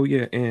 Oh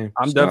yeah, and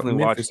I'm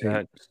definitely watching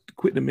that.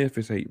 Quit the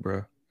Memphis hate,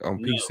 bro. On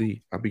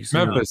PC, I'll be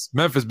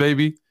Memphis,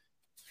 baby.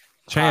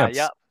 Champs.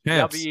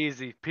 Y'all be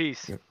easy.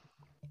 Peace.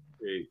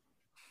 Hey.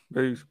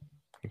 Peace.